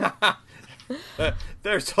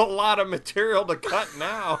 There's a lot of material to cut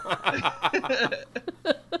now.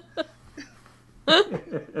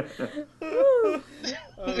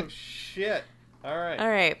 Oh, shit. All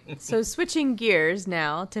right. So switching gears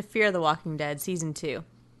now to Fear the Walking Dead Season 2.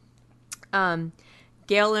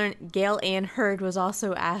 Gail Ann Hurd was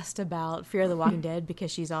also asked about Fear the Walking Dead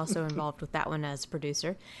because she's also involved with that one as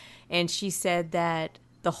producer. And she said that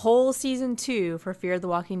the whole Season 2 for Fear the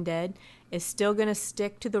Walking Dead is still going to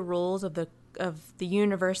stick to the rules of the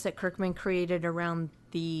universe that Kirkman created around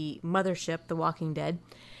the mothership, The Walking Dead,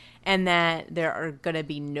 and that there are going to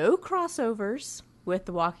be no crossovers with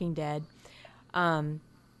The Walking Dead,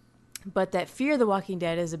 but that Fear the Walking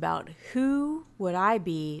Dead is about who would I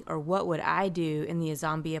be or what would I do in the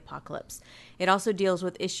zombie apocalypse. It also deals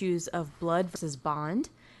with issues of blood versus bond,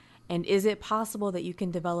 and is it possible that you can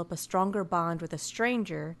develop a stronger bond with a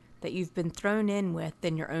stranger that you've been thrown in with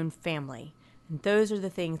than your own family? And those are the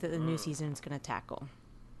things that the new season is going to tackle.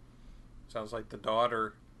 Sounds like the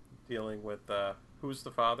daughter dealing with who's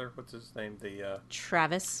the father? What's his name?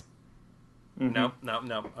 Travis. Mm-hmm. No.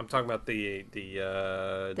 I'm talking about the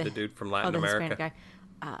dude from Latin America. Hispanic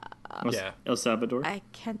guy. Yeah, El Salvador. I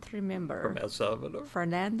can't remember. From El Salvador.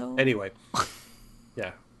 Fernando. Anyway,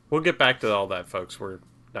 yeah, we'll get back to all that, folks. We're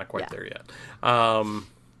not quite there yet.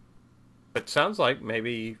 But sounds like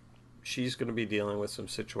maybe she's going to be dealing with some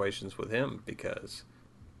situations with him because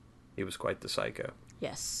he was quite the psycho.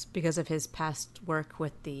 Yes, because of his past work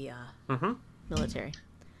with the military.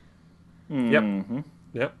 Mm-hmm.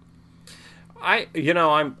 Yep. I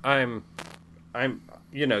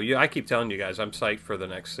keep telling you guys I'm psyched for the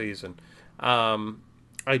next season.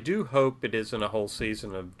 I do hope it isn't a whole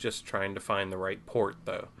season of just trying to find the right port,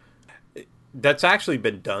 though. That's actually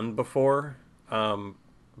been done before.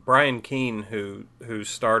 Brian Keene, who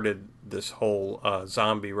started this whole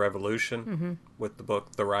zombie revolution with the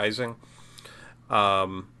book The Rising,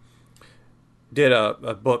 did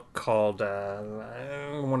a book called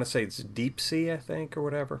I want to say it's Deep Sea, I think, or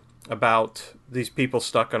whatever, about these people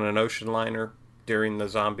stuck on an ocean liner during the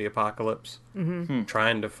zombie apocalypse,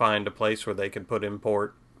 trying to find a place where they could put in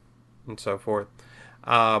port and so forth.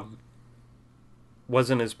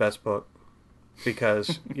 Wasn't his best book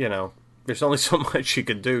because there's only so much you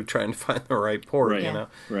could do trying to find the right port,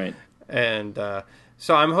 Right. And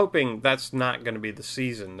so I'm hoping that's not going to be the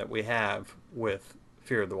season that we have with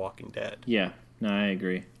Fear of the Walking Dead. Yeah, no, I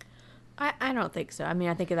agree. I don't think so. I mean,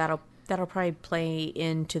 I think that'll probably play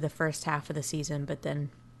into the first half of the season, but then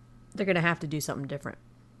they're going to have to do something different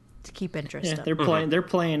to keep interest Yeah, up. they're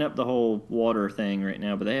playing up the whole water thing right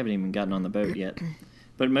now, but they haven't even gotten on the boat yet.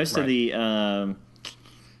 But most of the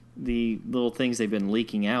little things they've been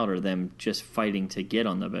leaking out are them just fighting to get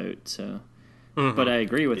on the boat. So, but I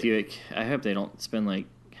agree with you. I hope they don't spend like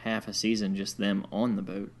half a season just them on the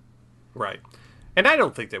boat. Right. And I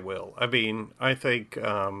don't think they will. I mean, I think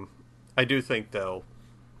I do think they'll.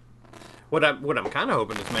 What I'm kind of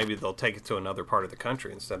hoping is maybe they'll take it to another part of the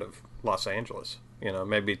country instead of Los Angeles. You know,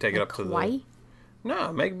 maybe take it up to Hawaii?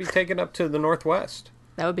 No, maybe take it up to the Northwest.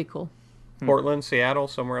 That would be cool. Portland, Seattle,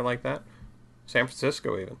 somewhere like that. San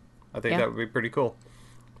Francisco, even. I think that would be pretty cool.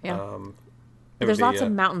 Yeah. It There's would be, lots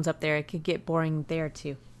of mountains up there. It could get boring there,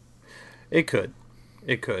 too. It could,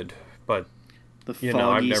 but The you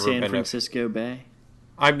know, I've foggy never San been Francisco Bay.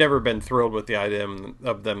 I've never been thrilled with the idea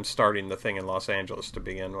of them starting the thing in Los Angeles to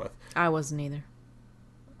begin with. I wasn't either.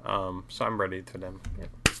 So I'm ready to them. Yeah.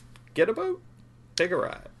 Get a boat, take a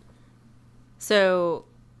ride. So,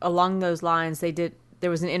 along those lines, there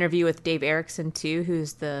was an interview with Dave Erickson, too,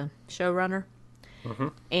 who's the showrunner. Mm-hmm.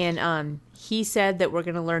 And he said that we're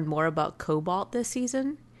going to learn more about Cobalt this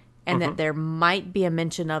season, and that there might be a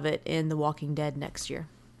mention of it in The Walking Dead next year.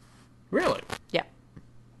 Really? Yeah.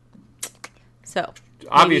 So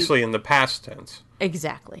Obviously in the past tense.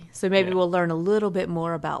 Exactly. So maybe we'll learn a little bit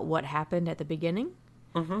more about what happened at the beginning.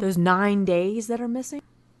 Those 9 days that are missing.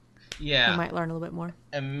 Yeah. We might learn a little bit more.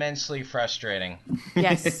 Immensely frustrating.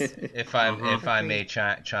 Yes. If I may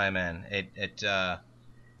chime in, it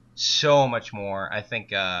so much more. I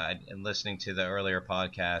think in listening to the earlier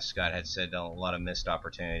podcast, Scott had said a lot of missed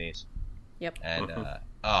opportunities. Yep. And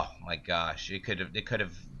oh my gosh, it could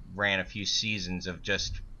have ran a few seasons of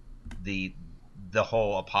just the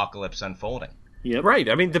whole apocalypse unfolding. Yep. Right.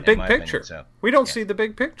 I mean, the big my picture. opinion, so, We don't see the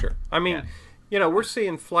big picture. I mean, Yeah. we're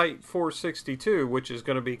seeing Flight 462, which is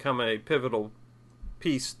going to become a pivotal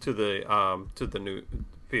piece to the new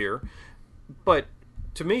Fear. But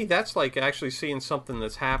to me, that's like actually seeing something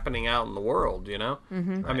that's happening out in the world, you know?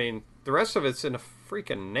 Mm-hmm. I mean, the rest of it's in a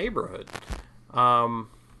freaking neighborhood. A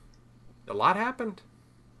lot happened.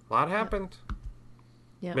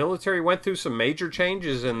 Yep. Military went through some major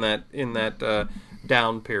changes in that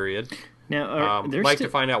down period. Now, Like to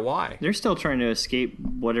find out why. They're still trying to escape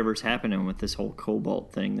whatever's happening with this whole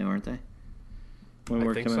Cobalt thing, though, aren't they? When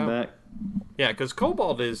we're think coming so. back. Yeah, because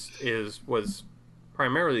Cobalt was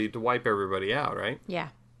primarily to wipe everybody out, right? Yeah.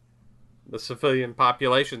 The civilian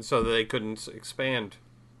population, so that they couldn't expand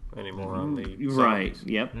anymore on the Right. zombies.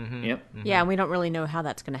 Yep. Yep. Yeah, and we don't really know how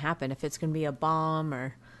that's going to happen. If it's going to be a bomb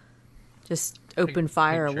or just open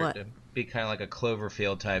fire or Picture what. it to be kind of like a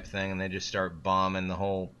Cloverfield type thing, and they just start bombing the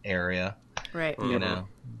whole area. Right. You know.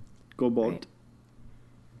 Cobalt. Right.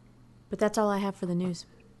 But that's all I have for the news.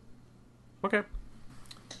 Okay.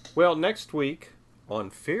 Well, next week on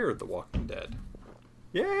Fear the Walking Dead.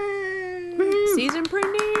 Yay! Season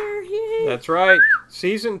premiere. Yay. That's right.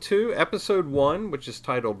 Season 2, Episode 1, which is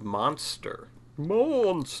titled Monster.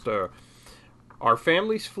 Monster. Our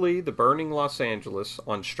families flee the burning Los Angeles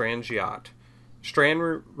on Strand's yacht.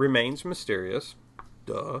 Strand remains mysterious.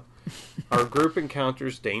 Duh. Our group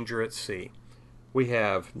encounters danger at sea. We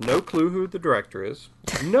have no clue who the director is.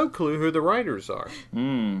 No clue who the writers are.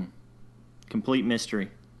 Complete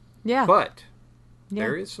mystery. Yeah. But Yeah.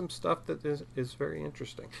 there is some stuff that is very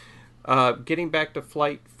interesting. Getting back to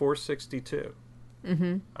Flight 462.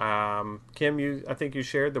 Mm-hmm. Kim, I think you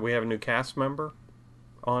shared that we have a new cast member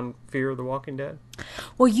on Fear of the Walking Dead.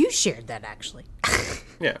 Well, you shared that actually.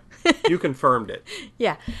 Yeah, you confirmed it.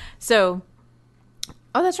 Yeah. So,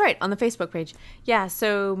 oh, that's right, on the Facebook page. Yeah,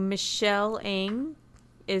 so Michelle Ng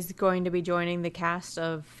is going to be joining the cast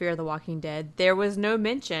of Fear the Walking Dead. There was no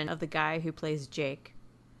mention of the guy who plays Jake,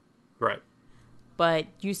 Right. but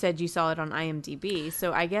you said you saw it on IMDb,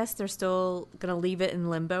 so I guess they're still going to leave it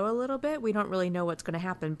in limbo a little bit. We don't really know what's going to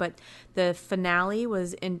happen, but the finale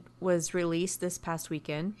was released this past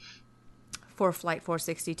weekend for Flight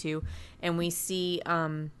 462, and we see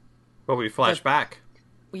Well, we flash back.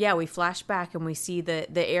 yeah, we flash back and we see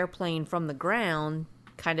the airplane from the ground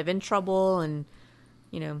kind of in trouble and,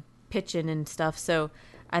 pitching and stuff. So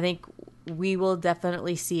I think we will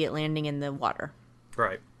definitely see it landing in the water.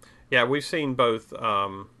 Right. Yeah, we've seen both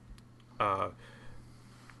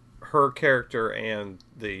her character and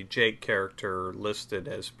the Jake character listed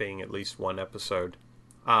as being at least one episode.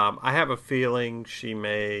 I have a feeling she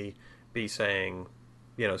may be saying,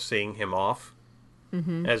 seeing him off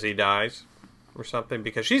as he dies or something,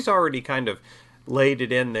 because she's already kind of laid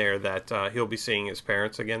it in there that he'll be seeing his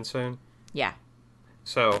parents again soon. Yeah.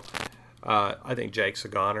 So I think Jake's a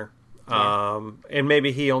goner. And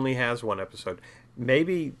maybe he only has one episode.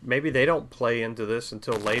 Maybe they don't play into this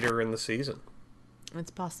until later in the season.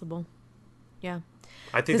 It's possible. Yeah.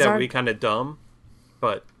 I think that would be kind of dumb,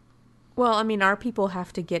 but... Well, I mean, our people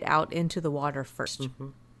have to get out into the water first.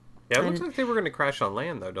 Yeah, it looks like they were going to crash on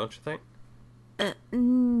land, though, don't you think?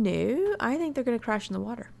 No, I think they're going to crash in the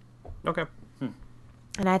water. Okay.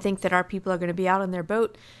 And I think that our people are going to be out on their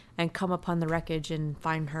boat and come upon the wreckage and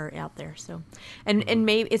find her out there. So, and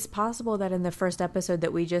maybe it's possible that in the first episode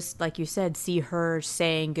that we just, like you said, see her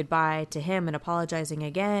saying goodbye to him and apologizing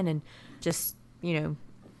again and just,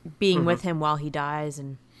 being with him while he dies,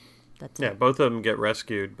 and that's it. Yeah, both of them get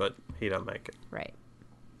rescued, but he don't make it. Right.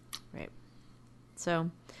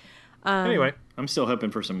 So, anyway, I'm still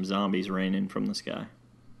hoping for some zombies raining from the sky.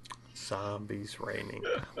 Zombies raining.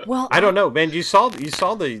 Well, I don't know, man. You saw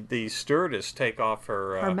the stewardess take off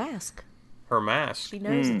her mask. Her mask. She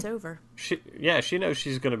knows it's over. She knows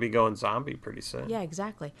she's going to be going zombie pretty soon. Yeah,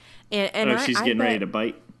 exactly. And she's getting ready to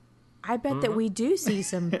bite. I bet that we do see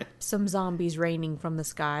some zombies raining from the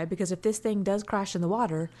sky, because if this thing does crash in the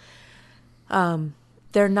water,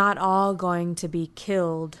 they're not all going to be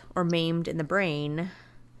killed or maimed in the brain.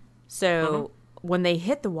 So when they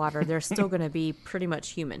hit the water, they're still going to be pretty much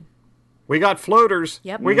human. We got floaters.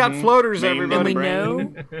 Yep. We got floaters, Maimed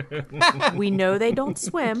everybody. And we know they don't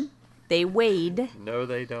swim. They wade. No,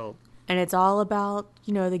 they don't. And it's all about,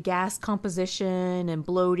 the gas composition and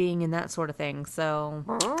bloating and that sort of thing. So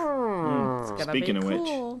it's gonna Speaking be of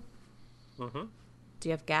cool. Mm-hmm. Do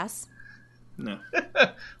you have gas? No.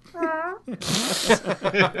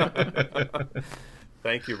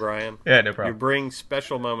 Thank you, Brian. Yeah, no You problem. bring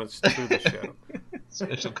special moments to the show.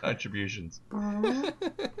 Special contributions.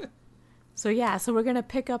 So we're going to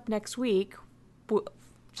pick up next week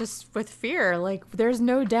just with Fear. Like, there's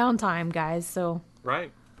no downtime, guys. So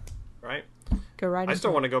Right. go right I into still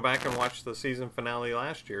it. want to go back and watch the season finale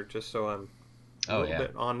last year, just so I'm a little yeah.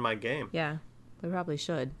 bit on my game. Yeah, we probably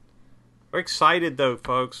should. We're excited, though,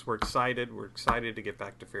 folks. We're excited. We're excited to get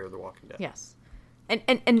back to Fear of the Walking Dead. Yes.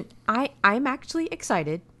 And I'm actually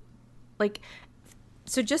excited. Like,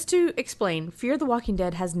 so just to explain, Fear the Walking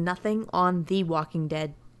Dead has nothing on The Walking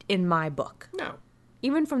Dead in my book. No.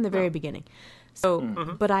 Even from the very beginning. So,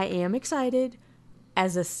 but I am excited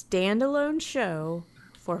as a standalone show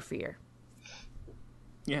for Fear.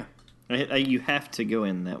 Yeah. You have to go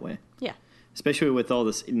in that way. Yeah. Especially with all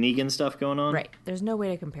this Negan stuff going on. Right. There's no way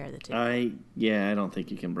to compare the two. I don't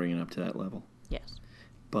think you can bring it up to that level. Yes.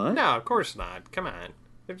 But No, of course not. Come on.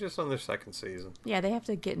 They're just on their second season. Yeah, they have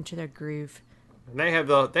to get into their groove. And they have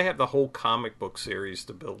the whole comic book series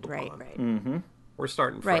to build Right, upon. right. Mm-hmm. We're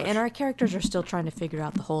starting fresh. Right, and our characters are still trying to figure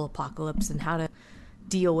out the whole apocalypse and how to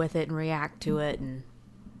deal with it and react to it and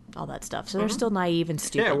all that stuff. So they're still naive and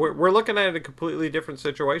stupid. Yeah, we're looking at a completely different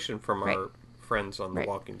situation from Right. our friends on The Right.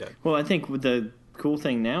 Walking Dead. Well, I think the cool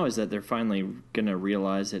thing now is that they're finally going to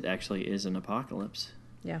realize it actually is an apocalypse.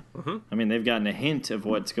 Yeah. I mean, they've gotten a hint of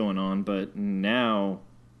what's going on, but now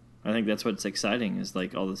I think that's what's exciting is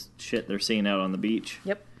like all this shit they're seeing out on the beach.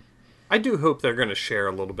 Yep. I do hope they're going to share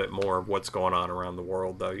a little bit more of what's going on around the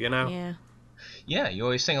world, though, you know? Yeah. Yeah, you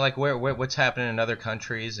always think like what's happening in other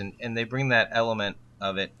countries, and they bring that element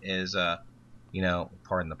of it is,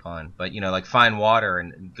 pardon the pun, but like find water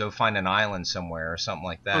and go find an island somewhere or something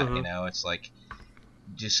like that. It's like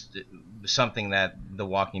just something that The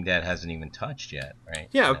Walking Dead hasn't even touched yet, right?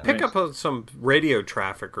 Yeah, pick up on some radio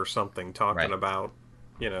traffic or something talking Right. about,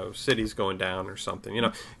 cities going down or something.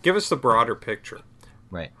 Give us the broader picture.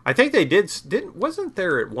 Right. I think they wasn't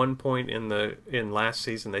there at one point in last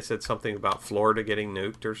season they said something about Florida getting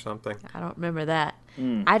nuked or something? I don't remember that.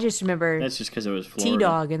 I just remember That's just because it was Florida.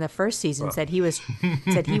 T-Dog in the first season said he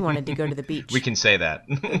wanted to go to the beach. We can say that.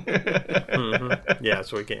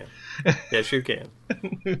 Yes, we can. Yes, you can.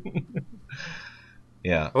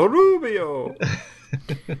 Yeah. Oh, Rubio!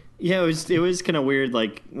 Yeah, it was kind of weird,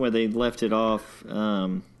 like where they left it off,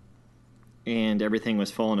 and everything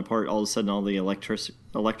was falling apart. All of a sudden, all the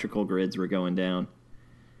electrical grids were going down.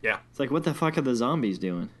 Yeah. It's like, what the fuck are the zombies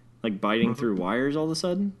doing? Like biting through wires all of a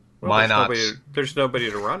sudden? Well, there's nobody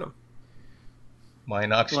to run them.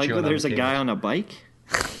 Minox Like chewing there's a on guy cables. on a bike?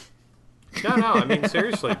 No, I mean,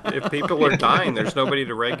 seriously, if people are dying, there's nobody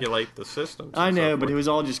to regulate the systems. I and so know, but forth. it was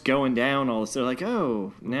all just going down. All they're like,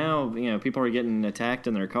 oh, now people are getting attacked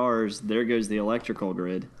in their cars. There goes the electrical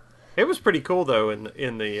grid. It was pretty cool, though, in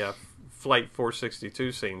the Flight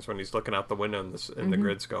 462 scenes when he's looking out the window and the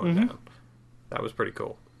grid's going down. That was pretty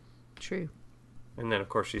cool. True. And then, of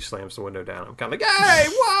course, she slams the window down. I'm kind of like, hey,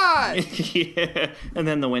 what? Yeah, and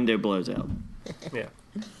then the window blows out. Yeah.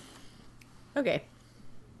 Okay.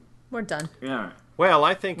 We're done. Yeah. Well,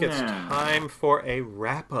 I think it's Yeah. time for a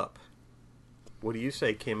wrap-up. What do you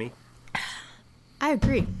say, Kimmy? I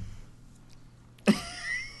agree.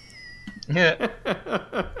 Yeah.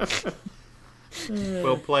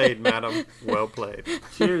 Well played, madam. Well played.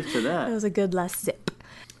 Cheers to That that. was a good last sip.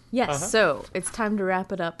 Yes, so it's time to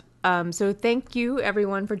wrap it up. So thank you,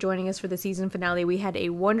 everyone, for joining us for the season finale. We had a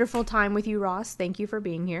wonderful time with you, Ross. Thank you for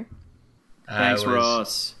being here. Thanks,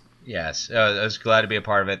 Ross. Yes, I was glad to be a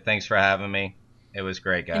part of it. Thanks for having me. It was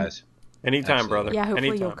great, guys. Anytime, Absolutely. brother. Yeah, hopefully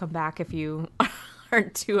Anytime. you'll come back if you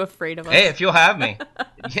aren't too afraid of us. Hey, if you'll have me.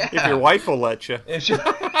 Yeah. If your wife will let you. Yeah,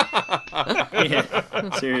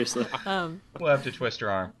 seriously. We'll have to twist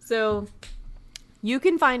her arm. So you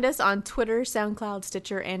can find us on Twitter, SoundCloud,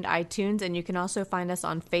 Stitcher, and iTunes, and you can also find us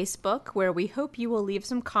on Facebook, where we hope you will leave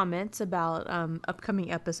some comments about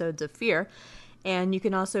upcoming episodes of Fear. And you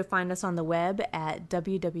can also find us on the web at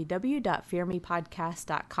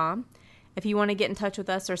www.fearmepodcast.com. If you want to get in touch with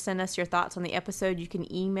us or send us your thoughts on the episode, you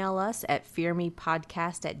can email us at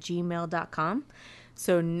fearmepodcast@gmail.com.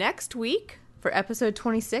 So next week, for episode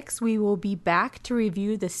 26, we will be back to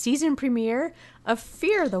review the season premiere of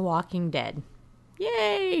Fear the Walking Dead.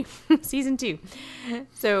 Yay! Season 2.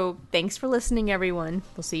 So thanks for listening, everyone.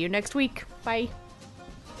 We'll see you next week. Bye.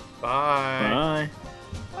 Bye. Bye.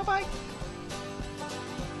 Bye-bye.